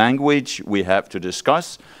use language, we have to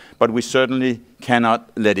discuss, but we certainly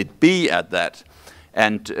cannot let it be at that.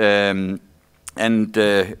 And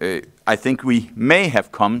I think we may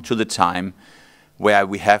have come to the time where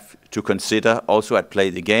we have to consider also at Play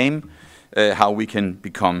the Game how we can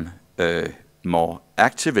become more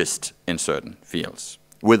activist in certain fields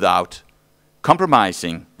without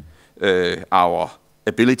compromising our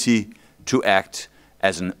ability to act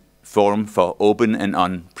as a forum for open and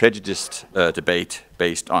unprejudiced debate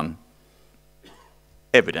based on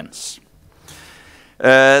evidence.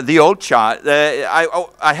 The old chart,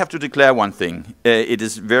 I have to declare one thing. It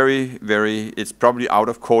is it's probably out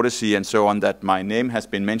of courtesy and so on that my name has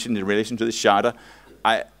been mentioned in relation to this charter.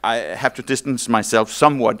 I have to distance myself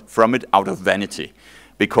somewhat from it out of vanity,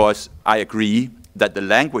 because I agree that the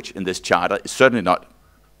language in this charter is certainly not,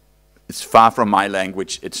 it's far from my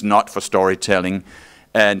language, it's not for storytelling,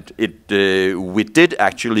 and we did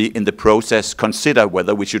actually in the process consider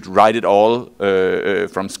whether we should write it all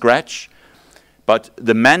from scratch. But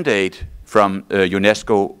the mandate from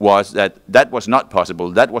UNESCO was that that was not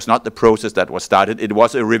possible. That was not the process that was started. It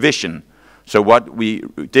was a revision. So what we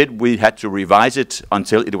did, we had to revise it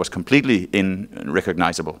until it was completely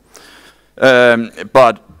unrecognizable.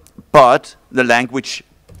 But the language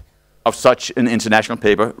of such an international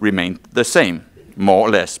paper remained the same, more or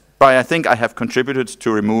less. But I think I have contributed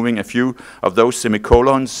to removing a few of those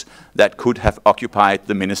semicolons that could have occupied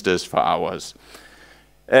the ministers for hours.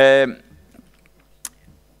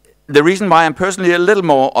 The reason why I'm personally a little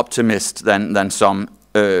more optimist than some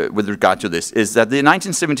with regard to this is that the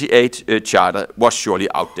 1978 Charter was surely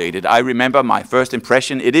outdated. I remember my first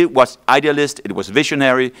impression. It was idealist, it was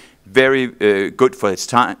visionary, very good for its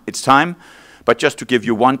time. But just to give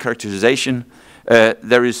you one characterization,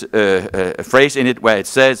 there is a phrase in it where it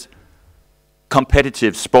says,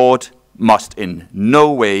 competitive sport must in no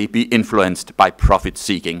way be influenced by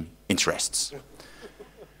profit-seeking interests.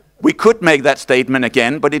 We could make that statement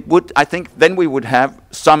again, but it would, I think, then we would have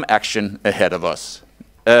some action ahead of us.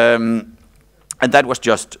 And that was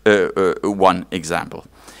just one example.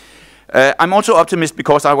 I'm also optimistic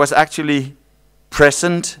because I was actually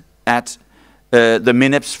present at the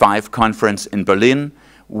MINEPS 5 conference in Berlin,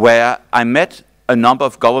 where I met a number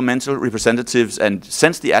of governmental representatives and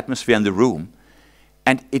sensed the atmosphere in the room.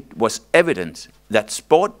 And it was evident that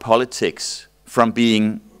sport politics, from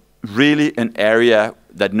being really an area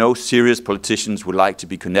that no serious politicians would like to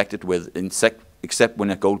be connected with, except when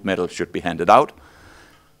a gold medal should be handed out,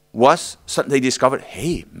 was something they discovered,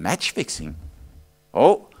 hey, match fixing.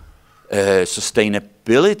 Oh,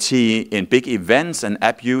 sustainability in big events and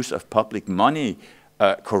abuse of public money,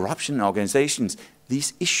 corruption in organizations.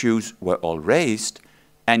 These issues were all raised,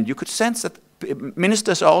 and you could sense that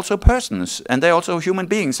ministers are also persons, and they're also human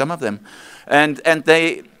beings, some of them. And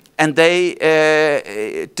they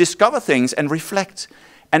discover things and reflect.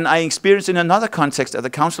 And I experienced in another context at the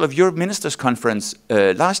Council of Europe Ministers Conference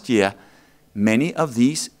last year, many of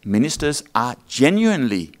these ministers are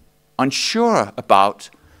genuinely unsure about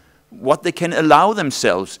what they can allow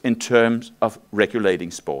themselves in terms of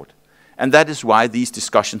regulating sport. And that is why these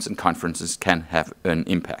discussions and conferences can have an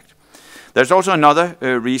impact. There's also another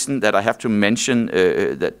reason that I have to mention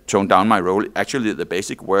that toned down my role. Actually, the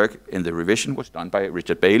basic work in the revision was done by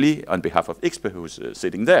Richard Bailey on behalf of ICSPE, who's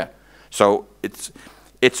sitting there. So it's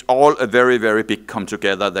all a very, very big come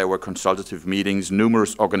together. There were consultative meetings,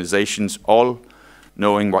 numerous organizations, all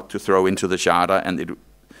knowing what to throw into the charter. And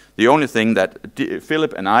the only thing that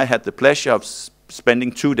Philipp and I had the pleasure of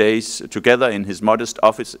spending 2 days together in his modest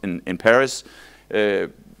office in Paris,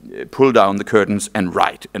 pull down the curtains and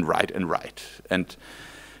write and write and write. And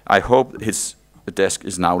I hope his desk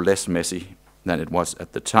is now less messy than it was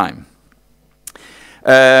at the time.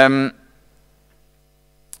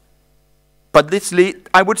 But this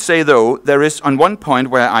I would say, though, there is on one point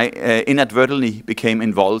where I inadvertently became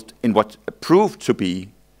involved in what proved to be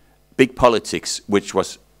big politics, which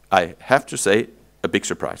was, I have to say, a big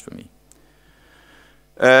surprise for me.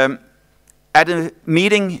 At a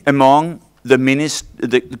meeting among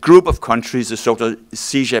the group of countries, the so-called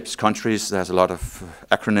CGEPS countries, there's a lot of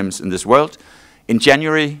acronyms in this world, in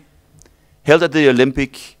January, held at the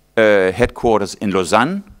Olympic headquarters in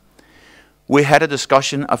Lausanne, we had a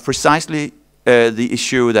discussion of precisely the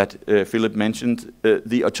issue that Philipp mentioned,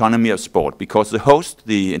 the autonomy of sport, because the host,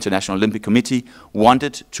 the International Olympic Committee,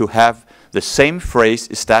 wanted to have the same phrase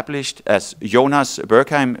established as Jonas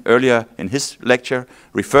Bergheim earlier in his lecture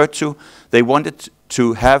referred to. They wanted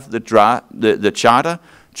to have the charter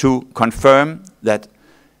to confirm that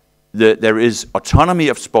there is autonomy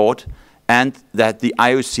of sport and that the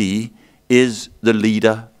IOC is the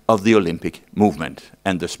leader of the Olympic movement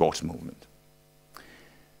and the sports movement.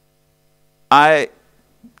 I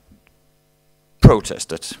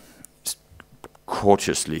protested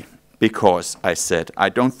cautiously because I said I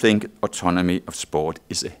don't think autonomy of sport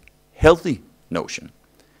is a healthy notion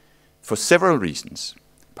for several reasons.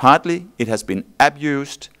 Partly it has been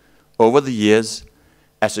abused over the years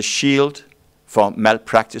as a shield for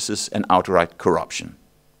malpractices and outright corruption.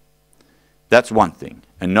 That's one thing.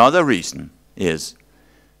 Another reason is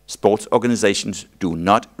sports organizations do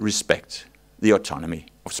not respect the autonomy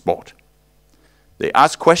of sport. They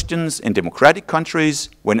ask questions in democratic countries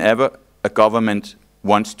whenever a government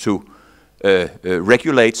wants to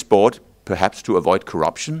regulate sport, perhaps to avoid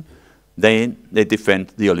corruption. They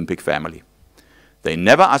defend the Olympic family. They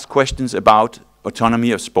never ask questions about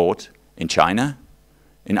autonomy of sport in China,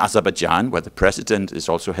 in Azerbaijan, where the president is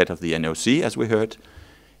also head of the NOC, as we heard.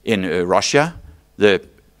 In Russia, the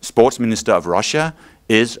sports minister of Russia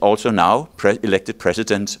is also now elected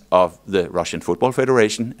president of the Russian Football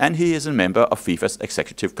Federation, and he is a member of FIFA's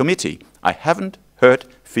executive committee. I haven't heard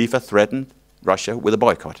FIFA threaten Russia with a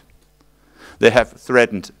boycott. They have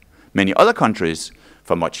threatened many other countries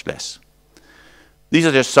for much less. These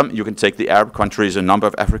are just some. You can take the Arab countries, a number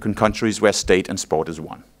of African countries where state and sport is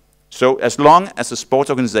one. So as long as the sports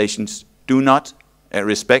organizations do not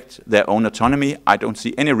respect their own autonomy, I don't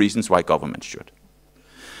see any reasons why governments should.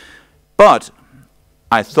 But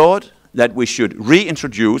I thought that we should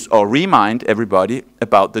reintroduce or remind everybody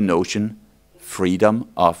about the notion freedom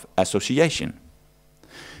of association.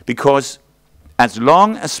 Because as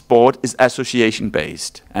long as sport is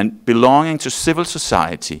association-based and belonging to civil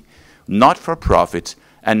society, not for profit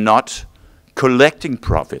and not collecting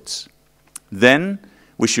profits, then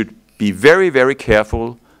we should be very, very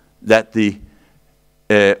careful that the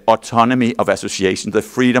autonomy of associations, the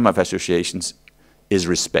freedom of associations is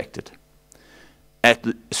respected. As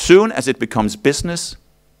soon as it becomes business,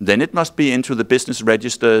 then it must be into the business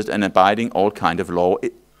registers and abiding all kind of law.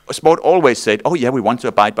 Sport always said, oh yeah, we want to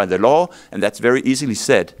abide by the law, and that's very easily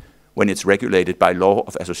said when it's regulated by law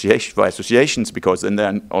of association for associations, because then there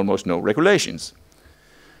are almost no regulations.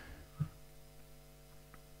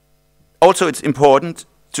 Also, it's important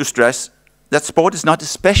to stress that sport is not a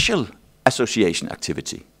special association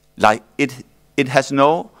activity. Like it has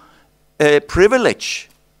no privilege.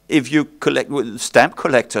 If you collect with stamp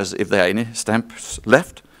collectors, if there are any stamps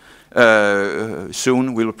left,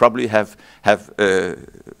 soon we'll probably have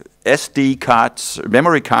SD cards,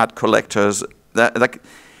 memory card collectors. Like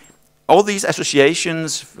all these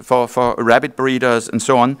associations for rabbit breeders and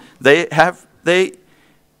so on, they have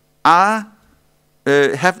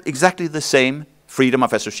exactly the same freedom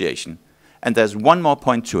of association. And there's one more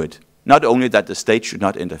point to it. Not only that the state should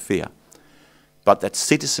not interfere, but that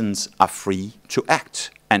citizens are free to act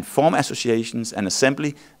and form associations and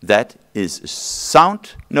assembly. That is a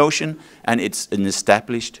sound notion, and it's an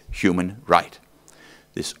established human right.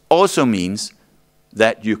 This also means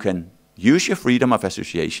that you can use your freedom of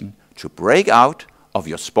association to break out of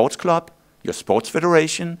your sports club, your sports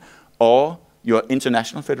federation, or your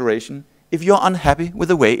international federation if you're unhappy with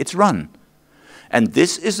the way it's run. And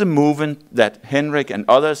this is a movement that Henrik and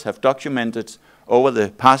others have documented over the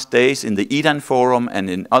past days in the Idan forum and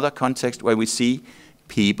in other contexts, where we see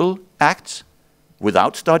people act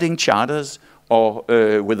without studying charters or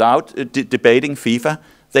without debating FIFA.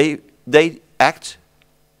 They act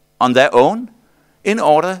on their own in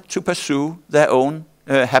order to pursue their own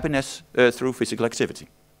happiness through physical activity.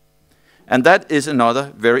 And that is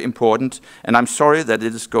another very important, and I'm sorry that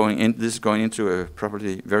this is going into a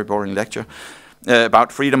probably very boring lecture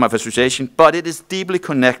about freedom of association, but it is deeply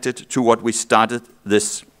connected to what we started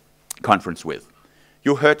this conference with.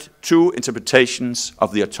 You heard two interpretations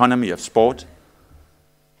of the autonomy of sport.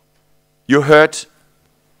 You heard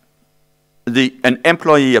an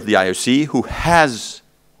employee of the IOC who has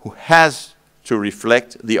to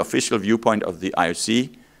reflect the official viewpoint of the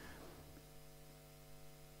IOC,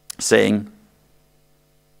 saying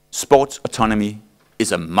sports autonomy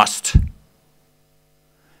is a must.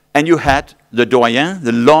 And you had the doyen,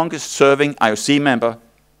 the longest serving IOC member,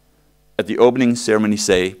 at the opening ceremony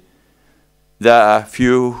say, there are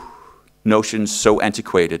few notions so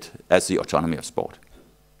antiquated as the autonomy of sport.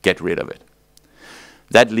 Get rid of it.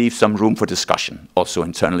 That leaves some room for discussion, also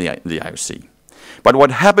internally in the IOC. But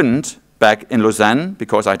what happened back in Lausanne,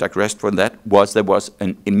 because I digressed from that, was there was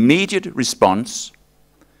an immediate response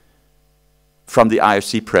from the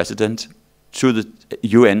IOC president to the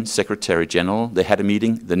UN Secretary General. They had a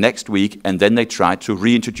meeting the next week, and then they tried to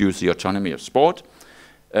reintroduce the autonomy of sport.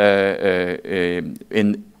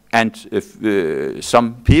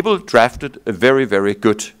 Some people drafted a very, very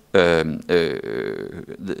good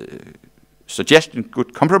suggestion,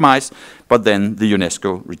 good compromise, but then the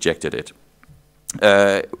UNESCO rejected it.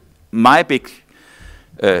 My big,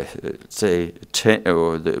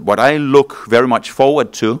 what I look very much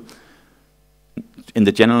forward to in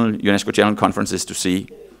the UNESCO General Conference is to see,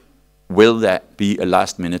 will there be a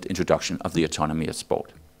last-minute introduction of the autonomy of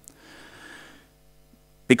sport?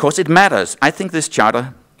 Because it matters. I think this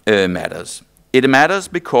charter matters. It matters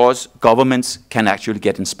because governments can actually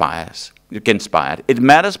get inspired. It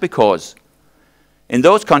matters because in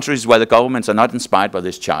those countries where the governments are not inspired by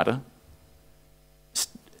this charter,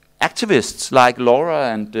 activists like Laura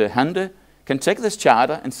and Hande can take this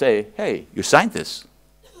charter and say, hey, you signed this.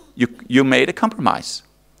 You made a compromise.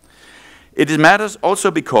 It matters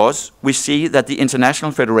also because we see that the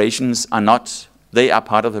international federations are not, they are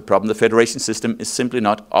part of the problem. The federation system is simply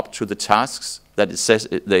not up to the tasks that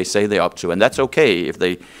they say they're up to. And that's okay. If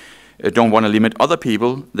they don't want to limit other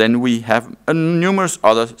people, then we have numerous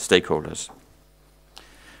other stakeholders.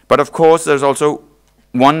 But of course, there's also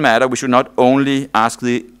one matter, we should not only ask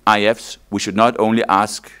the IFs, we should not only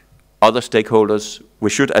ask other stakeholders, we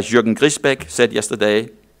should, as Jürgen Grisbeck said yesterday,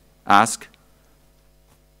 ask,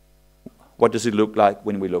 what does it look like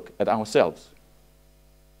when we look at ourselves?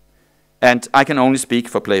 And I can only speak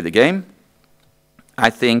for Play the Game. I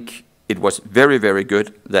think it was very, very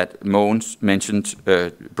good that Mogens mentioned,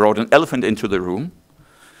 brought an elephant into the room.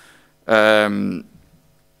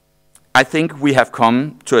 I think we have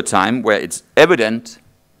come to a time where it's evident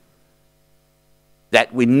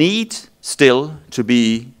that we need still to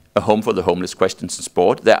be a home for the homeless questions in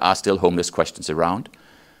sport. There are still homeless questions around.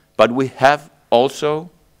 But we have also,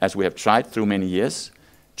 as we have tried through many years,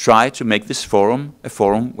 tried to make this forum a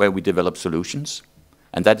forum where we develop solutions.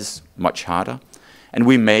 And that is much harder. And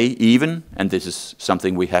we may even, and this is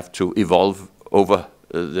something we have to evolve over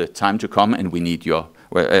the time to come, and we need your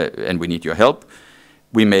help,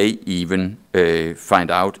 we may even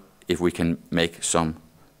find out if we can make some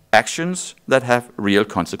actions that have real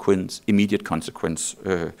consequence, immediate consequence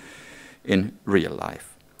in real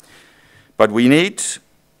life. But we need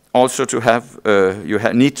also to have,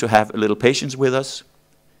 need to have a little patience with us.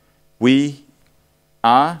 We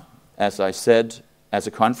are, as I said, as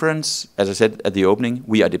a conference, as I said at the opening,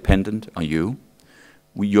 we are dependent on you.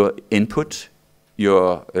 Your input,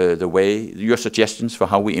 your suggestions for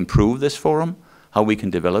how we improve this forum, how we can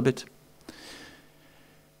develop it.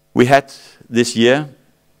 We had this year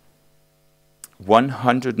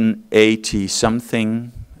 180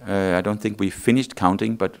 something, I don't think we finished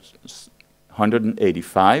counting, but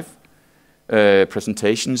 185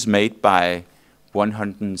 presentations made by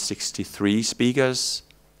 163 speakers.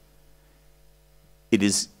 It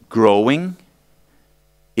is growing.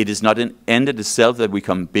 It is not an end in itself that we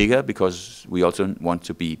become bigger, because we also want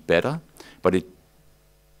to be better, but it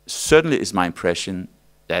certainly is my impression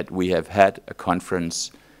that we have had a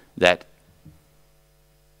conference that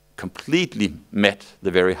completely met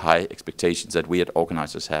the very high expectations that we as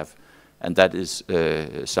organizers have, and that is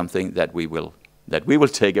something that we will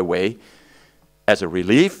take away as a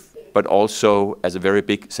relief, but also as a very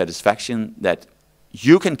big satisfaction that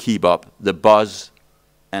you can keep up the buzz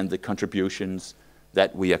and the contributions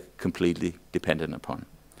that we are completely dependent upon.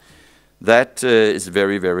 That is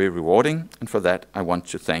very, very rewarding, and for that I want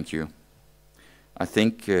to thank you. I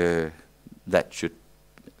think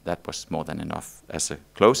that was more than enough as a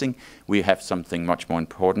closing. We have something much more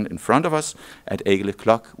important in front of us. At 8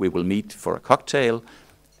 o'clock we will meet for a cocktail,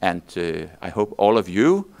 and I hope all of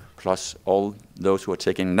you, plus all those who are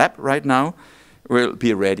taking a nap right now, will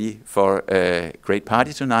be ready for a great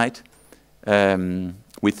party tonight.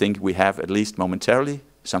 We think we have, at least momentarily,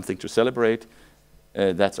 something to celebrate.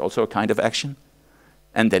 That's also a kind of action.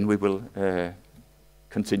 And then we will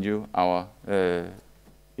continue our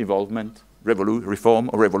involvement, reform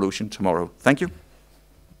or revolution tomorrow. Thank you.